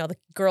 the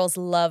girls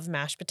love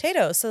mashed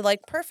potatoes. So,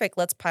 like, perfect.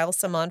 Let's pile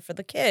some on for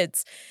the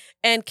kids.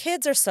 And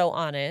kids are so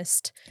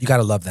honest. You got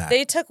to love that.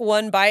 They took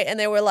one bite and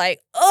they were like,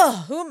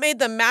 oh, who made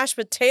the mashed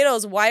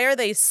potatoes? Why are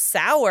they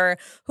sour?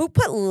 Who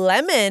put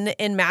lemon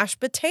in mashed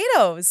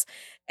potatoes?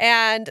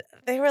 And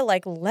they were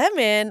like,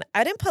 lemon?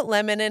 I didn't put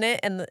lemon in it.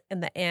 And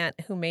the aunt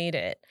who made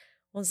it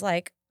was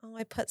like, oh,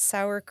 I put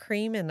sour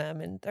cream in them.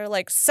 And they're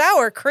like,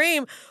 sour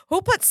cream?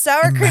 Who put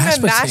sour cream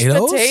in mashed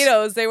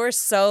potatoes? They were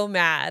so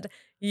mad.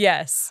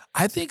 Yes.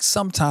 I think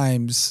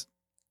sometimes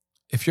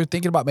if you're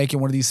thinking about making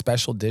one of these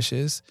special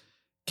dishes,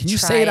 can you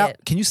say it out?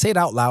 Can you say it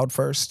out loud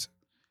first,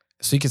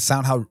 so you can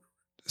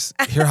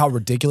hear how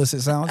ridiculous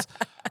it sounds?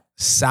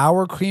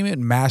 Sour cream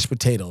and mashed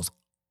potatoes.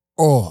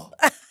 Oh,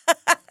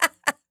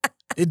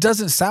 it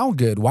doesn't sound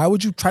good. Why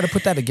would you try to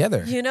put that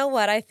together? You know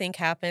what I think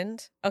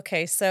happened?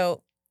 Okay,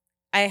 so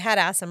I had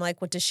asked them,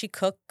 like, what does she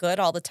cook good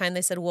all the time?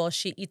 They said, well,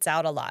 she eats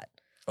out a lot.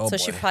 Oh, so boy.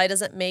 She probably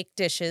doesn't make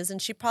dishes, and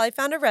she probably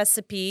found a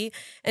recipe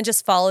and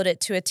just followed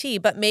it to a T.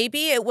 But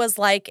maybe it was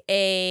like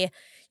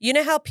you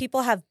know how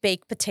people have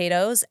baked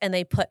potatoes and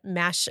they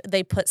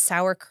put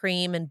sour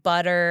cream and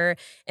butter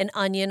and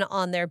onion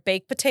on their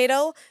baked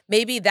potato?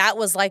 Maybe that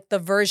was like the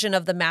version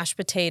of the mashed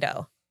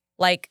potato.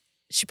 Like,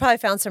 she probably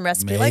found some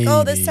recipe like,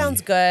 oh, this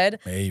sounds good.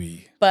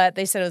 Maybe. But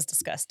they said it was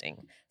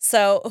disgusting.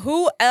 So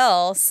who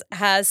else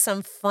has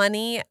some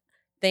funny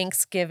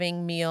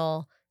Thanksgiving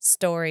meal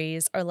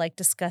stories or like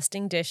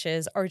disgusting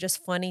dishes or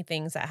just funny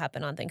things that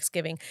happen on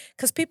Thanksgiving?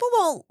 Because people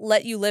won't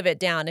let you live it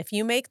down. If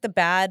you make the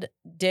bad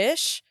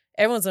dish,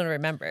 everyone's going to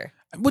remember.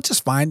 Which is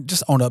fine.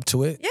 Just own up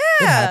to it. Yeah.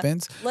 It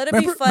happens. Let it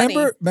be funny.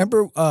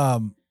 Remember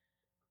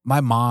my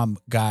mom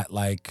got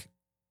like,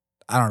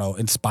 I don't know,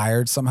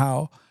 inspired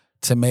somehow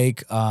to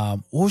make,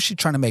 what was she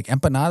trying to make?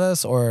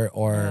 Empanadas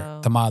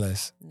or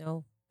tamales?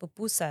 No,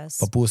 pupusas.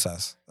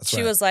 Pupusas. That's right.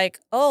 She was like,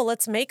 oh,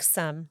 let's make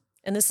some.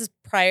 And this is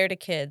prior to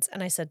kids.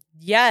 And I said,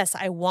 yes,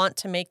 I want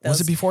to make those.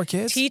 Was it before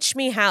kids? Teach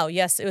me how.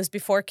 Yes, it was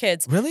before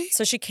kids. Really?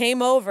 So she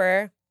came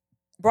over,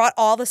 brought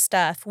all the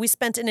stuff. We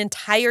spent an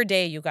entire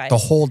day, you guys. The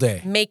whole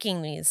day.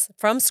 Making these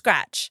from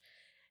scratch.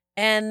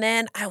 And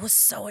then I was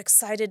so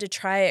excited to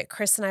try it.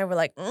 Chris and I were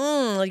like,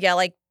 yeah,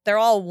 like they're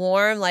all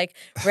warm, like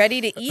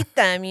ready to eat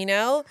them,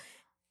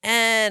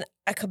 And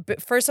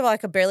first of all, I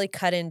could barely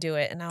cut into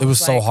it. And I was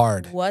so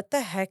hard. What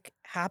the heck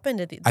happened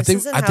to these? This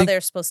isn't how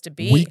they're supposed to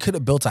be. We could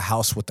have built a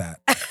house with that.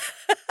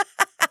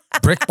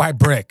 Brick by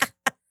brick.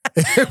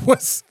 It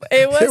was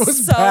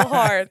so bad.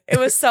 hard. It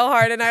was so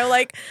hard. And I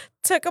like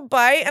took a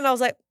bite and I was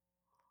like,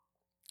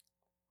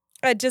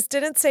 I just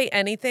didn't say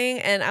anything.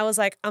 And I was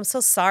like, I'm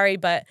so sorry,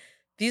 but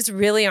these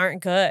really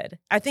aren't good.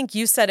 I think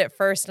you said it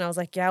first. And I was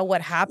like, yeah,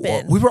 what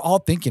happened? Well, we were all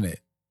thinking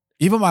it.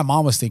 Even my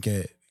mom was thinking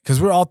it.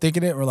 Because we were all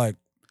thinking it. We're like,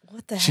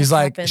 what the heck she's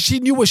like, happened? She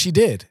knew what she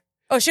did.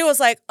 Oh, she was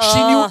like,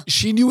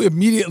 She knew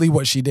immediately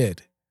what she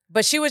did.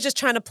 But she was just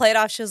trying to play it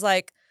off. She was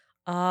like,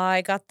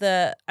 I got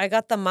the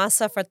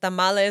masa for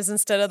tamales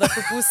instead of the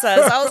pupusas.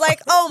 I was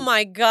like, oh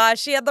my gosh,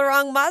 she had the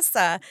wrong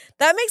masa.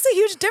 That makes a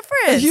huge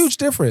difference. A huge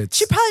difference.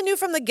 She probably knew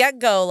from the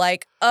get-go,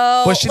 like,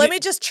 oh, let me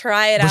just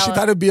try it out. But she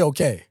thought it'd be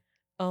okay.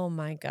 Oh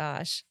my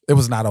gosh. It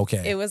was not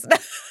okay. It was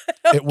not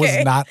okay. It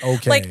was not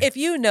okay. Like, if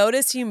you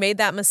notice you made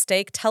that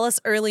mistake, tell us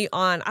early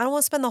on. I don't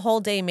want to spend the whole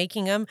day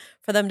making them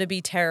for them to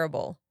be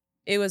terrible.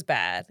 It was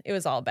bad. It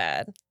was all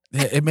bad.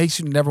 Yeah, it makes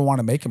you never want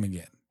to make them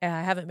again. Yeah,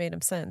 I haven't made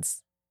them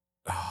since.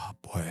 Oh,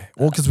 boy.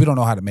 Well, because we don't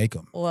know how to make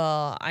them.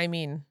 Well, I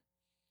mean,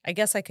 I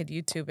guess I could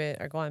YouTube it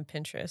or go on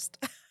Pinterest.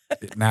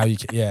 Now you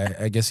can, yeah,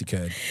 I guess you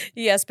could.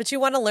 Yes, but you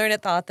want to learn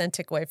it the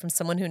authentic way from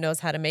someone who knows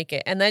how to make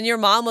it. And then your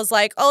mom was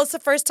like, oh, it's the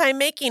first time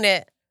making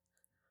it.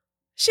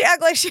 She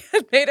acted like she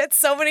had made it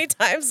so many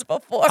times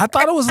before. I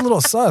thought it was a little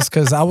sus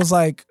because I was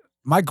like,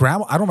 I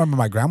don't remember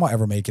my grandma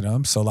ever making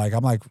them. So like,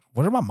 I'm like,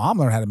 where did my mom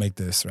learn how to make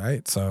this,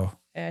 right? So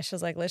yeah, she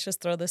was like, let's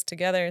just throw this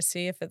together and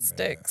see if it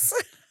sticks.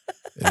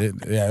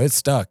 It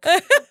stuck.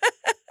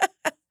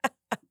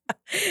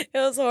 It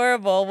was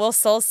horrible. Will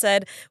Soul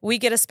said, we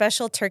get a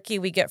special turkey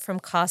we get from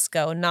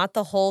Costco, not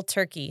the whole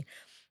turkey.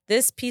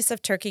 This piece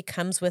of turkey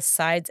comes with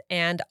sides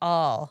and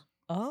all.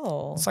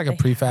 Oh. It's like a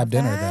prefab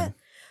dinner then.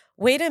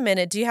 Wait a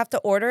minute. Do you have to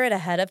order it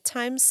ahead of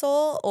time,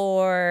 Soul?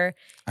 Or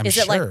is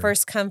it like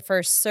first come,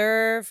 first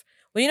serve?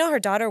 Well, her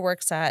daughter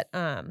works at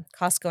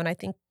Costco, and I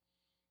think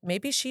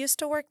maybe she used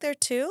to work there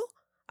too.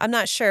 I'm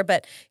not sure,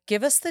 but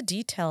give us the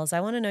details.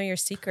 I want to know your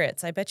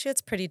secrets. I bet you it's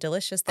pretty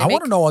delicious. I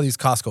want to know all these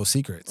Costco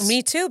secrets.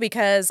 Me too,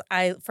 because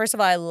first of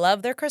all, I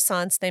love their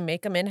croissants. They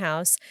make them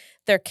in-house.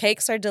 Their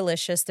cakes are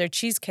delicious. Their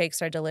cheesecakes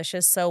are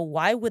delicious. So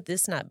why would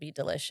this not be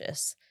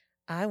delicious?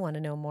 I want to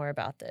know more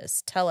about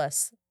this. Tell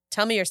us.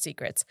 Tell me your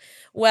secrets.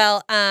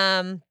 Well,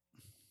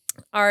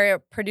 our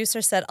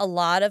producer said a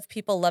lot of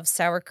people love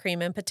sour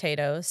cream and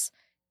potatoes.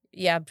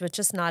 Yeah, but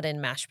just not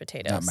in mashed Not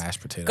potatoes. mashed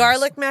potatoes.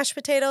 Garlic mashed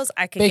potatoes,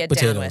 I could baked get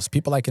down potatoes. with.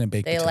 People like it in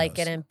baked They potatoes. like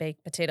it in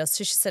baked potatoes.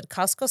 So she said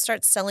Costco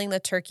starts selling the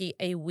turkey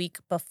a week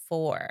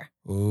before.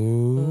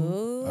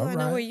 Ooh. All I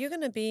know where right. you're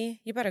going to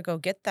be. You better go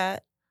get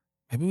that.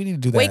 Maybe we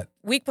need to do that.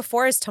 Week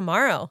before is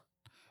tomorrow.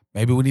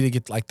 Maybe we need to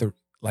get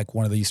like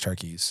one of these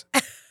turkeys.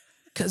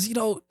 Because,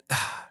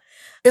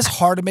 it's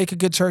hard to make a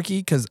good turkey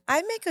because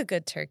I make a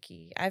good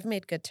turkey. I've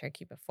made good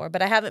turkey before,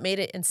 but I haven't made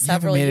it in you haven't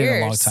several made years. it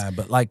in a long time.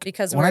 But like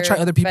because when I try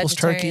we're other people's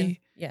vegetarian.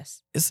 turkey,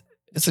 Yes. it's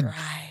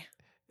dry.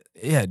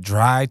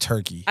 dry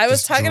turkey. I was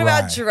Just talking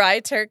about dry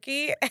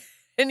turkey,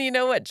 and you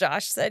know what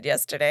Josh said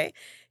yesterday?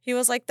 He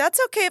was like, "That's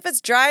okay if it's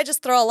dry.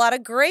 Just throw a lot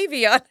of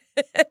gravy on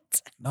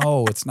it."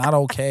 No, it's not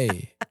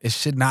okay. It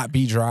should not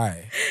be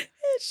dry.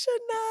 It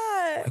should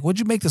not. Like, would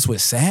you make this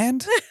with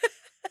sand?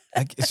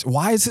 Like,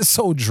 why is it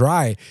so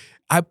dry?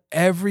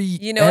 Every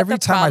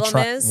time I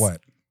try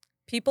what?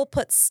 People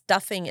put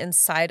stuffing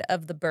inside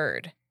of the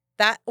bird.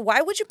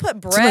 Why would you put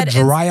It's bread?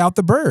 gonna dry out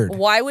the bird.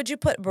 Why would you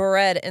put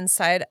bread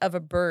inside of a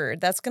bird?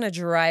 That's gonna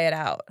dry it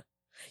out.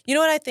 You know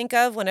what I think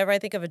of whenever I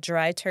think of a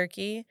dry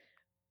turkey?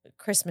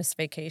 Christmas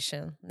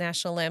Vacation,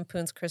 National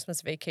Lampoon's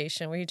Christmas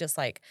Vacation, where he just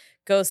like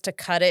goes to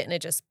cut it and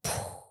it just.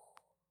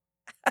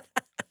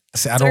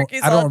 See, I don't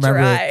remember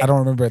it. I don't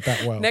remember it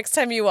that well. Next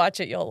time you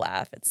watch it, you'll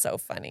laugh. It's so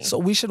funny. So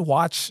we should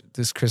watch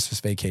this Christmas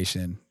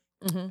Vacation.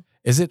 Mm-hmm.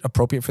 Is it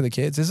appropriate for the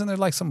kids? Isn't there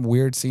like some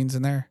weird scenes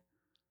in there?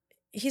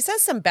 He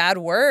says some bad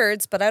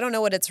words, but I don't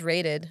know what it's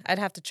rated. I'd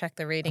have to check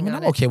the rating on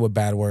I'm it. okay with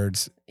bad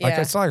words. Like,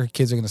 it's not like our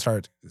kids are going to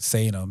start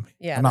saying them.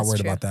 Yeah, I'm not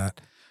worried about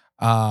that.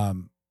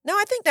 No,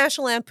 I think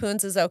National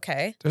Lampoon's is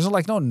okay. There's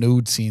like no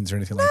nude scenes or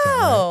anything like that,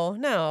 right?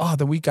 No. Oh,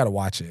 then we got to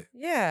watch it.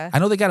 Yeah. I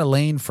know they got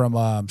Elaine from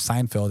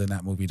Seinfeld in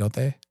that movie, don't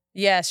they?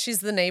 Yes,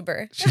 she's the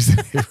neighbor. She's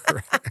the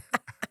neighbor.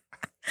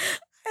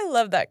 I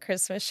love that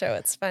Christmas show.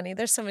 It's funny.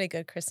 There's so many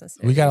good Christmas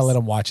movies. We got to let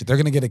them watch it. They're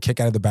going to get a kick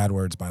out of the bad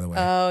words, by the way.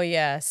 Oh,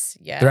 yes.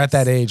 Yes. They're at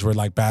that age where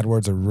like bad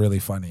words are really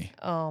funny.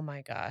 Oh,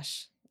 my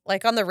gosh.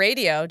 Like on the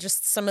radio,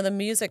 just some of the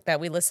music that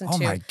we listen to. Oh,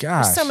 my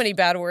gosh. There's so many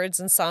bad words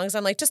and songs.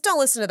 I'm like, just don't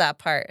listen to that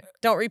part.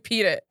 Don't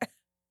repeat it.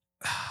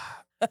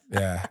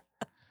 Yeah.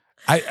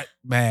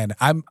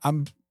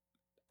 I'm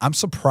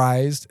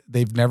surprised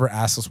they've never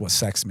asked us what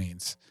sex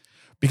means.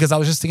 Because I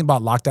was just thinking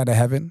about Locked Out of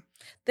Heaven.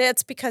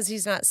 That's because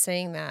he's not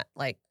saying that.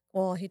 Like,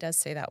 well, he does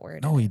say that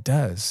word. No, he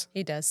does.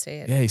 He does say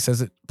it. Yeah, he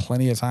says it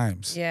plenty of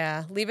times.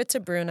 Yeah, leave it to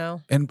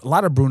Bruno. And a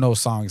lot of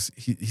Bruno's songs,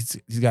 he's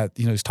got,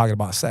 he's talking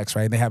about sex,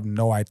 right? And they have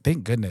no idea.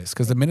 Thank goodness.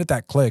 Because the minute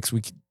that clicks,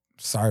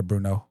 sorry,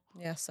 Bruno.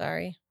 Yeah,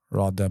 sorry.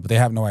 We're all done. But they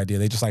have no idea.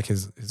 They just like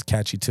his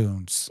catchy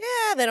tunes.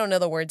 Yeah, they don't know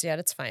the words yet.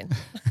 It's fine.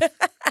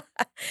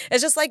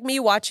 It's just like me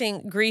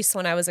watching Grease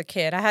when I was a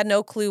kid. I had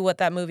no clue what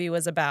that movie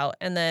was about.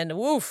 And then,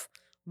 woof,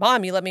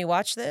 Mom, you let me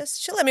watch this?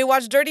 She let me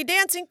watch Dirty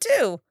Dancing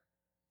too.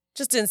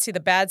 Just didn't see the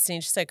bad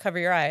scene. She said, cover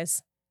your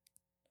eyes.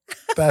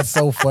 That's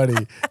so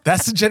funny.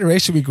 That's the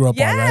generation we grew up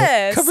on,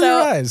 right? Cover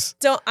your eyes.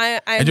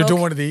 And you're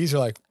doing one of these,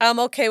 you're like, I'm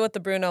okay with the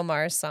Bruno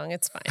Mars song.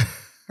 It's fine.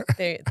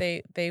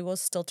 They will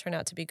still turn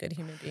out to be good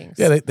human beings.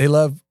 Yeah, they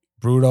love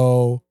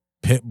Bruno,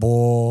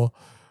 Pitbull,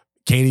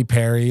 Katy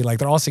Perry. Like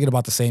they're all singing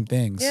about the same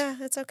things. Yeah,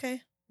 it's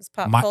okay. It's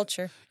pop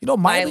culture.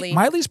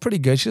 Miley's pretty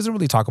good. She doesn't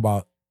really talk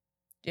about.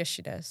 Yes,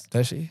 she does.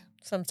 Does she?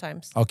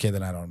 Sometimes. Okay,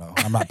 then I don't know.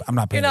 I'm not paying You're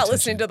not attention.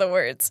 listening to the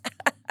words.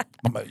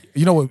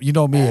 You know what? You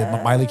know me.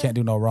 Miley can't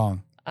do no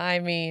wrong. I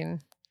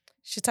mean,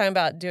 she's talking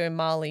about doing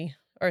Molly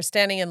or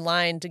standing in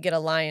line to get a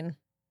line.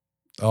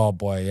 Oh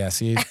boy, yeah.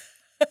 See,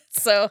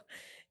 so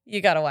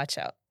you got to watch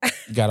out.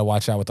 You got to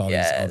watch out with all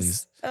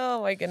these.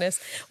 Oh my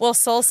goodness. Well,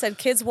 Soul said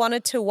kids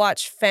wanted to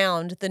watch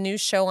Found, the new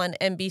show on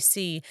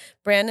NBC.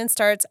 Brandon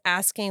starts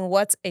asking,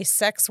 "What's a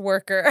sex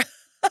worker?"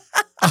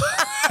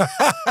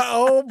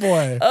 Oh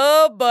boy.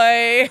 Oh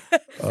boy.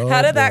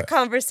 How did that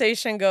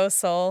conversation go,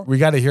 Soul? We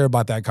got to hear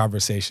about that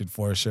conversation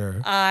for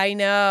sure. I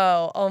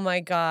know. Oh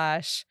my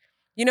gosh.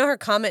 You know, her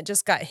comment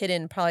just got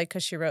hidden probably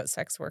because she wrote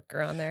sex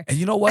worker on there. And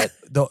you know what?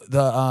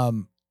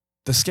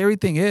 The scary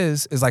thing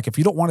is like if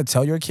you don't want to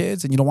tell your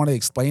kids and you don't want to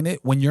explain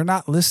it, when you're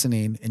not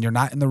listening and you're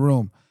not in the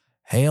room,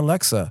 hey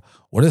Alexa,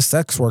 what does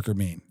sex worker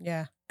mean?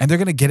 Yeah. And they're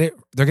gonna get it.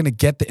 They're gonna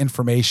get the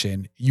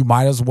information. You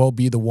might as well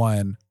be the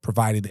one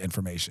providing the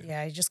information.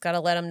 Yeah, you just got to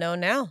let them know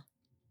now.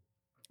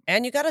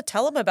 And you got to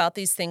tell them about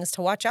these things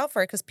to watch out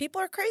for it because people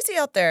are crazy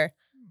out there.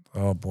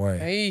 Oh boy.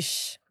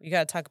 Eesh. You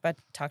got to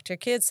talk to your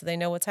kids so they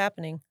know what's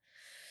happening.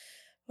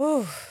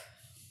 Ooh,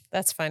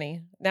 that's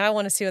funny. Now I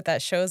want to see what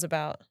that show's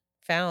about.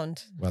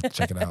 Found. Well,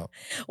 check it out.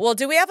 Well,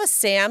 do we have a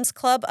Sam's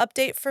Club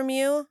update from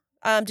you?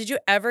 Did you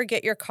ever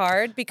get your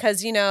card?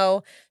 Because,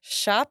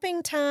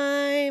 shopping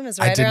time is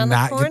right around the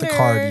corner. I did not get the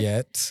card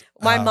yet.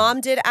 My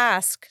mom did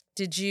ask,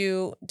 did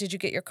you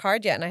get your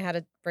card yet? And I had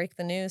to break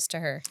the news to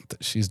her.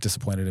 She's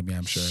disappointed in me,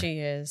 I'm sure. She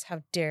is.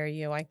 How dare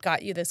you? I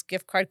got you this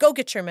gift card. Go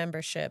get your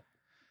membership.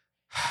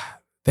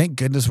 Thank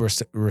goodness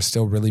we're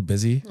still really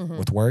busy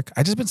with work.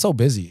 I just been so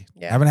busy.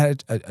 Yeah. I haven't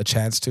had a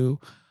chance to,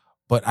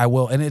 but I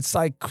will. And it's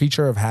like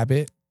creature of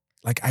habit.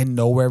 Like I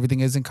know where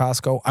everything is in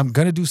Costco. I'm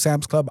gonna do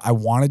Sam's Club. I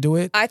want to do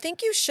it, I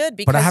think you should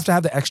but I because have to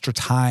have the extra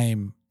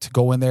time to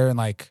go in there and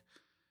like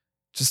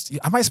just.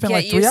 I might spend get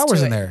like 3 used hours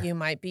to in it. there. You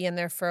might be in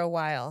there for a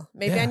while.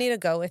 Maybe I Yeah. need to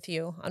go with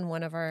you on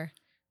one of our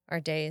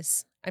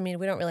days. I mean,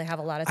 we don't really have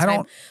a lot of I time.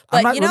 don't. But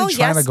I'm not you know, really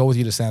trying to yes, go with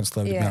you to Sam's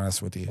Club. To be yeah.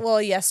 honest with you,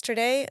 Well,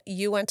 yesterday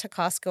you went to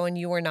Costco and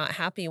you were not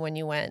happy when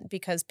you went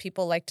because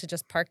people like to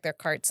just park their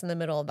carts in the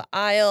middle of the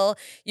aisle.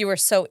 You were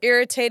so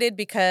irritated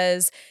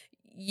because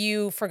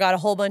you forgot a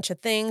whole bunch of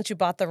things. You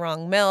bought the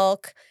wrong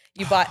milk.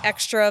 You bought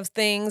extra of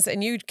things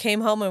and you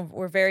came home and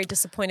were very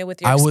disappointed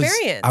with your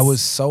experience. I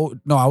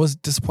was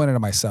disappointed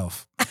in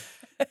myself.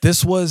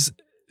 This was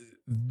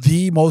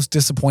the most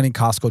disappointing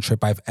Costco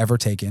trip I've ever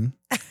taken.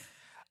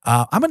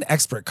 I'm an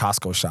expert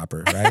Costco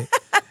shopper, right?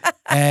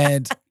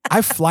 And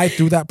I fly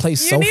through that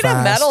place so You need fast.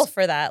 a medal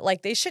for that.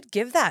 Like they should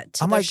give that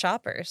to I'm their like-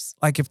 shoppers.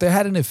 Like if they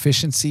had an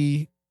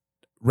efficiency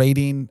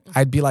rating,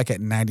 I'd be like at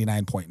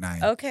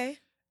 99.9. Okay.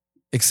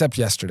 Except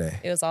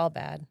yesterday. It was all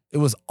bad. It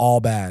was all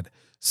bad.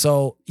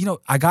 So,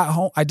 I got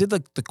home. I did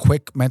the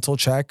quick mental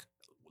check,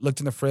 looked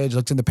in the fridge,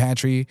 looked in the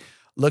pantry,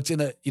 looked in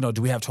the,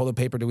 do we have toilet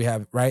paper? Do we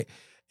have, right?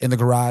 In the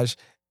garage.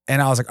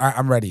 And I was like, all right,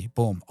 I'm ready.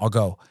 Boom, I'll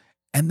go.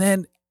 And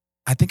then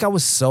I think I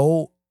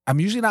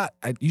usually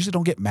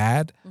don't get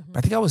mad, but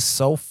I think I was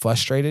so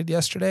frustrated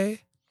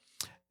yesterday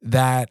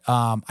that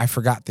I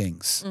forgot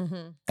things.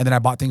 And then I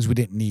bought things we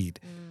didn't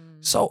need.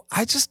 So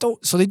I just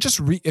don't. So they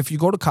just if you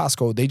go to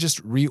Costco, they just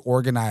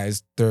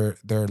reorganized their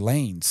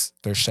lanes,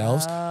 their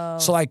shelves. Oh.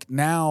 So like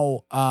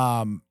now,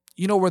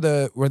 where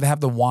they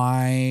have the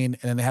wine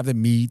and then they have the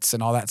meats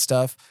and all that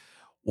stuff.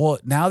 Well,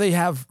 now they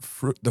have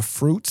the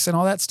fruits and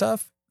all that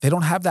stuff. They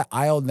don't have that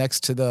aisle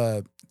next to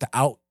the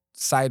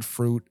outside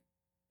fruit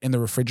in the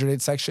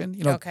refrigerated section.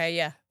 Okay,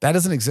 yeah. That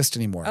doesn't exist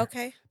anymore.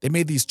 Okay. They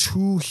made these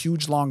 2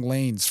 huge long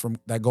lanes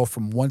that go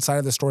from one side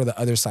of the store to the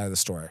other side of the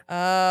store.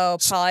 Oh,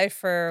 probably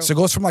for So it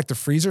goes from like the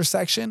freezer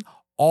section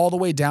all the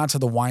way down to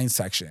the wine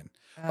section.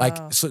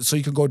 Like so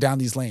you can go down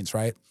these lanes,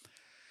 right?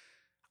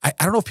 I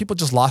don't know if people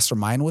just lost their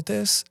mind with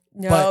this.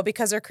 No,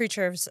 because they're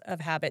creatures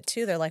of habit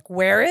too. They're like,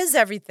 where is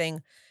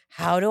everything?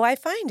 How do I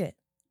find it?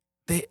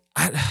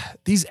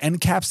 These end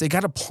caps, they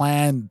got to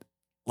plan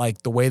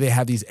like the way they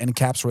have these end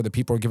caps where the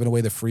people are giving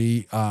away the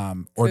free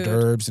hors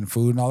d'oeuvres and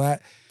food and all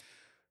that.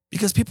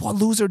 Because people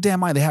lose their damn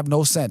mind. They have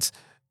no sense.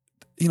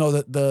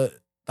 The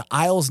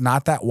aisle's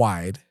not that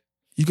wide.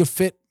 You could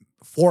fit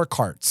 4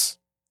 carts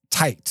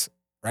tight,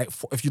 right?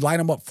 If you line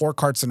them up 4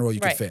 carts in a row,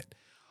 you could fit.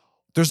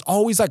 There's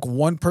always like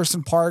one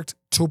person parked,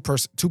 two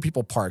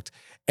people parked.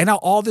 And now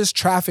all this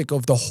traffic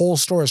of the whole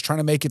store is trying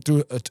to make it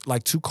through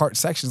like 2 cart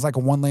sections, like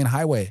a 1-lane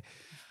highway.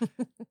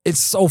 It's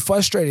so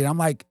frustrating. I'm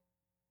like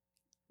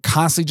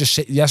constantly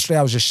yesterday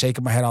I was just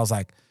shaking my head. I was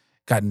like,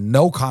 got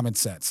no common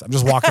sense. I'm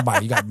just walking by.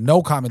 You got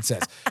no common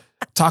sense.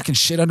 Talking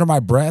shit under my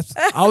breath.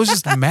 I was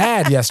just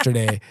mad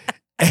yesterday.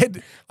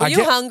 And were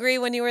you hungry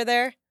when you were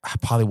there? I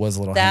probably was a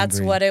little That's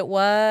hungry. what it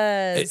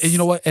was. And you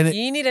know what? And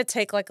you need to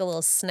take like a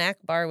little snack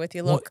bar with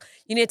you. Look,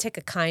 you need to take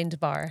a kind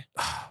bar.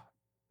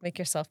 Make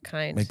yourself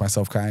kind. Make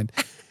myself kind.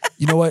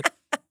 You know what?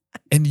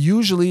 And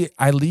usually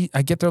I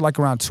get there like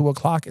around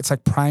 2:00. It's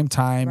like prime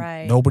time.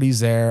 Right. Nobody's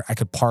there. I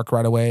could park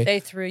right away. They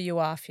threw you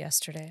off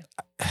yesterday.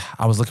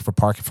 I was looking for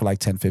parking for like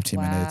 10,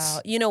 15 minutes.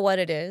 You know what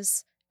it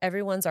is?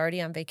 Everyone's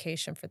already on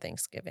vacation for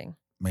Thanksgiving.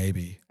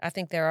 Maybe. I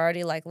think they're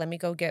already like, let me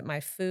go get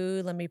my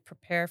food. Let me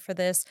prepare for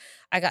this.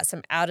 I got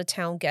some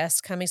out-of-town guests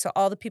coming. So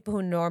all the people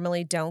who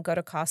normally don't go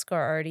to Costco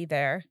are already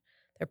there.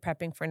 They're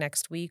prepping for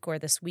next week or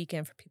this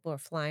weekend for people who are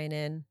flying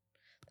in.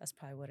 That's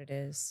probably what it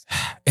is.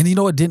 And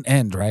it didn't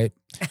end, right?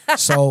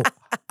 So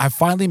I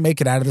finally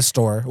make it out of the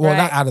store. Well,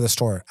 not out of the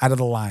store, out of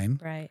the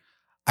line. Right.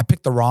 I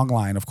picked the wrong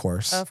line, of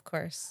course. Of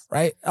course.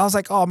 Right? I was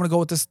like, I'm going to go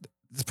with this.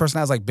 This person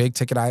has like big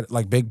ticket items,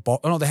 like big ball.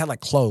 Oh, no, they had like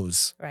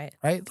clothes. Right.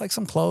 Right? Like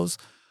some clothes.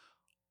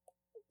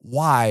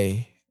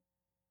 Why?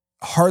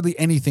 Hardly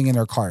anything in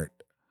their cart.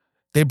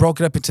 They broke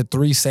it up into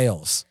 3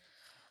 sales.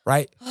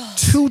 Right?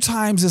 2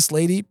 times this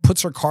lady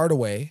puts her card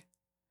away.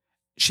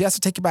 She has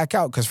to take it back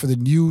out because for the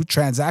new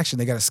transaction,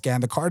 they got to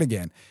scan the card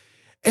again.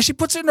 And she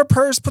puts it in her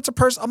purse, puts a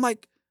purse. I'm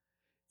like,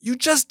 you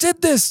just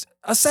did this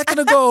a second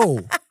ago.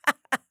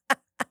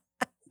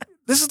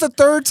 This is the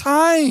 3rd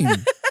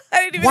time.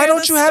 Why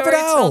don't you have it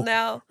out?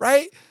 Now.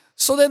 Right?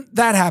 So then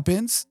that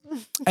happens.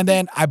 And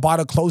then I bought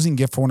a closing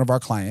gift for one of our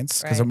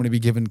clients because I'm going to be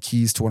giving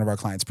keys to one of our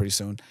clients pretty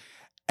soon.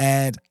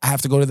 And I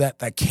have to go to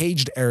that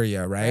caged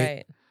area,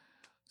 right?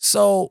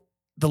 So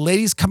the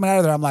lady's coming out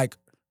of there. I'm like,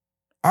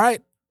 all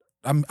right,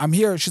 I'm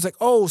here. She's like,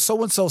 oh,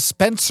 so-and-so,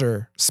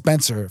 Spencer,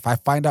 if I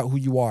find out who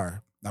you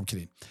are. No, I'm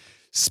kidding.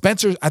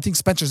 Spencer, I think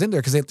Spencer's in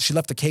there because she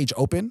left the cage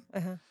open.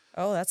 Uh-huh.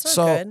 Oh, that's not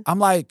good. So I'm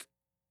like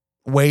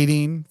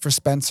waiting for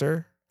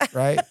Spencer,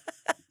 right?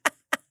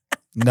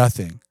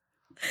 Nothing.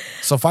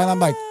 So finally I'm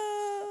like,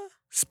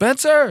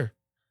 Spencer,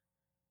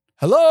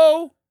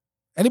 hello?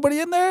 Anybody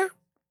in there?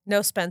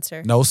 No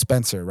Spencer. No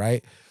Spencer,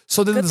 right?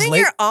 So then Good this thing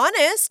you're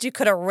honest. You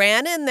could have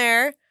ran in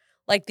there,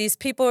 Like these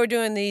people are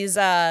doing these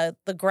the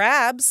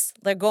grabs.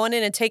 They're going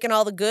in and taking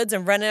all the goods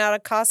and running out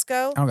of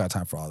Costco. I don't got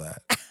time for all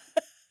that.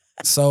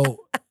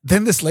 So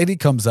then this lady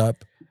comes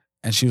up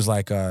and she was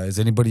like, is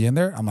anybody in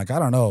there? I'm like, I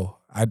don't know.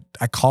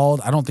 I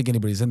called. I don't think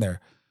anybody's in there.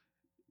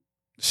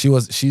 She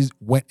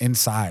went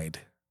inside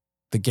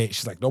the gate.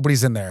 She's like,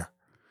 nobody's in there.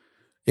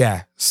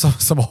 Yeah. So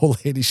some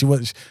old lady,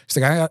 she's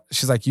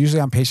like,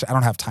 usually I'm patient. I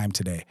don't have time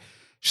today.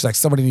 She's like,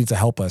 somebody needs to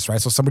help us,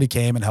 right? So somebody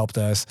came and helped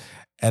us.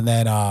 And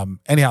then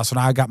anyhow, so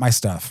now I got my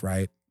stuff,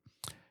 right?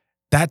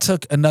 That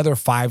took another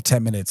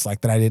 5-10 minutes,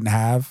 like that I didn't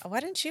have. Why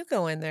didn't you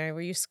go in there?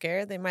 Were you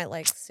scared they might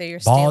like say you're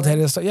Bald stealing?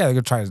 headed stuff. Yeah, they're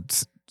gonna try to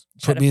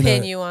Try put me to in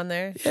pin there. you on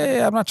there.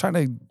 Yeah, I'm not trying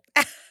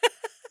to.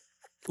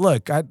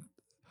 Look,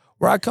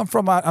 where I come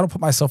from, I don't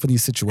put myself in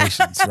these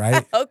situations,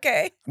 right?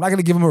 Okay. I'm not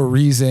gonna give them a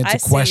reason I to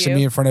see question you.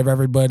 me in front of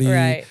everybody.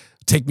 Right.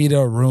 Take me to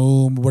a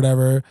room,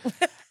 whatever.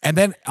 And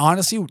then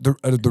honestly,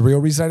 the real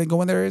reason I didn't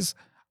go in there is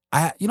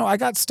I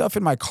got stuff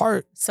in my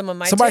cart.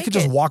 Somebody could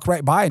just walk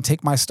right by and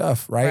take my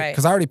stuff, right?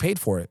 Because I already paid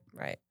for it.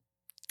 Right.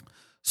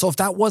 So if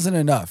that wasn't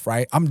enough,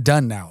 right? I'm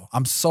done now.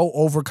 I'm so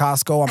over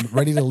Costco. I'm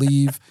ready to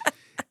leave.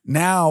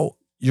 Now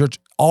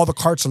all the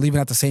carts are leaving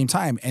at the same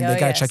time, and they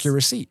gotta check your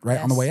receipt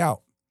on the way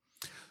out.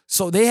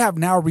 So they have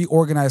now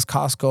reorganized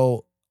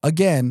Costco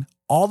again.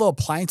 All the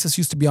appliances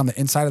used to be on the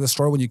inside of the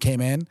store when you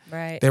came in.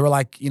 Right. They were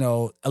like,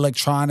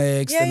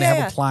 electronics, then they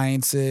have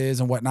appliances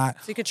and whatnot.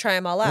 So you could try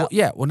them all out.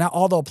 Well, now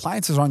all the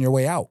appliances are on your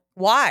way out.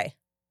 Why?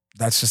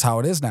 That's just how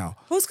it is now.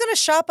 Who's going to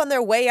shop on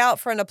their way out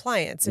for an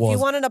appliance? If you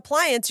want an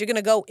appliance, you're going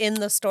to go in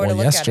the store to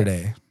look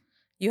yesterday, at it.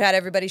 You had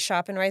everybody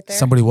shopping right there?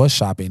 Somebody was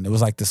shopping. It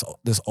was like this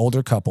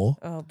older couple.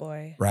 Oh,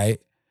 boy. Right?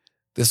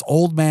 This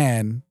old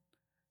man,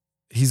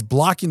 he's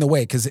blocking the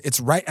way because it's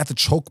right at the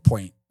choke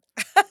point.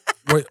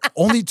 Where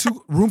only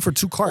room for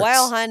 2 carts.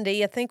 Well, hon, do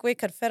you think we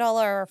could fit all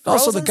our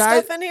frozen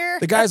stuff in here?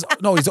 The guy's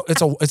no,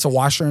 it's a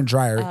washer and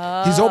dryer.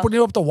 He's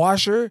opening up the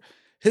washer.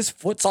 His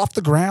foot's off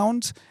the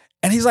ground,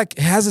 and he's like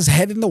has his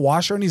head in the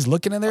washer, and he's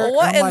looking in there.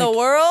 What in the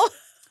world?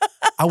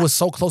 I was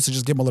so close to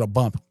just give him a little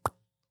bump.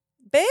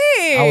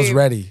 Babe, I was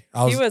ready.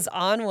 He was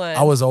on one.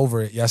 I was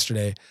over it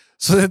yesterday.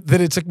 So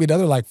then it took me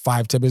another like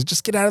 5-10 minutes.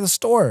 Just get out of the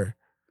store.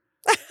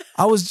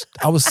 I was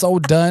so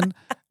done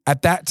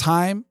at that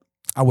time.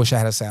 I wish I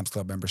had a Sam's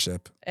Club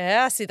membership.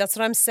 Yeah, see, that's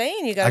what I'm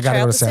saying. You got to try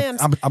out the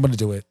Sam's. I'm going to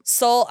do it.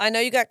 Soul, I know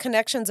you got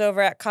connections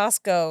over at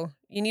Costco.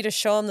 You need to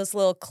show them this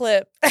little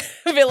clip.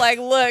 Be like,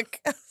 look,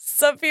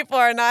 some people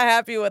are not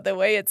happy with the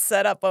way it's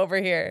set up over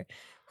here.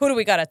 Who do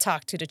we got to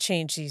talk to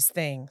change these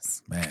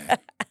things? Man.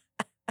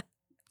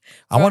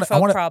 I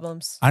want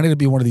problems. I need to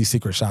be one of these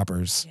secret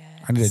shoppers.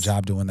 Yes. I need a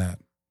job doing that.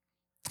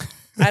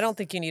 I don't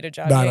think you need a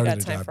job. No, you ain't got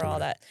time for all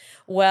that.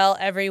 Well,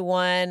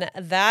 everyone,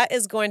 that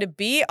is going to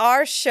be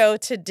our show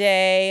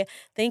today.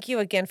 Thank you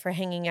again for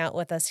hanging out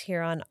with us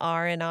here on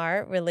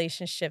R&R,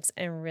 Relationships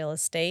and Real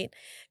Estate.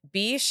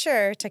 Be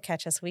sure to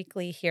catch us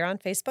weekly here on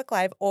Facebook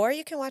Live, or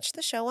you can watch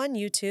the show on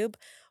YouTube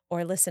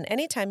or listen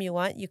anytime you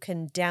want. You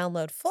can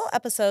download full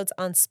episodes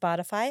on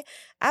Spotify,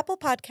 Apple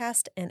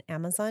Podcast, and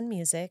Amazon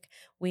Music.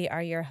 We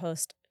are your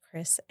hosts,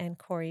 Chris and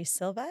Cori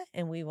Silva,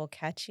 and we will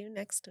catch you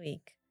next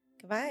week.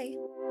 Goodbye.